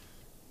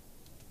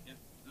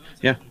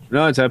 Yeah,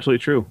 no, it's absolutely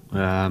true.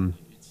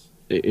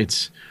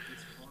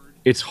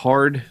 It's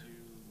hard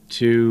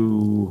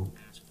to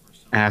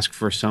ask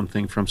for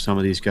something from some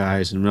of these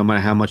guys, and no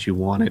matter how much you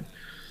want it,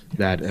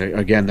 that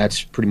again,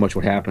 that's pretty much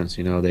what happens.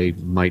 They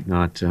might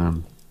not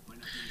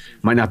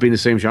be in the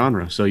same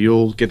genre, so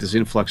you'll get this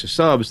influx of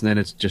subs, and then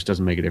it just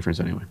doesn't make a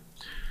difference anyway.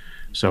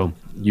 So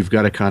you've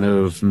got to kind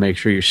of make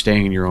sure you're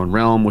staying in your own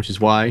realm, which is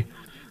why,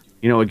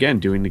 again,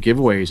 doing the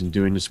giveaways and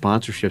doing the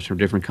sponsorships from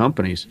different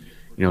companies,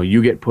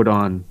 you get put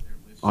on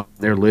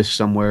their list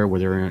somewhere,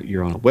 whether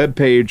you're on a web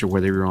page or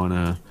whether you're on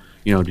a,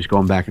 just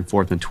going back and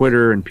forth on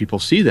Twitter, and people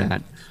see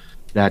that.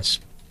 That's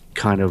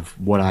kind of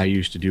what I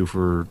used to do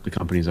for the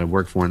companies I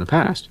worked for in the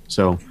past.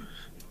 So,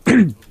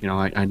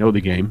 I know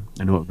the game.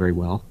 I know it very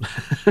well.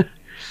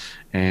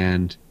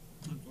 And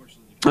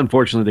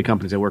unfortunately, the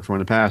companies I worked for in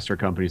the past are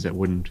companies that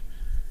wouldn't,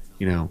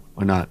 are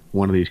not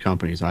one of these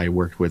companies. I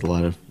worked with a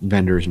lot of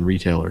vendors and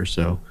retailers,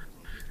 so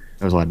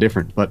that was a lot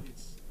different. But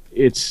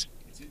it's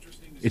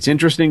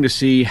interesting to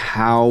see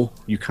how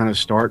you kind of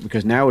start,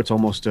 because now it's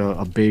almost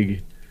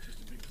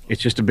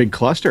it's just a big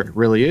cluster. It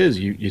really is.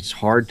 It's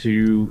hard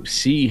to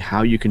see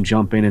how you can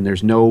jump in, and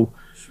there's no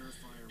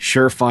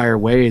surefire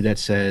way that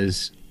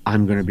says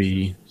I'm going to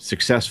be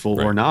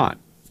successful or not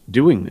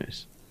doing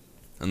this.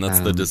 And that's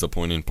the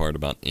disappointing part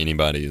about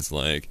anybody's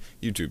like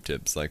YouTube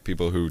tips, like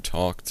people who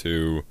talk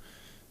to,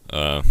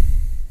 who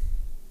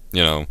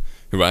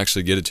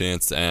actually get a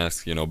chance to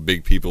ask,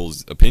 big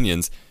people's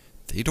opinions.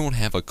 They don't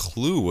have a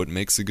clue what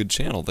makes a good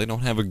channel. They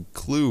don't have a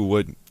clue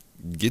what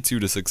gets you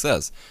to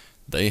success.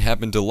 They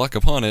happen to luck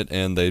upon it,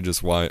 and they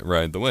just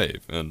ride the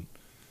wave. And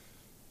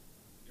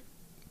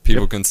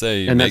people can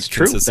say, and make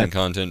consistent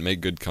content, make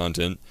good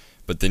content,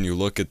 but then you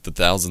look at the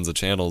thousands of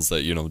channels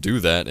that do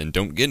that and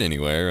don't get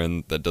anywhere,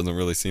 and that doesn't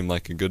really seem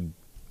like a good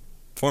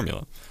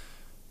formula.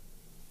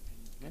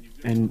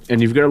 And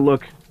you've got to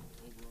look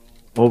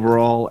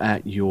overall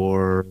at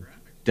your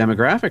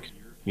demographic.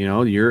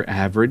 Your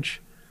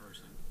average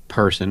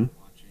person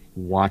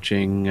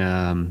watching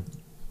YouTube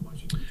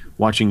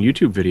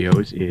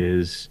videos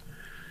is,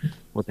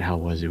 what the hell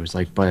was it? It was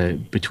like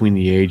between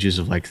the ages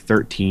of like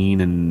 13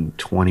 and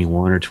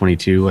 21 or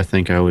 22, I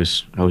think I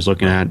was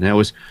looking at, and that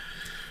was,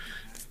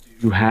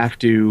 you have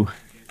to,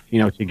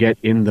 to get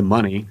in the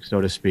money,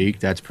 so to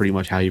speak. That's pretty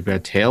much how you've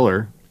got to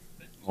tailor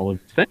all of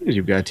the things.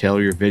 You've got to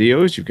tailor your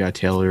videos. You've got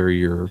to tailor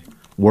your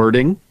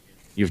wording.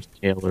 You have to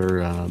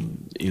tailor,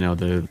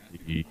 the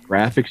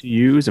graphics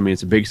you use. I mean,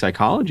 it's a big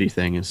psychology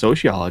thing and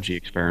sociology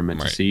experiment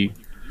to see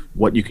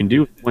what you can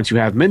do. Once you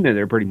have them in there,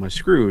 they're pretty much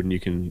screwed, and you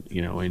can,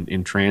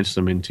 entrance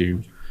them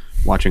into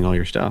watching all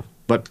your stuff.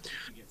 But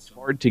it's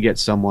hard to get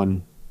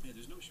someone.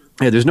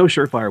 Yeah, there's no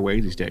surefire way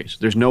these days.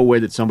 There's no way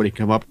that somebody can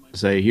come up and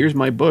say, here's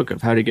my book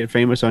of how to get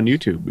famous on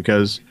YouTube,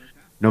 because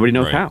nobody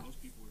knows how.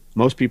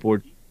 Most people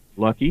are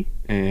lucky,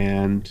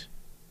 and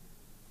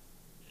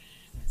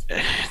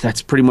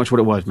that's pretty much what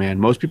it was, man.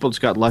 Most people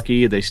just got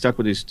lucky. They stuck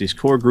with this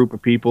core group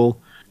of people,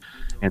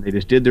 and they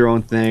just did their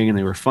own thing, and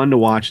they were fun to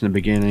watch in the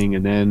beginning,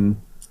 and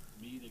then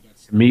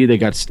to me, they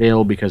got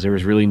stale because there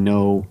was really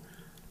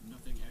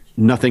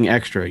nothing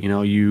extra.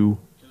 You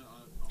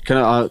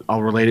kind of,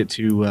 I'll relate it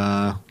to,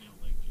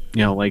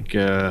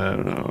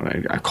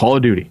 Call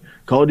of Duty.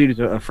 Call of Duty is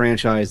a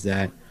franchise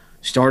that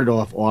started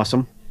off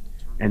awesome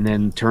and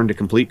then turned to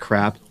complete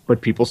crap, but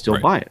people still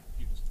buy it.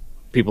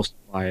 People still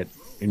buy it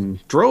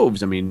in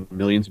droves. I mean,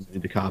 millions and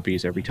millions of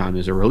copies every time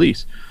there's a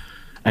release.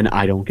 And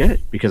I don't get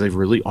it, because they've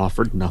really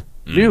offered nothing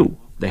new.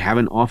 They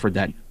haven't offered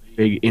that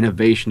big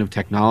innovation of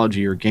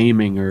technology or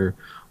gaming or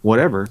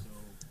whatever.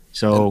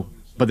 So,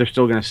 but they're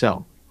still going to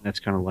sell. That's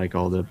kind of like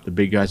all the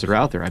big guys that are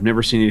out there. I've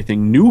never seen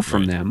anything new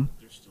from them,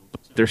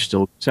 but they're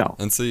still sell.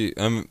 And see,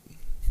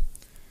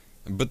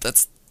 but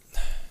that's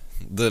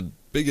the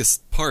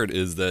biggest part,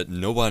 is that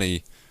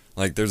nobody,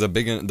 like, there's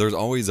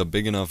always a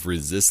big enough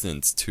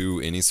resistance to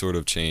any sort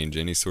of change,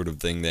 any sort of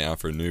thing they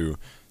offer new,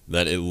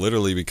 that it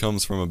literally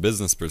becomes, from a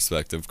business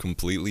perspective,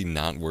 completely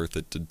not worth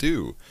it to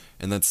do.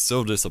 And that's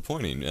so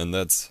disappointing. And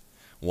that's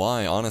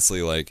why,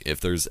 honestly, like, if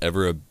there's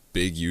ever a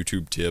big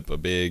YouTube tip, a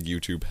big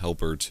YouTube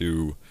helper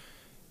to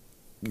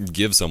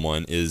give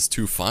someone, is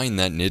to find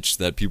that niche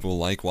that people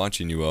like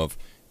watching you of,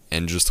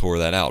 and just tore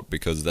that out,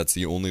 because that's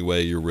the only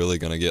way you're really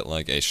going to get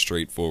like a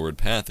straightforward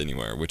path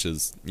anywhere, which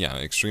is, yeah,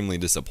 extremely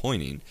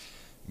disappointing.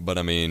 But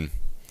I mean,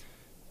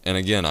 and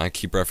again, I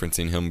keep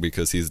referencing him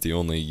because he's the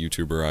only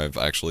YouTuber I've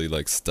actually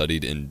like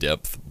studied in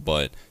depth,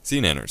 but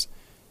CNanners,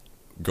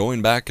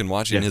 going back and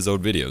watching his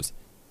old videos,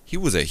 he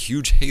was a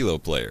huge Halo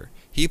player.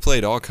 He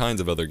played all kinds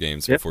of other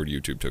games before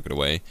YouTube took it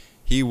away.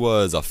 He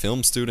was a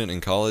film student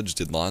in college,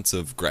 did lots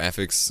of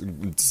graphics,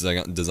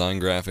 design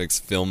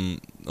graphics, film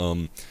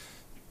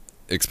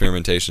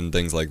experimentation,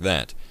 things like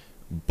that.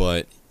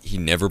 But he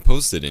never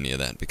posted any of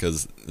that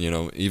because, you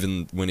know,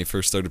 even when he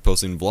first started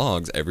posting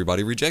vlogs,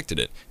 everybody rejected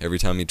it. Every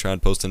time he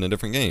tried posting a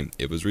different game,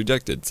 it was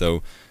rejected.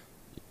 So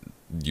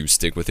you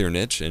stick with your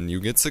niche and you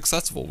get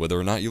successful, whether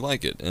or not you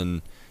like it.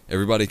 And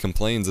everybody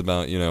complains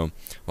about, you know,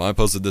 well, I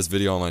posted this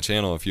video on my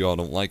channel. If you all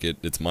don't like it,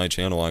 it's my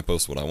channel. I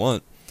post what I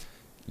want.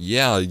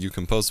 Yeah, you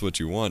can post what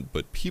you want,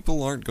 but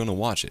people aren't going to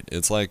watch it.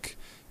 It's like,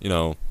 you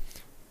know,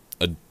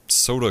 a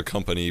soda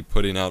company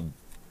putting out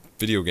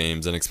video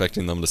games and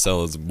expecting them to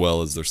sell as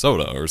well as their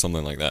soda or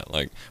something like that.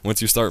 Like,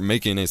 once you start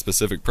making a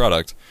specific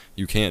product,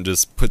 you can't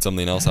just put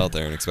something else out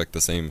there and expect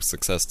the same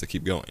success to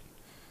keep going.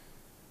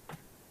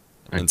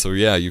 And so,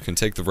 yeah, you can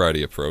take the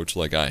variety approach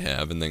like I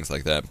have and things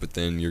like that, but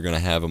then you're going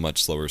to have a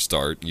much slower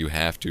start. You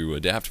have to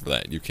adapt for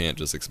that. You can't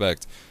just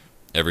expect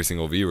every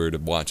single viewer to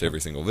watch every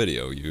single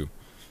video. It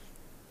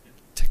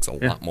takes a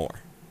lot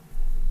more.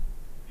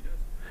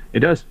 It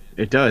does.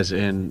 It does.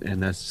 And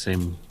that's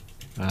the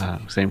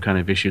same kind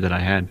of issue that I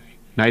had.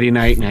 Nighty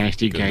night,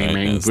 nasty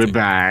gaming. Nasty.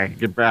 Goodbye.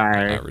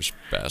 Goodbye. Irish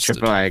bastard.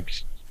 Goodbye.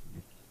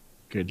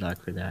 Good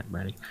luck for that,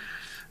 buddy.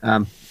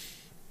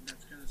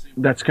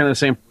 That's kind of the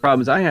same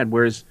problems I had.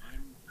 Whereas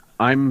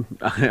I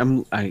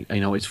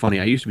know it's funny.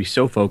 I used to be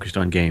so focused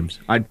on games.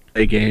 I'd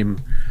play a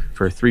game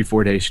for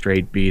 3-4 days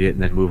straight, beat it,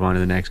 and then move on to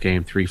the next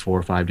game 3,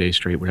 4, 5 days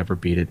straight, whatever,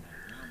 beat it.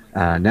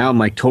 Now I'm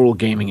like total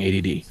gaming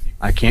ADD.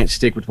 I can't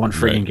stick with one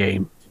friggin'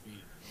 game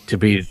to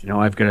beat it. You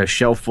know, I've got a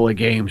shelf full of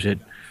games that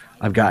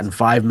I've gotten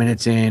 5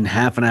 minutes in,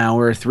 half an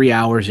hour, 3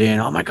 hours in.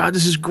 Oh my god,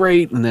 this is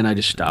great! And then I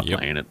just stopped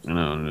playing it. You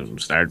know,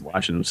 and started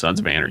watching Sons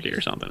of Anarchy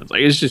or something. It's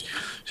like it's just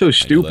so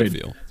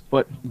stupid.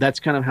 But that's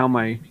kind of how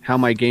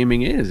my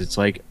gaming is. It's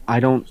like I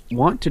don't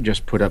want to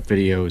just put up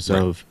videos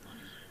of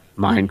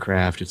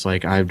Minecraft. It's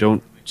like I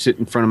don't sit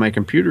in front of my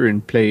computer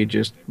and play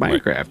just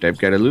Minecraft. I've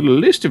got a little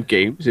list of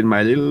games in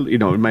my little,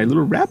 in my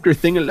little Raptor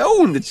thing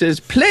alone that says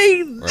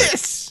play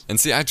this. And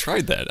see, I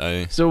tried that.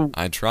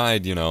 I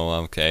tried,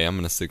 okay, I'm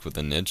going to stick with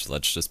the niche.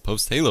 Let's just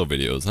post Halo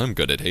videos. I'm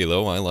good at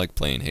Halo. I like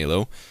playing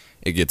Halo.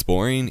 It gets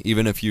boring.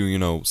 Even if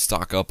you,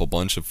 stock up a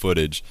bunch of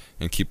footage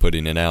and keep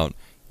putting it out,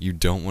 you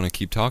don't want to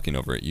keep talking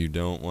over it. You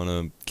don't want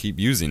to keep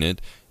using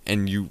it.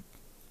 And you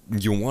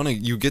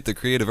get the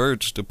creative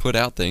urge to put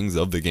out things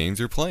of the games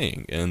you're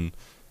playing. And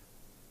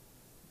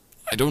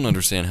I don't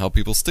understand how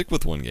people stick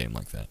with one game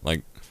like that.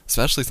 Like,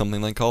 especially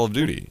something like Call of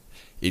Duty.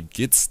 It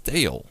gets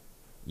stale.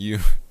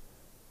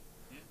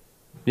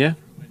 Yeah,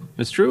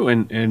 it's true.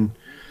 And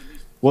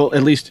well,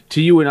 at least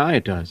to you and I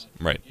it does.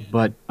 Right.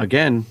 But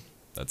again,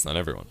 that's not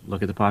everyone.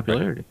 Look at the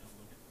popularity.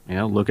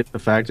 Right. Look at the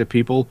fact that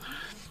people...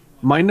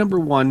 My number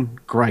one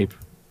gripe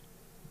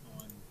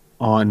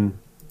on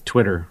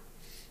Twitter,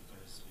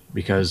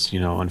 because,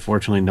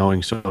 unfortunately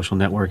knowing social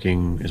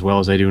networking as well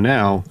as I do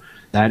now,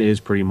 that is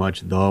pretty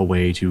much the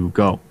way to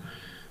go.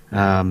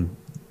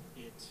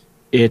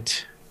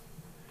 It's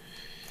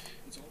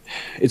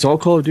all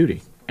Call of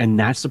Duty. And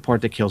that's the part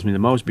that kills me the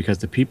most, because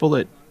the people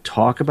that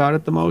talk about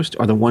it the most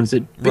are the ones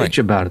that bitch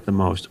about it the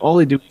most. All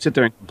they do is sit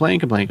there and complain.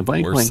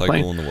 Worst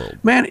cycle in the world.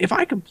 Man, if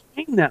I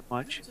complain that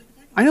much...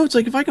 I know, it's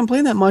like if I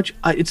complain that much,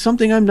 it's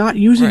something I'm not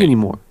using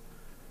anymore.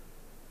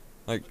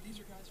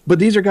 But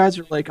these are guys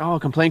who are like, oh,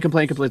 complain.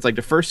 It's like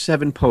the first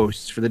 7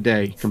 posts for the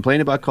day.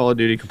 Complain about Call of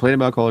Duty,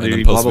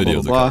 blah, blah,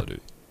 blah, blah.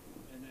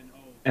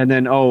 And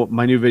then, oh,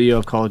 my new video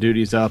of Call of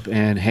Duty is up,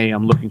 and hey,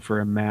 I'm looking for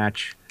a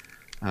match.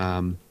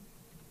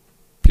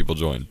 People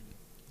join.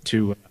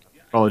 To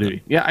Call of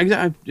Duty. Yeah,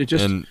 exactly. It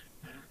just...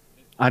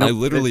 And I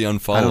literally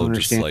unfollow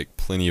just like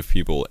plenty of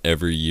people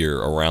every year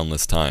around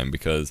this time,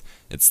 because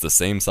it's the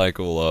same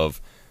cycle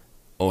of,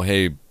 oh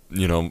hey,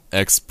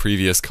 X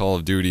previous Call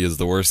of Duty is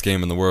the worst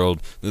game in the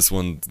world. Next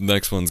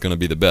one's gonna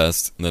be the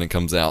best. And then it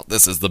comes out,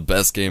 this is the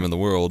best game in the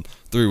world.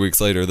 3 weeks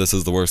later, this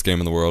is the worst game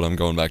in the world. I'm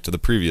going back to the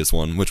previous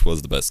one, which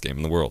was the best game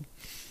in the world.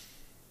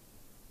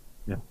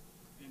 Yeah.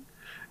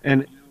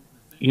 And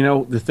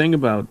the thing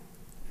about,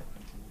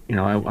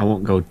 I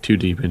won't go too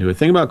deep into it. The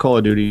thing about Call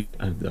of Duty,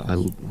 I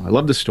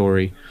love the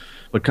story,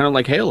 but kind of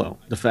like Halo,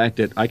 the fact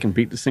that I can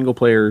beat the single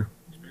player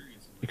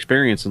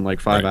experience in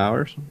like 5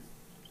 hours,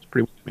 it's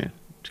pretty, man,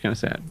 it's kind of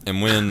sad.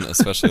 And when,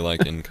 especially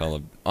like in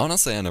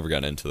honestly, I never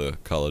got into the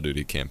Call of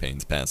Duty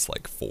campaigns past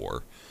like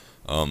 4,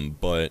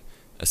 but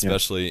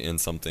especially in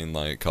something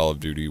like Call of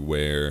Duty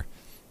where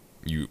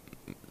you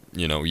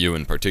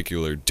in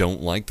particular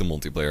don't like the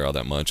multiplayer all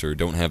that much, or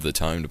don't have the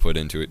time to put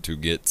into it to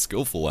get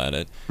skillful at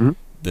it. Mm-hmm.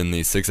 Then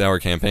the 6-hour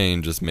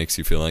campaign just makes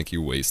you feel like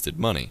you wasted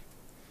money.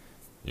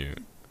 You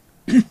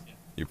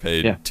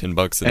paid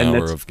 $10 an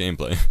hour of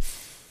gameplay.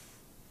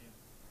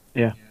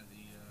 Yeah.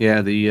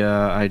 Yeah,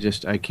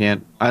 I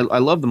can't. I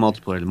love the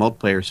multiplayer. The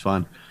multiplayer is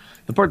fun.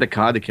 The part that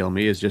caught to kill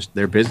me is just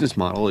their business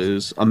model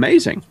is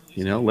amazing.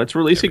 Let's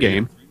release a Every year.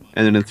 game,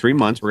 and then in 3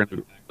 months we're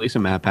going to release a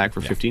map pack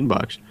for Yeah.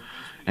 $15,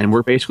 and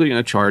we're basically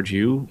going to charge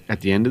you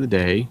at the end of the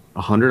day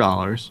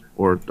 $100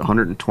 or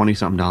 $120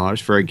 something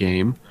for a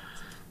game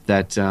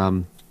that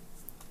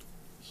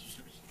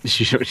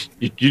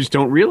you just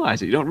don't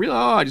realize it. You don't realize.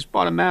 Oh, I just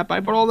bought a map. I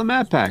bought all the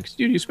map packs,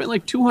 dude. You spent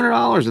like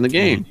 $200 in the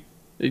game.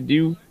 Did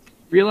you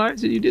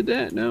realize that you did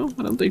that? No,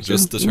 I don't think so.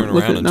 Just to turn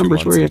Look around at in 2 numbers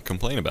months for you. and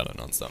complain about it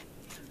nonstop.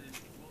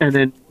 And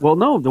then, well,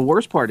 no, the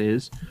worst part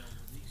is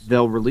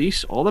they'll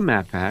release all the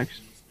map packs,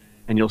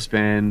 and you'll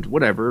spend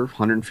whatever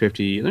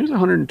 150. I think it was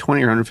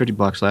 120 or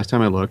 $150 last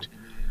time I looked.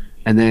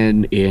 And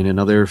then in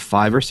another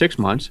 5 or 6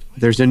 months,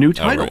 there's a new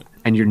title, right.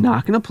 and you're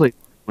not going to play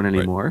one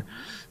anymore. Right.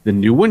 The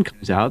new one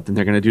comes out, then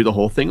they're going to do the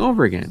whole thing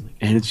over again,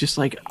 and it's just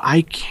like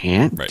I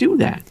can't do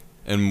that.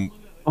 And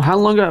how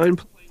long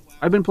have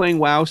I've been playing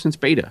WoW since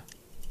beta?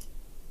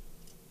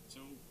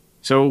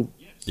 So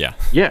yeah,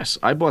 yes,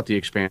 I bought the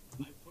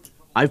expansion.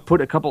 I've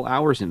put a couple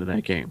hours into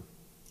that game.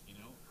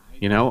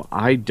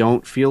 I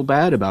don't feel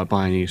bad about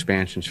buying the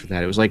expansions for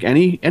that. It was like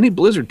any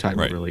Blizzard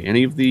title, really.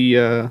 Any of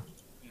the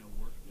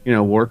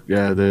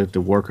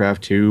the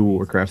Warcraft 2,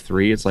 Warcraft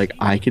 3. It's like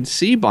I could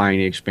see buying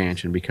the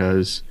expansion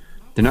because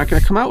they're not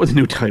going to come out with a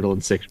new title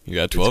in 6. You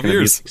got 12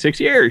 years. 6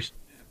 years.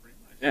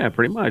 Yeah,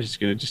 pretty much. It's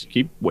going to just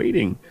keep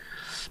waiting.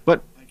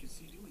 But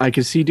I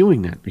can see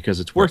doing that because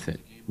it's worth it.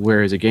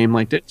 Whereas a game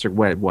like this, or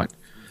what?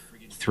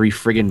 3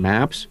 friggin'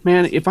 maps?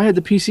 Man, if I had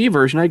the PC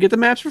version, I'd get the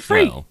maps for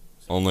free. Well,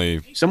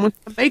 only someone's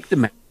gonna make the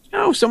maps.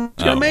 No, someone's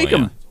gonna make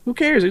them. Who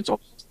cares? It's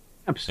all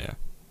maps. Yeah.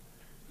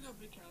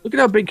 Look at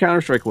how big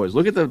Counter-Strike was.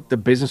 Look at the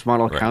business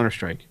model of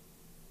Counter-Strike.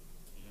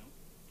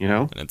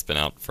 And it's been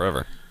out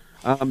forever.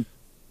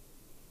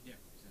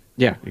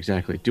 Yeah,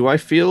 exactly. Do I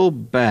feel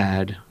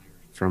bad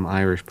from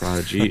Irish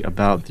Prodigy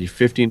about the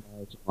 $15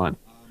 a month?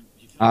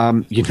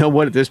 You know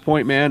what? At this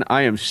point, man,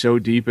 I am so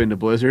deep into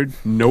Blizzard.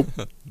 Nope.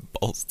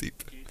 Balls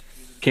deep.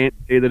 Can't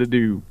say that I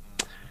do.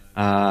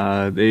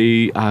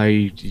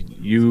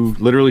 You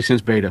literally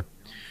since beta.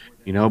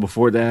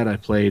 Before that, I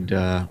played.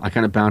 I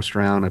kind of bounced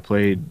around. I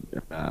played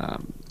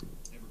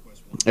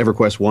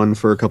EverQuest 1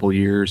 for a couple of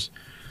years.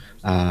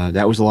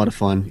 That was a lot of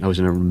fun. I was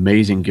in an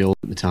amazing guild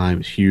at the time. It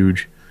was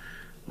huge.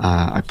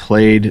 I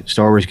played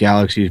Star Wars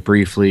Galaxies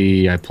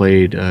briefly. I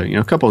played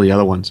a couple of the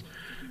other ones.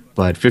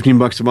 But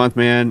 $15 a month,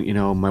 man.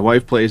 My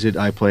wife plays it.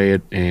 I play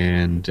it,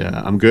 and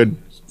I'm good.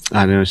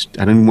 I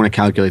didn't want to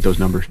calculate those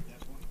numbers.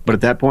 But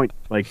at that point,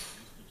 like,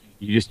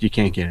 you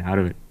can't get out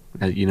of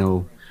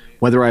it.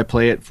 Whether I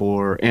play it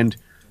for, and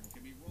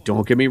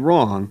don't get me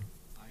wrong,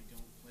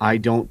 I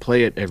don't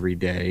play it every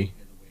day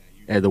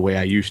the way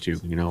I used to.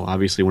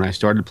 Obviously when I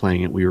started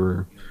playing it, we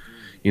were,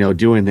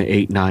 doing the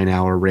 8-9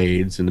 hour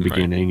raids in the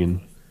beginning, and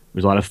it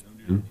was a lot of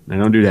fun. I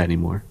don't do that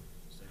anymore.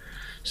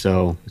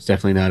 So it's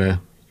definitely not a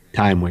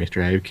time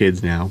waster. I have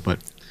kids now, but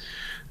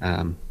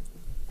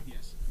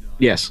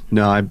yes,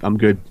 no, I'm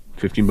good.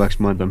 $15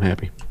 a month, I'm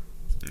happy.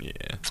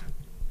 Yeah.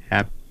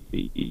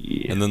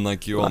 Happy. And then,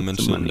 like you all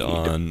mentioned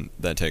on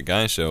that Tech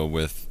Guy show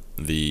with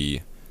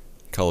the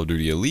Call of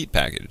Duty Elite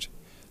package,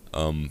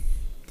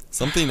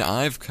 something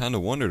I've kind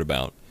of wondered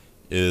about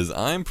is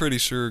I'm pretty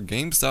sure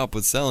GameStop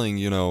was selling,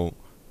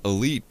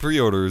 Elite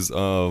pre-orders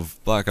of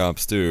Black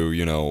Ops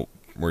 2,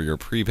 where you're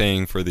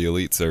prepaying for the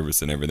Elite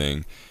service and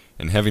everything,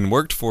 and having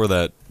worked for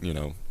that,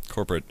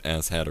 corporate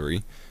ass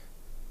hattery,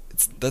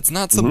 that's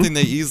not something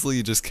they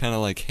easily just kind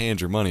of like hand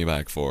your money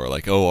back for,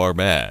 like, oh, our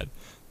bad.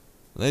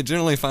 They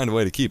generally find a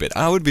way to keep it.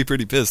 I would be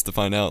pretty pissed to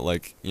find out,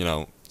 like,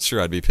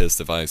 sure, I'd be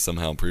pissed if I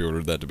somehow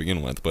pre-ordered that to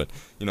begin with, but,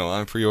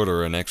 I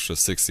pre-order an extra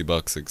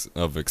 $60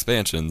 of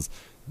expansions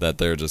that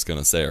they're just going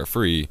to say are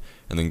free,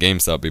 and then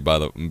GameStop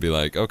be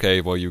like,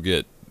 okay, well, you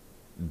get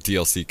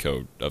DLC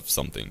code of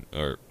something,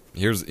 or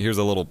here's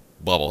a little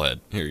bobblehead.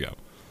 Here you go.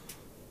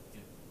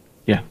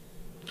 Yeah.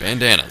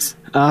 Bandanas.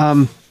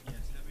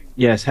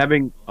 Yes,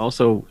 having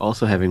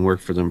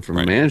worked for them from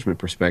a management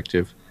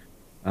perspective,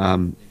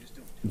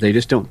 they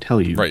just don't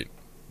tell you. Right.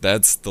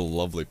 That's the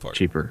lovely part.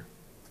 Cheaper.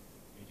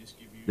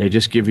 They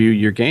just give you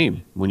your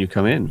game when you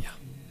come in.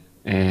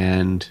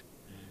 And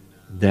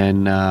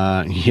then,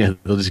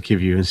 they'll just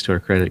give you in-store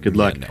credit. Good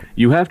luck. No.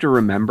 You have to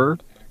remember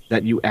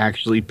that you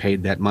actually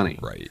paid that money.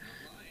 Right.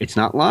 It's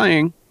not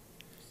lying.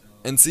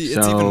 And see,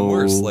 it's even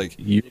worse. Like,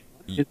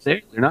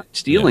 they're not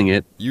stealing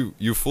it.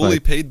 You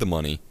fully paid the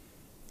money.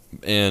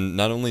 And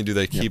not only do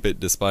they keep it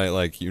despite,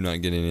 like, you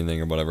not getting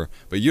anything or whatever,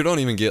 but you don't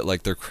even get,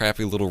 like, their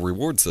crappy little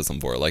reward system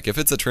for it. Like, if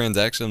it's a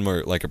transaction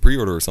or, like, a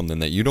pre-order or something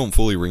that you don't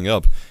fully ring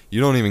up, you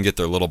don't even get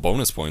their little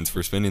bonus points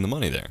for spending the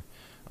money there.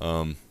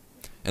 And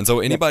so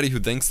anybody who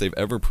thinks they've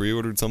ever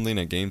pre-ordered something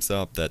at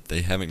GameStop that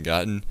they haven't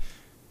gotten,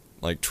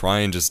 like, try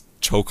and just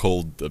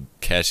chokehold the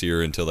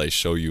cashier until they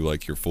show you,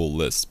 like, your full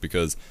list.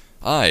 Because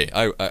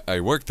I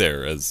work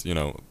there as,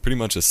 pretty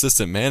much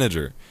assistant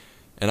manager.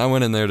 And I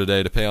went in there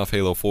today to pay off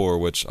Halo 4,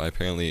 which I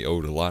apparently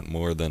owed a lot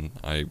more than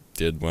I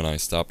did when I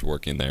stopped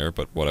working there,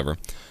 but whatever.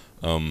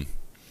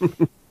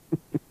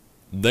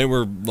 They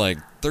were like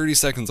 30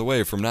 seconds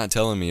away from not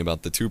telling me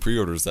about the 2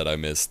 pre-orders that I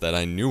missed, that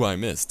I knew I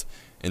missed,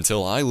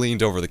 until I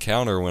leaned over the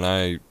counter when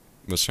I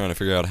was trying to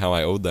figure out how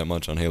I owed that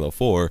much on Halo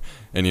 4,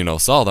 and, you know,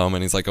 saw them,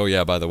 and he's like, oh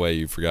yeah, by the way,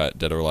 you forgot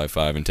Dead or Alive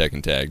 5 and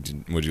Tekken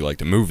Tag, would you like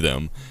to move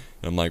them?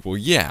 And I'm like, well,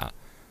 yeah,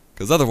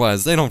 because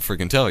otherwise they don't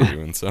freaking tell you,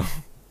 and so...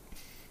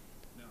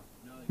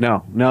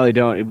 No, they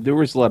don't. There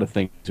was a lot of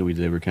things that we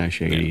did that were kind of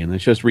shady, and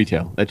it's just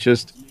retail.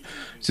 It's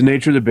the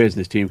nature of the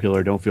business, Team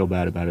Killer. Don't feel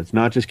bad about it. It's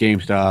not just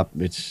GameStop.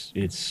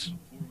 It's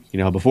you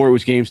know, before it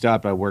was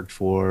GameStop, I worked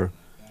for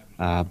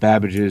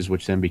Babbage's,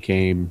 which then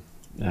became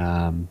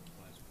then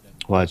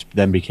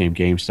became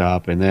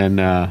GameStop, and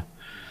then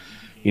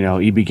you know,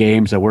 EB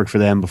Games. I worked for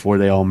them before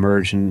they all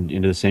merged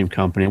into the same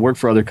company. I worked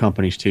for other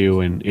companies too,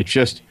 and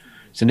it's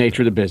the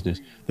nature of the business.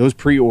 Those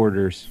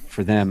pre-orders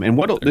for them,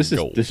 and this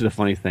is a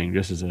funny thing.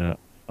 Just as a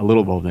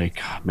little bit like,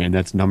 God, man,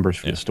 that's numbers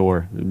for the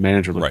store. The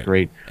manager looks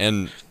great,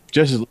 and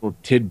just as a little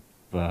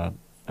tidbit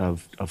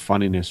of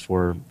funniness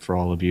for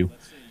all of you.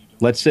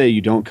 Let's say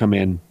you don't come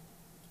in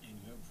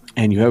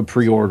and you have a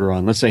pre-order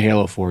on, let's say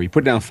Halo 4. You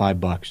put down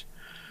 $5.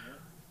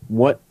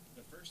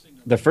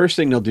 The first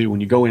thing they'll do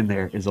when you go in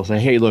there is they'll say,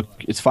 hey, look,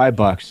 it's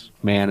 $5,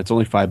 man. It's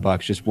only $5.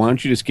 Just why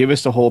don't you just give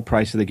us the whole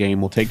price of the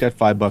game? We'll take that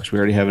 $5 we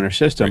already have in our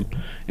system,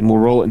 and we'll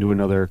roll it into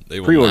another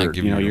pre-order.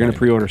 You know, you're going to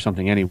pre-order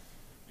something anyway.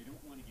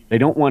 They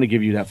don't want to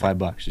give you that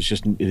 $5. It's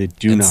just they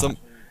do not,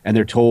 and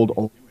they're told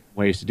all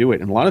ways to do it.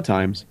 And a lot of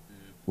times,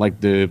 like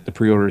the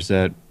pre-orders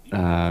that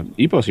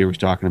Epos here was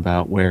talking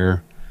about,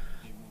 where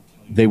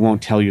they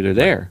won't tell you they're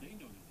there,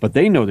 but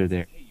they know they're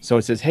there. So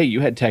it says, hey, you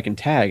had Tekken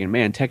Tag, and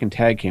man, Tekken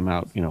Tag came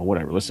out, you know,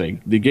 whatever. Let's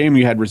say the game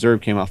you had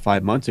reserved came out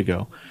 5 months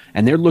ago,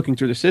 and they're looking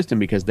through the system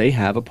because they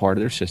have a part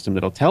of their system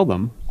that'll tell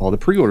them all the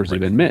pre-orders they've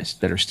been missed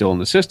that are still in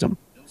the system.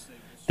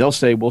 They'll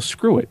say, well,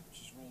 screw it.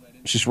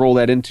 Just roll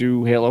that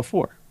into Halo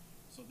 4.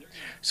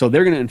 So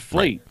they're going to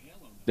inflate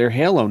their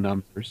Halo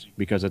numbers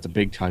because it's a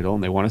big title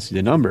and they want to see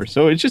the numbers.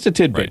 So it's just a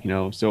tidbit, you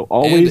know. So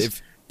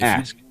always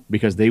ask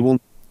because they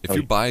will. If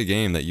you buy a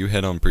game that you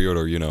had on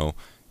pre-order, you know,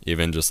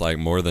 even just like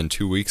more than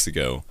 2 weeks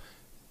ago,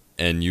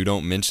 and you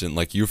don't mention,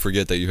 like you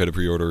forget that you had a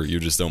pre-order, or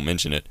you just don't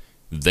mention it,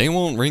 they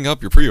won't ring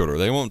up your pre-order.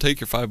 They won't take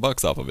your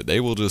 $5 off of it.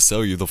 They will just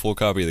sell you the full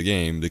copy of the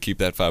game to keep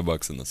that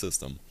 $5 in the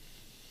system.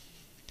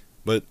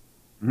 But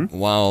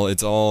while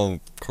it's all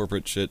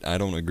corporate shit I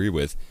don't agree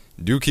with,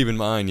 do keep in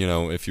mind, you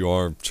know, if you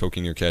are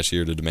choking your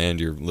cashier to demand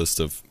your list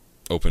of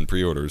open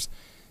pre-orders,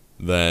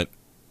 that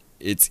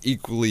it's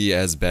equally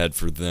as bad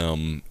for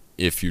them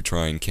if you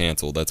try and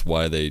cancel. That's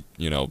why they,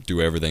 you know,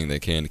 do everything they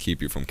can to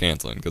keep you from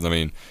canceling. Because, I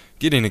mean,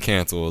 getting a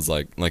cancel is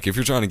like if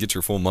you're trying to get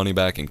your full money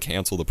back and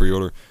cancel the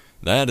pre-order,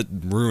 that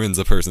ruins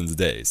a person's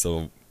day.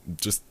 So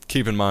just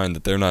keep in mind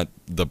that they're not,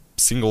 the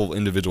single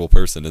individual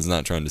person is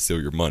not trying to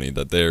steal your money,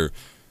 that they're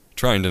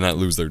trying to not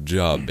lose their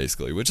job,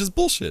 basically, which is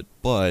bullshit,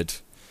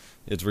 but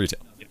it's retail.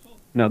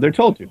 No, they're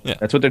told to. Yeah.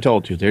 That's what they're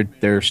told to.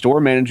 Their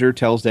store manager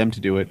tells them to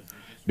do it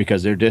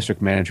because their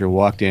district manager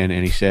walked in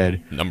and he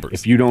said, numbers.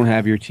 If you don't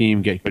have your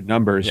team get good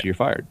numbers, you're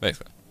fired.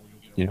 Basically.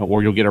 You know,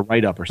 or you'll get a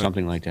write-up or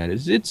something like that.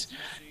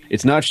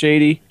 It's not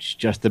shady. It's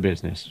just the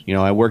business. You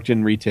know, I worked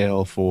in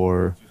retail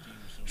for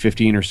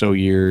 15 or so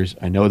years.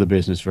 I know the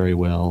business very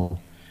well,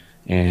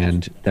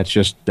 and that's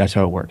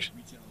how it works.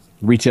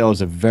 Retail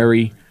is a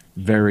very,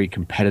 very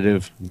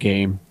competitive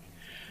game.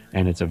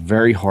 And it's a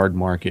very hard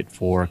market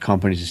for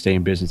companies to stay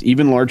in business,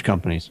 even large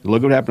companies.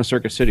 Look what happened to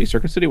Circuit City.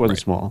 Circuit City wasn't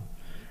small.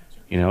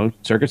 You know,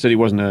 Circuit City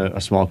wasn't a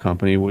small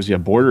company. It was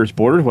Borders.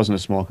 Borders wasn't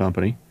a small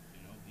company.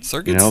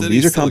 Circuit City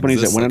these are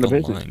companies that went out of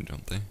business, online,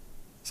 don't they?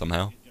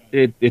 Somehow.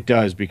 It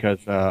does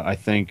because I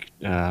think,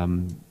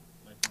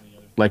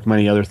 like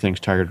many other things,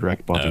 Tiger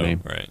Direct bought the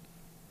name. Right.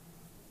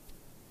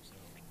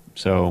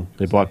 So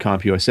they bought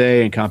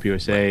CompUSA, and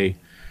CompUSA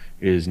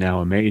is now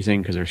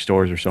amazing because their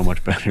stores are so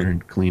much better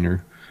and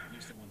cleaner.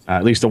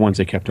 At least the ones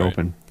they kept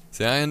open.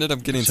 See, I ended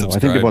up getting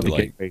subscribed to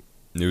like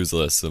news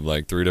lists of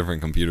like 3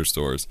 different computer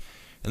stores,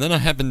 and then I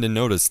happened to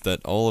notice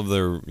that all of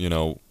their, you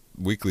know,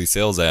 weekly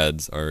sales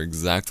ads are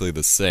exactly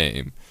the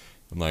same.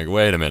 I'm like,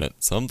 wait a minute,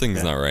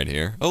 something's not right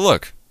here. Oh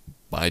look,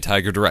 buy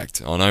Tiger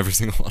Direct on every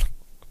single one.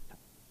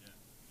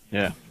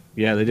 Yeah,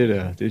 they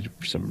did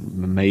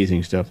some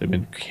amazing stuff. They've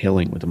been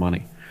killing with the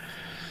money.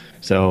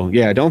 So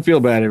yeah, don't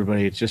feel bad,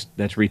 everybody. It's just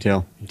that's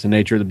retail. It's the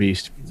nature of the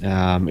beast.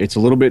 It's a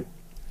little bit.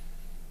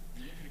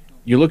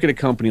 You look at a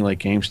company like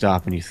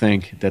GameStop and you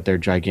think that they're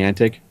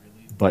gigantic,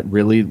 but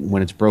really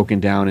when it's broken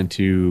down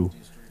into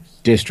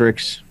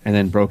districts and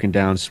then broken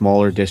down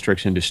smaller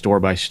districts into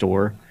store by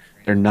store,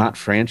 they're not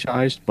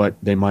franchised, but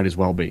they might as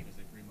well be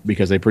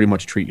because they pretty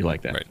much treat you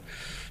like that. Right.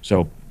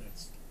 So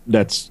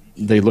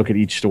they look at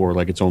each store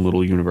like its own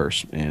little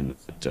universe, and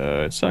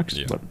it sucks,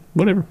 but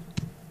whatever.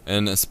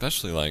 And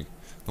especially like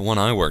the one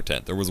I worked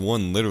at, there was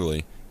one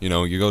literally, you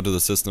know, you go to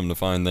the system to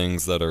find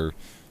things that are,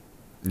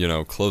 you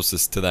know,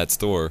 closest to that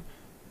store.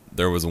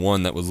 There was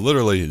one that was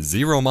literally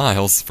 0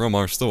 miles from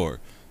our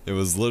store. It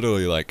was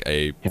literally like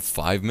a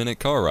 5-minute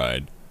car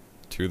ride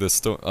to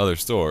the other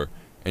store,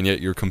 and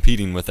yet you're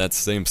competing with that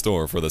same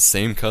store for the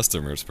same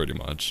customers, pretty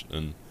much.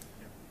 And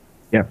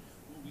yeah.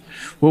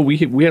 Well, we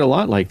had a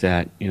lot like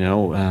that.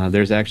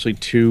 There's actually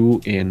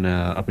two in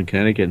up in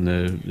Connecticut in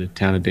the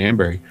town of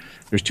Danbury.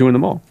 There's two in the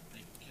mall.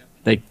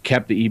 They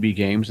kept the EB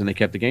Games and they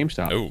kept the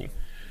GameStop. oh,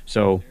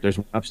 So there's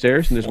one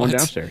upstairs and there's one What?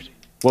 downstairs.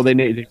 Well, they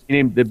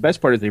named the best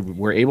part is they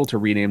were able to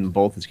rename them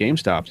both as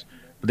GameStops,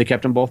 but they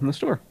kept them both in the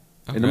store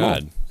in the mall.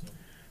 God.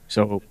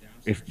 So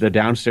if the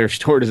downstairs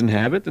store doesn't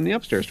have it, then the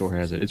upstairs store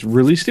has it. It's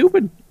really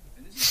stupid.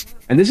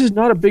 And this is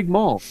not a big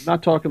mall. I'm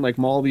not talking like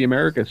Mall of the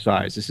America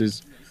size. This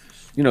is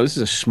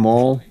a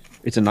small.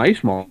 It's a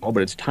nice mall,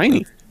 but it's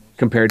tiny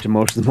compared to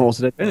most of the malls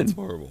that I've been That's in.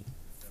 horrible.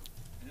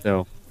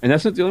 So, and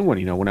that's not the only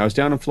one. When I was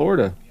down in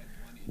Florida,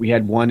 we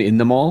had one in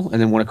the mall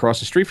and then one across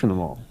the street from the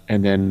mall.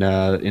 And then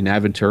in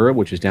Aventura,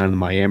 which is down in the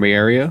Miami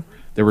area,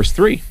 there was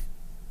three.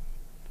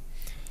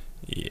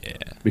 Yeah.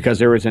 Because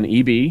there was an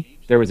EB,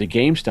 there was a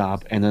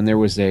GameStop, and then there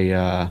was they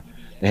had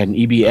an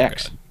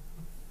EBX. God.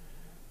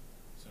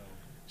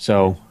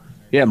 So,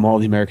 yeah, Mall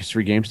of the America's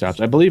three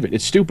GameStops. I believe it.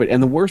 It's stupid.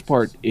 And the worst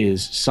part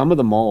is some of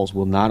the malls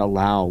will not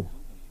allow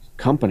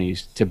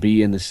companies to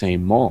be in the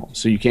same mall.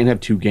 So you can't have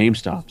two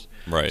GameStops.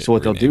 Right. So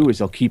what they'll rename do it. is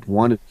they'll keep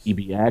one as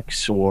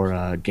EBX or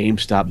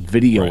GameStop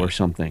Video or Right.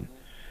 something.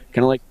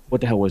 Kind of like,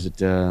 what the hell was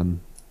it?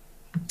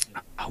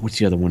 What's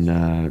the other one?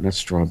 Not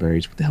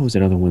Strawberries. What the hell was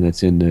that other one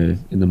that's in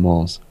the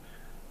malls?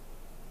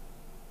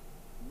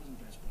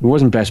 It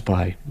wasn't Best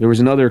Buy. There was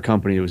another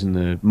company that was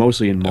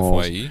mostly in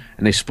malls, FYE?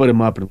 and they split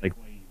them up into like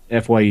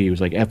FYE. It was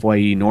like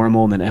FYE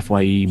Normal and then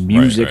FYE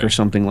Music right. or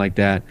something like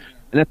that.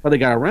 And that's how they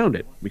got around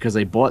it, because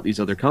they bought these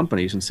other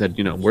companies and said,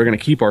 we're going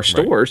to keep our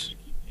stores,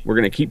 we're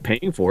going to keep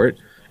paying for it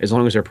as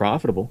long as they're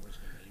profitable,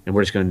 and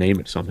we're just going to name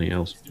it something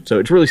else. So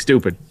it's really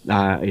stupid.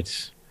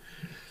 It's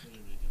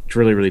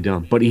really, really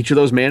dumb. But each of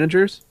those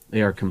managers,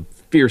 they are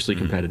fiercely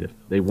competitive.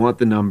 They want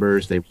the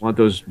numbers. They want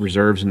those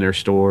reserves in their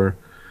store.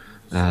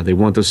 They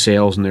want those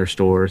sales in their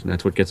stores, and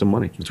that's what gets them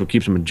money. That's what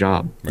keeps them a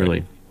job,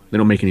 really. They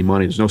don't make any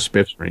money. There's no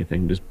spiffs or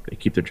anything. Just they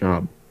keep their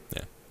job.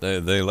 Yeah.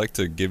 They like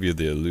to give you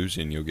the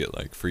illusion you'll get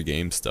like free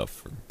game stuff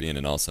for being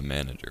an awesome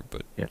manager,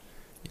 but Yeah.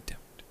 you don't.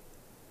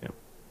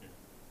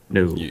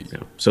 No.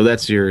 So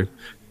that's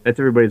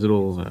everybody's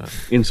little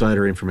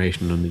insider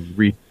information on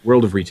the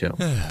world of retail.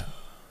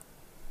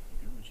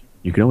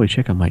 You can always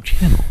check on my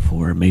channel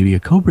for maybe a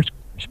Cobra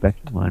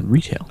perspective on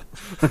retail.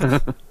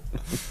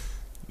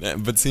 Yeah,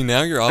 but see,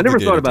 now you're never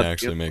thought obligated about to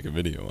actually make a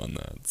video on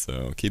that,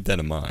 so keep that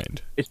in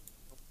mind.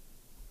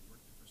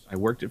 I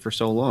worked it for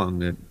so long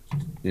that,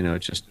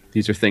 it's just,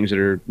 these are things that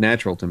are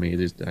natural to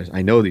me.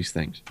 I know these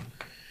things.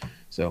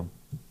 So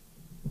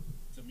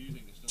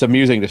it's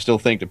amusing to still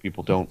think that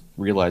people don't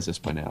realize this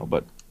by now,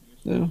 but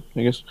I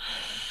guess,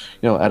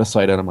 out of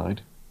sight, out of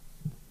mind.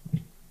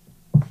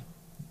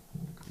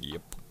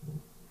 Yep.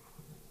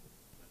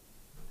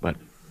 But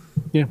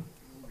yeah,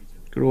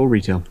 good old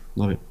retail.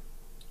 Love it.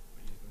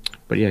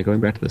 But yeah, going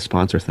back to the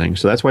sponsor thing.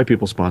 So that's why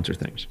people sponsor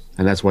things.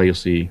 And that's why you'll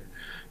see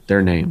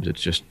their names.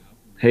 It's just,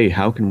 hey,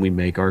 how can we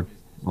make our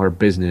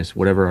business,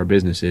 whatever our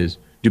business is,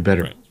 do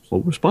better? Right.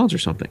 Well, we'll sponsor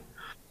something.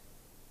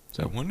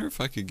 I wonder if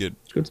I could get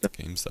Good stuff.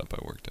 GameStop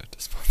I worked at to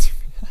sponsor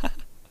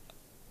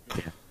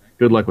me.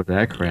 Good luck with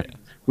that crap. Yeah.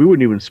 We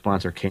wouldn't even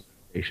sponsor cancer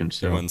patients.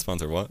 They So wouldn't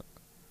sponsor what?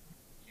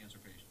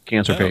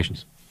 cancer Oh.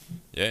 patients.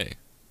 Yay.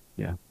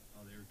 Yeah.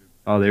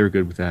 Oh, they were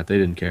good with that. They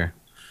didn't care.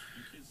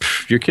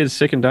 Your kid's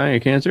sick and dying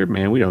of cancer?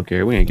 Man, we don't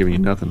care. We ain't giving you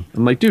nothing.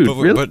 I'm like, dude,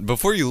 really? But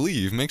before you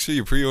leave, make sure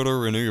you pre-order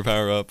Renew Your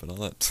Power Up and all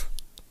that.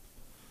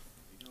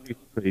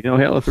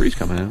 Halo 3's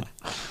coming out.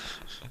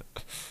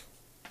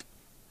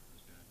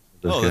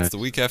 Those Oh, that's guys. the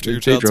week after They- your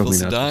they child's drove me supposed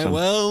to nuts with die? some-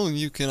 Well,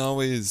 you can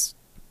always...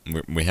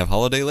 We have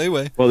holiday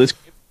layaway. Well, this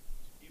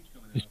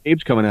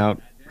game's coming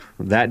out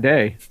that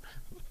day.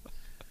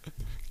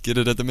 Get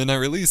it at the midnight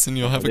release and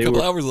you'll have a They couple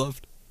were- hours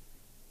left.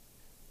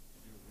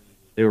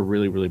 They were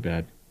really, really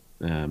bad.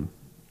 Yeah,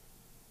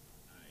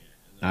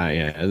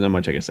 there's not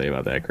much I can say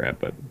about that crap,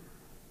 but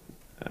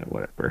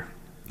whatever.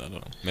 I don't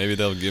know. Maybe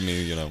they'll give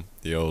me,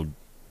 the old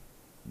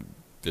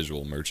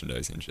visual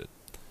merchandising shit.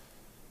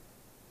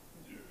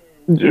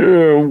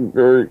 Yeah,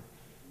 good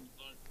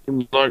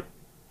luck.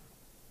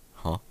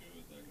 Huh?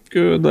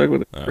 Good luck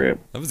with the crap.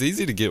 That was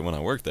easy to get when I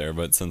worked there,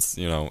 but since,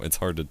 it's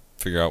hard to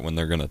figure out when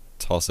they're going to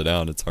toss it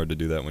out, it's hard to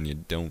do that when you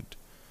don't.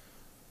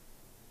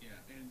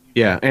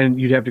 Yeah, and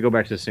you'd have to go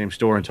back to the same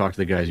store and talk to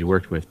the guys you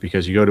worked with,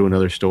 because you go to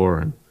another store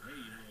and,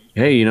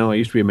 hey, I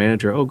used to be a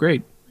manager. Oh,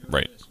 great.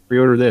 Right.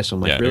 Pre-order this. I'm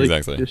like, Yeah, really?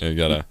 exactly. You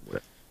gotta...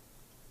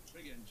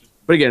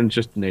 But again, it's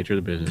just the nature of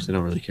the business. They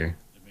don't really care.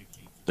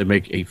 They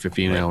make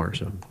 $8.50 an hour,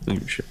 so they don't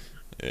give a shit.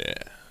 Yeah.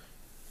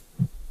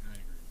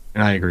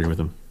 And I agree with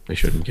them. They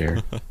shouldn't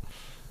care. The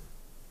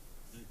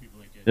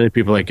only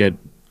people that get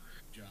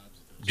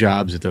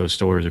jobs at those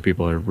stores are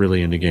people that are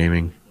really into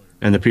gaming.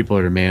 And the people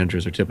that are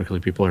managers are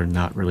typically people that are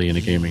not really into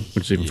gaming,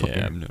 which is even Yeah,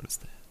 funnier. I've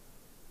noticed that.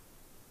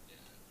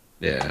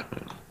 Yeah.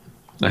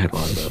 I had a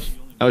lot of those.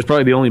 I was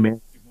probably the only man,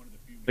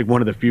 like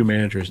one of the few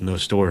managers in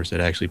those stores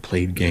that actually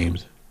played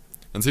games.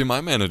 And see,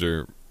 my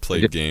manager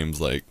played games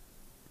like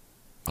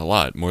a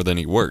lot more than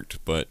he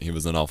worked, but he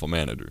was an awful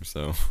manager.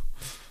 So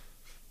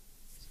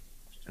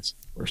that's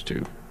the worst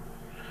too.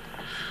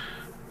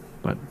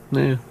 But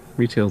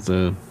retail's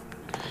a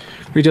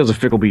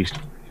fickle beast.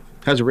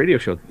 How's the radio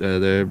show?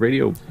 The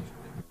radio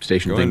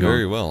station going thing going?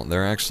 very well.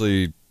 They're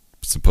actually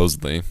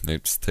supposedly,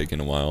 it's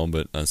taken a while,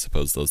 but I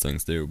suppose those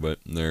things do. But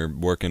they're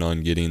working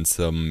on getting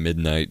some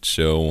midnight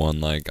show on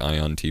like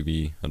Ion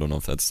TV. I don't know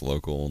if that's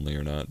local only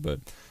or not, but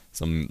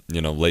some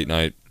late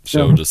night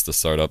show just to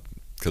start up,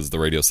 because the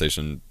radio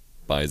station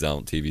buys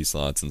out TV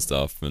slots and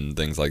stuff and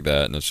things like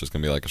that, and it's just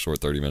gonna be like a short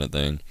 30-minute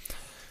thing.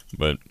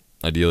 But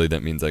ideally,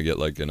 that means I get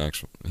like an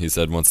actual. He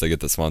said once they get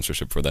the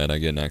sponsorship for that, I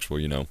get an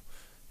actual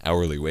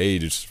hourly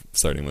wage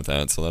starting with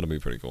that, so that'll be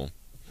pretty cool.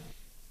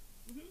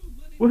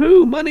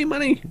 Woohoo!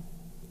 Money!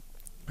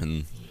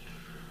 And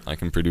I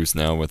can produce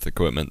now with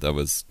equipment that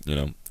was,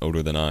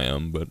 older than I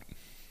am, but...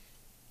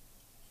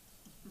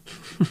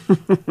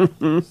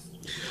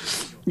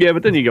 Yeah,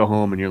 but then you go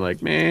home and you're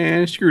like,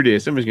 man, screw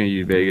this. I'm just going to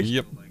use Vegas.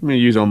 Yep. I'm going to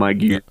use all my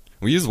gear.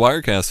 We use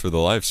Wirecast for the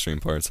live stream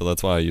part, so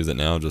that's why I use it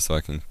now, just so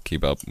I can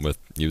keep up with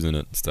using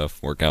it and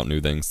stuff, work out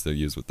new things to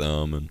use with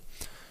them, and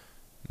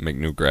make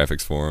new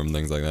graphics for them,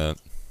 things like that.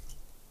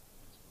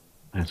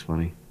 That's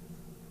funny.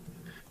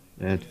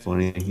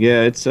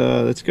 Yeah, it's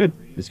good.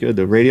 It's good.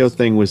 The radio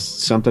thing was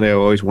something I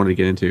always wanted to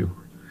get into.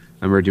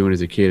 I remember doing it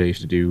as a kid. I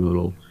used to do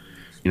little,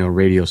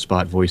 radio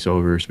spot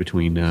voiceovers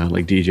between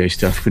like DJ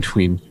stuff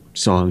between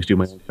songs. Do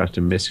my own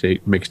custom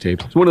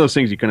mixtapes. It's one of those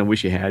things you kind of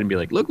wish you had and be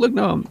like, look,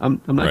 no,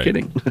 I'm not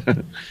kidding.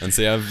 And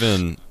see, I've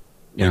been,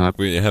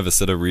 we have a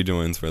set of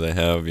rejoins where they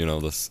have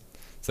this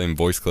same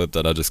voice clip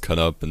that I just cut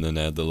up and then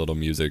add the little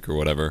music or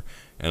whatever.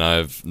 And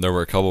there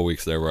were a couple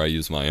weeks there where I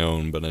used my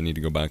own, but I need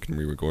to go back and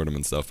re-record them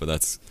and stuff. But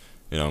that's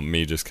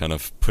me just kind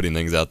of putting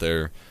things out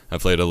there. I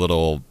played a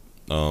little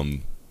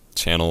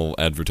channel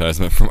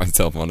advertisement for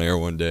myself on air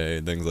one day,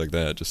 things like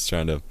that, just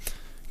trying to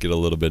get a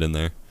little bit in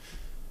there.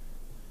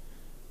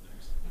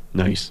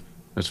 Nice.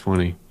 That's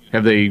funny.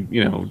 Have they,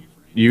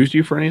 used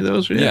you for any of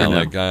those?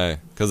 Yeah,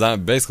 because I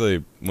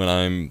basically,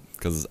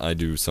 because I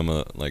do some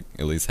of, like,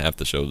 at least half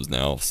the shows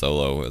now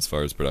solo as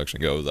far as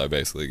production goes, I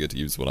basically get to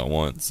use what I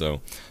want.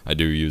 So I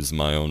do use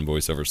my own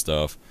voiceover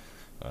stuff.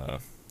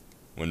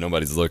 When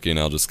nobody's looking,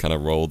 I'll just kind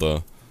of roll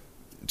the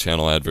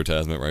channel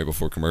advertisement right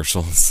before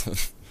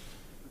commercials.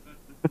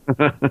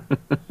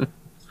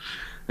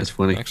 That's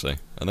funny. Actually,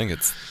 I think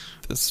it's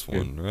this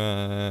one,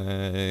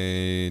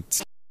 right?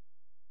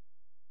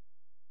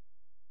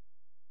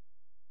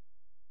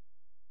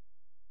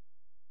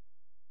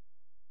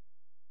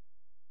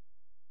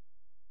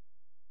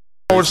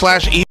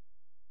 /EPOS.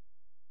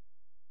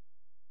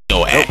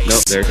 Nope,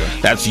 there it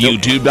goes. That's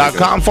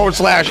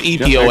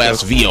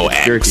youtube.com/EPOS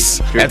VOX.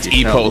 That's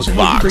Epos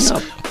VOX. A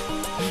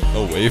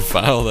WAV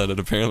file that it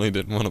apparently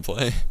didn't want to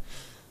play.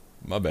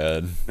 My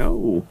bad.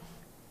 No.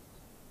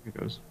 Here it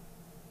goes.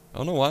 I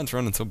don't know why it's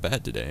running so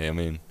bad today. I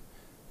mean,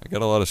 I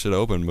got a lot of shit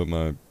open, but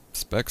my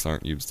specs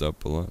aren't used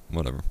up a lot.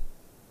 Whatever.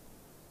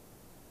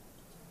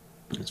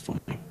 That's funny.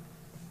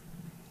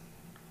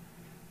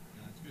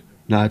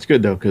 No, it's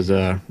good though, because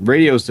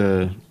radio's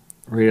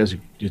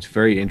it's a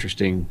very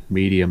interesting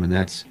medium, and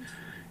that's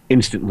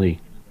instantly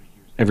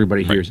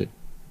everybody hears it.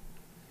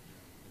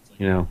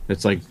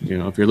 It's like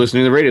if you're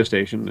listening to the radio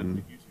station,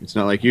 and it's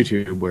not like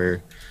YouTube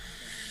where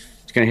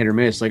it's kind of hit or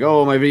miss. Like,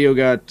 oh, my video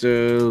got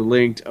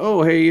linked.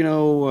 Oh, hey,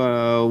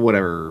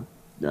 whatever.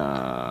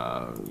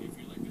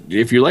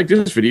 If you like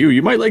this video,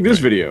 you might like this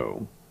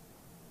video.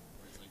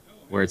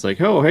 Where it's like,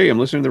 oh, hey, I'm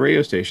listening to the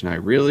radio station. I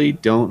really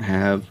don't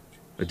have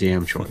a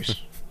damn choice.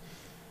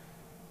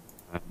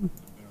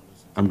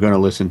 I'm going to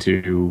listen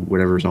to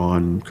whatever's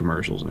on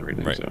commercials and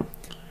everything. Right. So.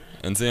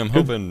 And see, I'm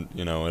hoping,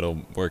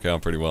 it'll work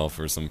out pretty well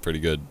for some pretty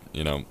good,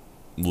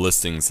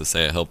 listings to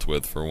say it helped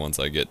with for once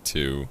I get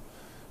into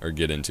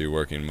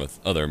working with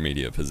other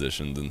media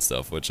positions and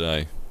stuff, which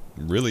I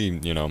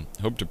really,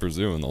 hope to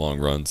pursue in the long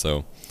run.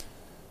 So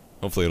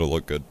hopefully it'll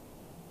look good.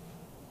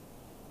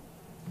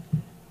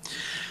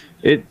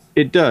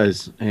 It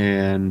does.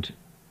 And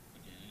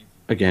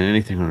again,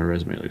 anything on a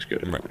resume looks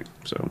good. Right.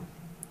 So.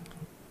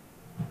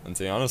 And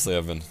see, honestly,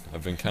 I've been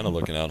kind of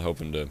looking out,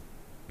 hoping to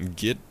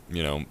get,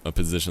 a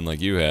position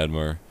like you had,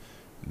 where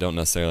you don't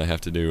necessarily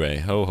have to do a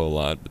ho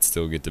lot, but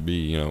still get to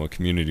be, a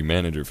community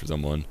manager for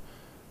someone.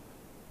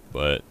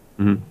 But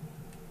I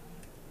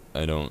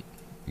don't.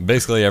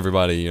 Basically,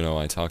 everybody,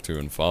 I talk to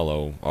and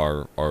follow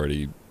are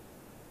already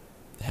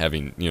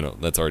having,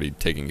 that's already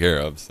taken care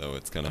of. So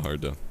it's kind of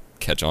hard to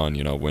catch on,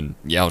 when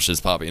Yoush is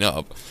popping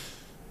up.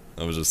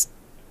 I was just,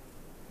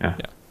 yeah.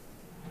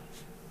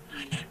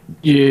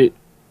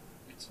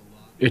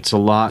 It's a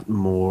lot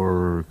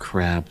more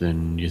crap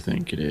than you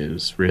think it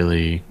is,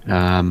 really.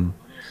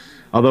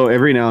 Although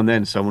every now and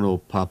then someone will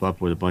pop up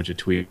with a bunch of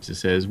tweets that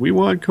says, "We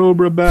want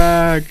Cobra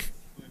back."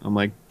 I'm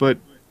like, but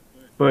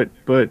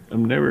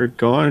I'm never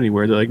gone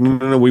anywhere. They're like,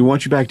 no, we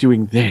want you back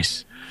doing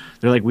this.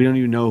 They're like, we don't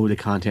even know who the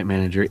content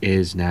manager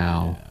is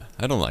now. Yeah,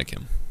 I don't like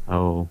him.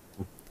 Oh.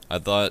 I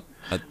thought...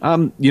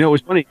 it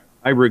was funny.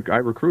 I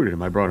recruited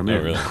him. I brought him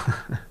in. Really?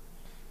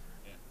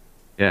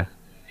 Yeah,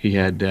 he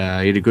had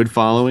a good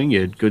following. He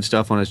had good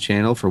stuff on his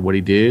channel for what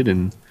he did,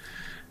 and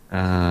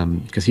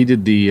because he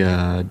did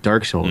the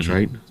Dark Souls,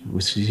 right?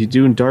 Was he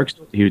doing Dark?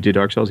 He did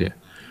Dark Souls, yeah.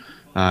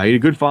 He had a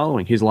good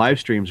following. His live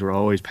streams were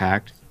always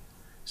packed,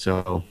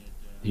 so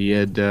he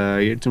had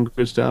some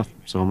good stuff.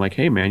 So I'm like,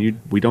 hey man,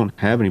 we don't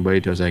have anybody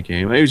who does that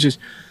game. It was just,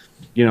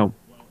 you know,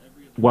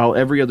 while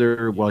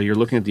you're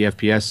looking at the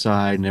FPS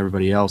side and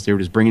everybody else, they were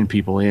just bringing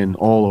people in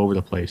all over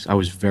the place. I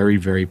was very,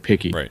 very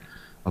picky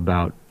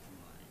about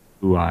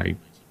who I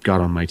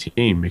got on my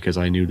team because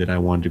I knew that I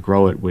wanted to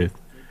grow it with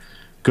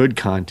good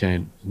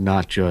content,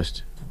 not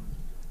just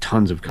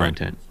tons of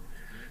content.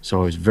 So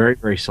I was very,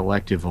 very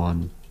selective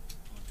on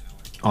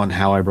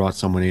how I brought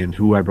someone in,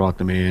 who I brought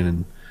them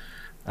in,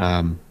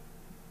 and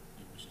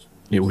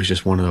it was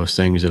just one of those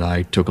things that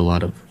I took a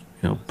lot of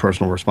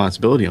personal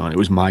responsibility on. It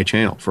was my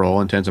channel for all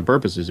intents and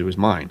purposes. It was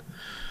mine.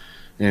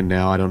 And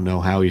now I don't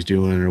know how he's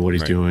doing or what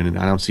he's doing, and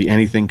I don't see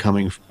anything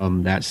coming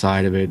from that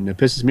side of it, and it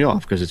pisses me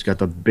off because it's got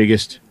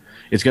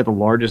the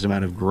largest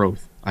amount of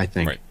growth, I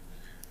think,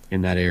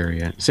 in that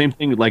area. Same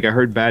thing, like I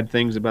heard bad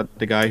things about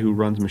the guy who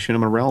runs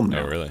Machinima Realm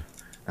now. Oh, really?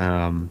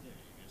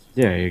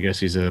 Yeah, I guess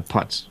he's a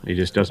putz. He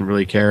just doesn't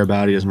really care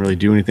about it. He doesn't really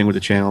do anything with the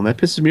channel, and that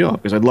pisses me off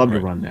because I'd love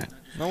to run that.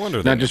 No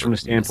wonder. Not just from the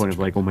standpoint of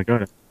like, oh my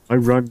god, I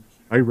run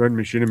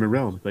Machinima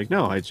Realm. Like,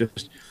 no, I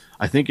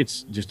think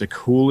it's just the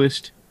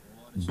coolest,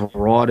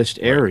 broadest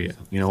area.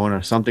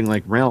 On something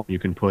like Realm, you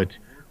can put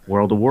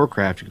World of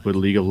Warcraft, you can put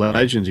League of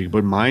Legends, you can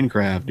put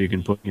Minecraft, you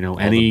can put all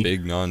any the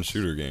big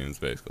non-shooter games,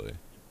 basically.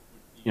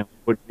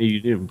 Put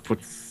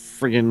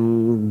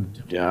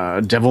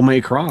friggin' Devil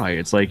May Cry.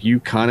 It's like you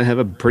kind of have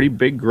a pretty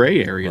big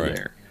gray area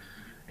there,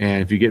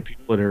 and if you get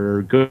people that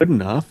are good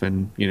enough,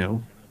 and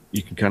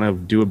you can kind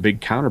of do a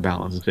big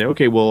counterbalance and say,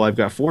 okay, well, I've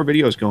got 4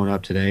 videos going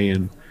up today,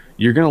 and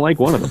you're gonna like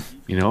one of them.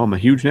 I'm a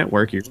huge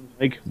network. You're gonna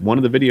like one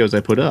of the videos I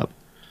put up.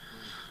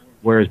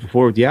 Whereas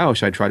before with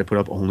Yoush, I tried to put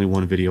up only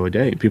 1 video a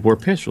day. People were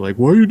pissed. They're like,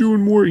 why are you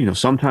doing more?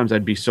 Sometimes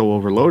I'd be so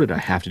overloaded, I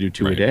have to do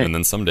 2 a day. And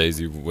then some days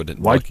you would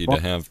lucky to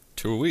have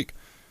 2 a week.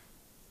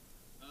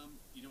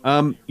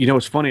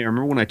 It's funny. I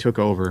remember when I took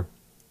over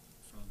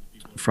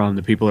from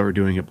the people that were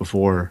doing it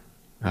before,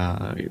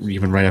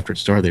 even right after it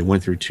started, they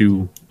went through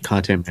 2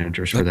 content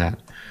managers for that.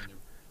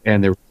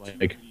 And there were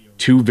like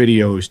 2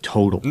 videos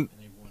total.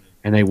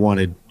 And they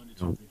wanted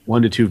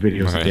 1 to 2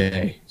 videos a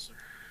day.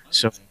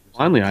 So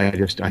finally, I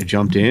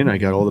jumped in. I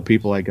got all the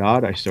people I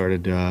got. I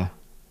started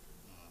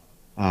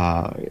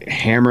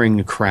hammering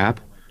the crap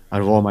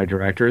out of all my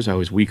directors. I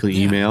was weekly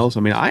emails.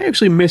 I mean, I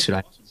actually miss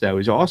it. It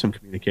was awesome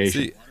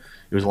communication.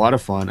 It was a lot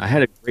of fun. I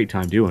had a great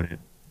time doing it.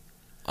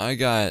 I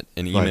got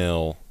an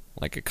email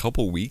like a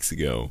couple weeks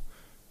ago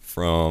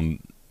from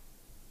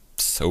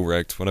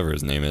Sorect, whatever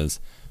his name is,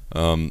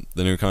 the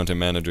new content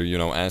manager,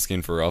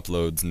 asking for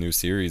uploads, new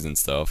series and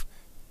stuff.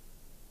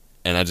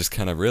 And I just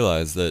kind of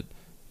realized that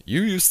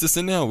you used to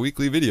send out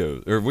weekly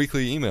videos or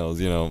weekly emails,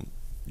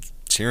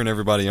 cheering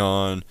everybody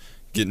on,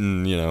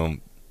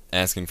 getting,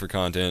 asking for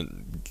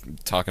content,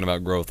 talking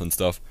about growth and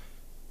stuff.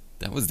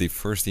 That was the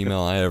first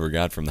email I ever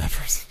got from that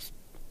person.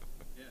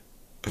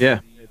 Yeah,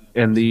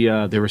 and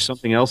there was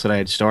something else that I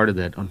had started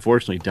that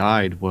unfortunately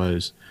died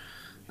was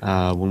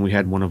when we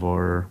had one of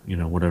our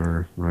one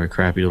of our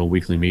crappy little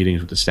weekly meetings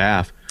with the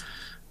staff.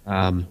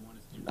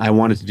 I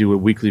wanted to do a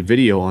weekly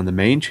video on the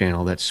main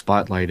channel that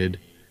spotlighted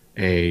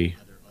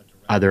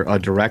either a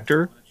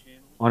director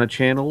on a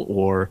channel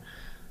or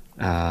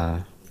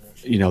the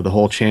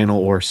whole channel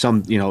or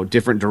some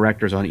different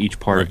directors on each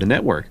part of the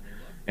network,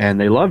 and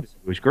they loved it.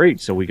 It was great.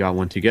 So we got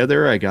one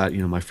together. I got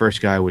my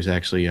first guy was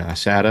actually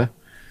Sada.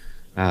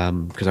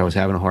 Because I was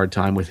having a hard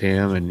time with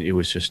him, and he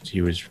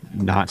was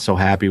not so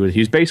happy with.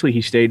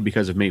 He stayed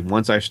because of me.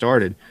 Once I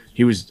started,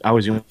 I was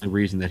the only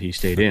reason that he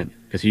stayed in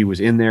because he was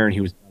in there and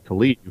he was about to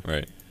leave.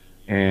 Right.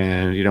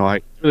 And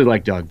I really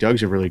like Doug.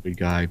 Doug's a really good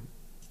guy.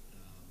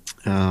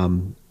 I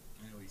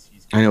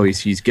know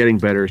he's getting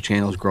better. His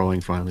channel's growing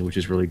finally, which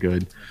is really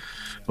good.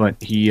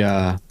 But he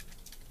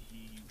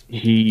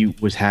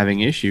was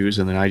having issues,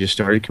 and then I just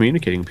started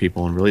communicating with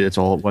people, and really that's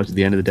all it was at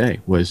the end of the day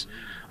was.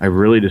 I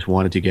really just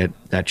wanted to get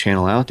that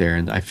channel out there,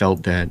 and I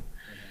felt that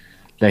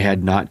they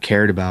had not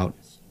cared about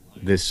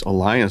this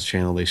Alliance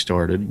channel they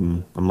started,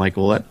 and I'm like,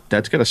 well,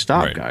 that's got to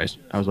stop, guys.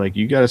 I was like,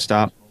 you got to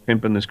stop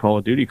pimping this Call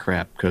of Duty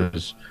crap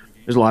because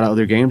there's a lot of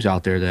other games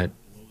out there that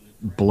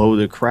blow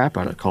the crap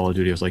out of Call of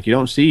Duty. I was like, you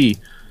don't see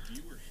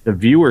the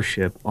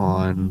viewership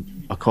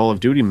on a Call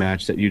of Duty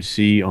match that you'd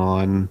see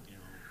on,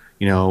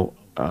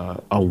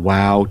 a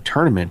WoW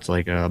tournament,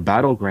 like a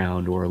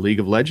Battleground or a League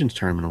of Legends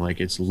tournament. I'm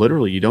like, it's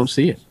literally, you don't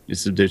see it.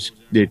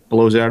 It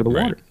blows it out of the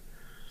water.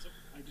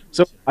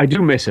 So I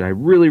do miss it. I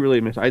really,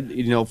 really miss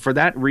it. For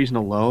that reason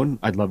alone,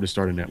 I'd love to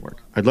start a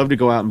network. I'd love to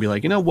go out and be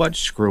like, you know what?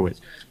 Screw it.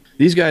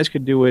 These guys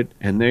could do it,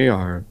 and they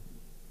are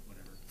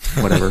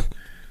whatever.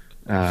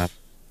 I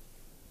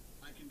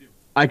can do it.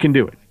 I can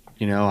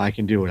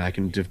do it. I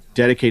can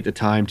dedicate the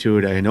time to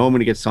it. I know I'm going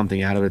to get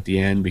something out of it at the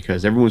end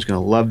because everyone's going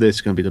to love this.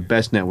 It's going to be the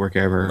best network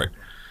ever.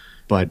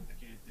 But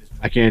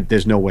I can't.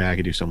 There's no way I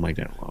could do something like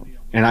that alone.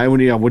 and I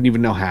wouldn't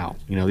even know how.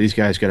 You know, these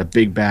guys got a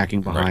big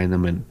backing behind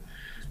them, and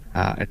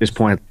at this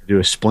point, I do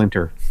a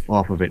splinter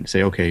off of it and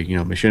say, okay, you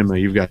know, Machinima,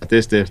 you've got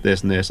this, this,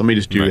 this, and this. Let me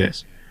just do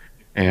this.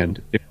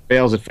 And if it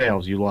fails, it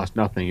fails. You lost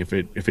nothing. If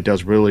it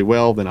does really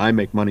well, then I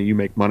make money, you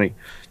make money,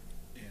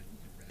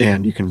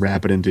 and you can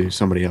wrap it into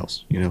somebody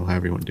else. You know,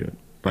 however you want to do it.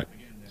 But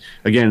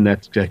again,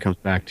 that comes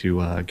back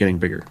to getting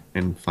bigger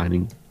and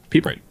finding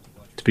people,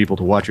 to people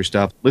to watch your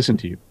stuff, listen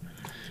to you.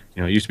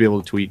 You know, I used to be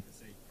able to tweet.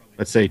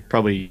 Let's say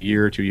probably a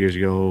year or 2 years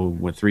ago,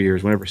 3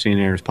 years, whenever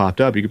CNRs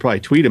popped up, you could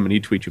probably tweet him and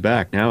he'd tweet you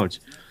back. Now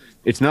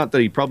it's not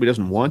that he probably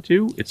doesn't want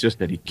to; it's just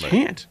that he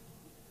can't.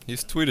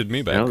 He's tweeted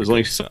me back. You know, there's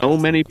only so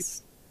many.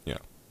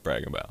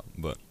 Brag about,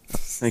 but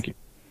thank you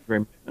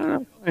very much.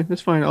 No,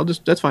 that's fine.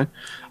 That's fine.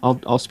 I'll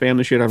spam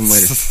the shit out of him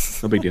later.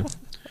 No big deal.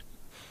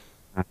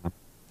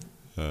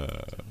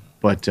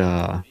 But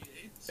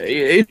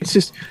it's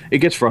just, it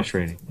gets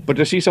frustrating. But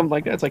to see something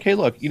like that, it's like, hey,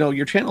 look, you know,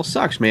 your channel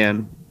sucks,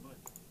 man,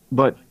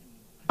 but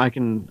I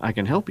can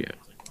help you.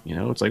 You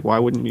know, it's like, why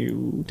wouldn't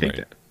you take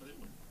that?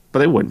 But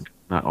they wouldn't.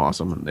 Not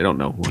awesome, and they don't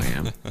know who I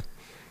am.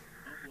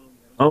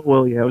 Oh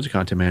well, yeah, I was a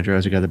content manager. I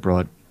was a guy that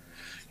brought,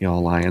 you know,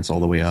 Alliance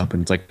all the way up,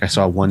 and it's like I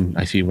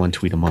see one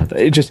tweet a month.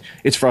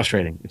 It's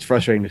frustrating. It's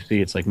frustrating to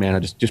see. It's like,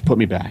 man, just put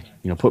me back.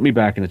 You know, put me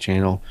back in the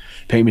channel,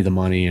 pay me the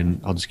money,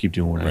 and I'll just keep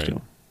doing what I was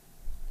doing.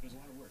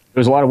 It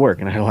was a lot of work,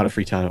 and I had a lot of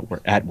free time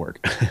at work.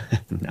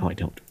 Now I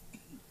don't.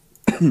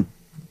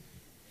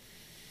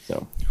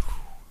 So,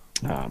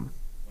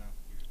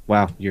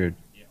 wow,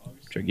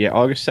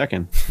 August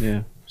 2nd.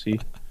 Yeah, see,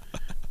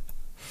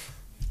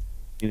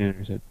 you know,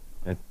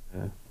 at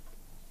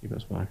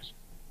Epos VOX.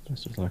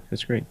 Best of luck.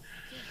 That's great.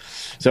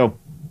 So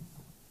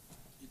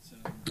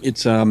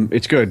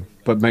it's good,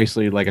 but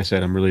basically, like I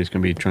said, I'm really just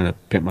gonna be trying to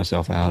pimp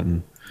myself out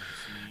and,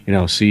 you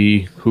know,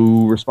 see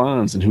who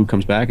responds and who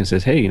comes back and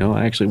says, hey, you know,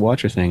 I actually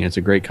watch your thing. It's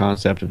a great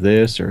concept of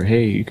this, or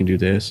hey, you can do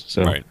this.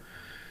 So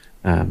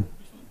it'll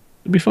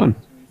be fun.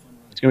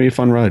 It's gonna be a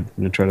fun ride. I'm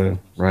gonna try to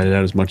ride it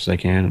out as much as I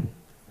can and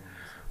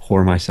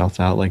whore myself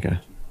out like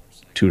a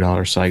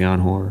 $2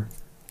 Saigon whore.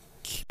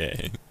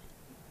 Okay.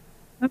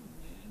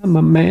 I'm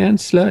a man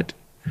slut.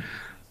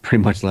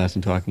 Pretty much last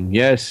in talking.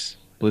 Yes,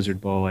 Blizzard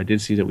Ball. I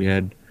did see that we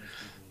had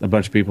a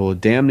bunch of people.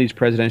 Damn these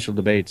presidential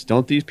debates.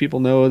 Don't these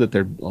people know that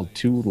they're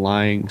two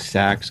lying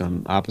sacks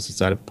on opposite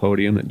side of the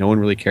podium that no one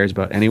really cares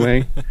about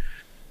anyway?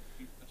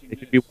 They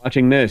could be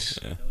watching this.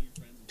 Yeah.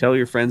 Tell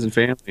your friends and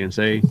family and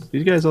say,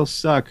 these guys all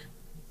suck.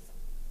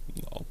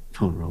 No.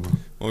 Phone rolling.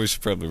 Well, we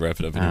should probably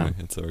wrap it up anyway.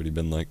 It's already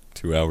been like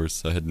 2 hours,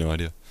 so I had no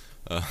idea.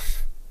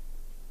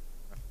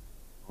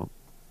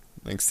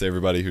 Thanks to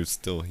everybody who's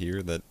still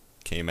here that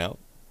came out.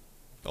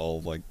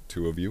 All like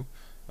 2 of you.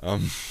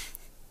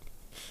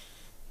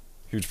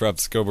 Huge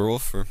props to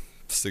CobraWolf for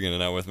sticking it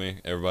out with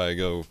me. Everybody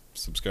go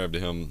subscribe to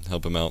him,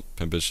 help him out,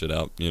 pimp his shit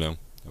out, you know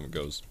how it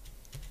goes.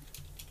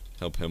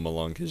 Help him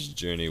along his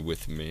journey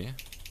with me.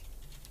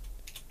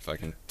 If I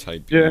can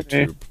type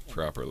YouTube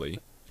properly.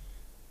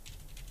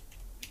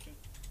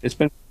 It's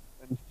been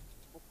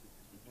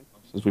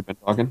since we've been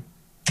talking.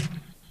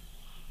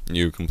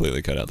 You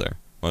completely cut out there.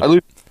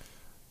 What?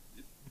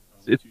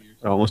 It's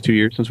almost 2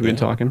 years since we've been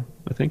talking,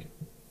 I think.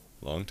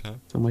 Long time?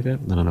 Something like that?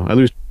 I don't know. I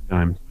lose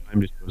time.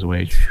 Time just goes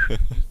away. I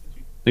think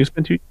it's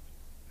been 2 years.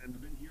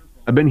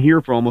 I've been here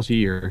for almost a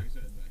year.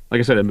 Like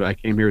I said, I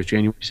came here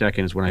January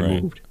 2nd is when I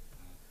moved.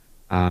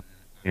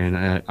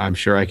 And I'm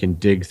sure I can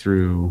dig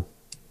through,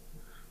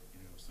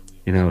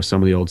 you know,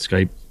 some of the old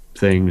Skype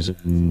things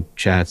and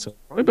chats. So it's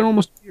probably been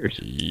almost 2 years.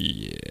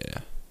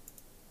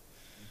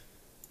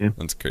 Yeah.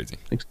 That's crazy.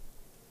 Thanks.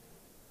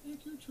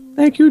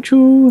 Thank you,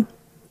 Chu.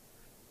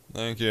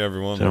 Thank you,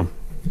 everyone. So,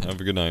 have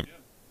a good night.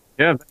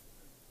 Yeah.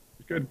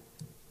 Good.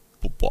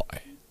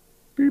 Bye-bye.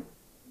 Beep.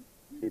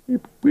 Beep,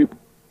 beep, beep.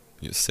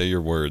 You say your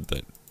word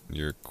that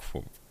you're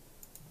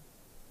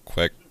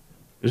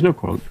There's no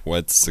quote.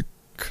 What's a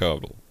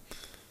cuddle?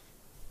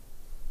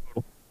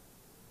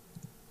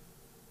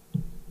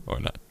 Or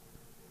not.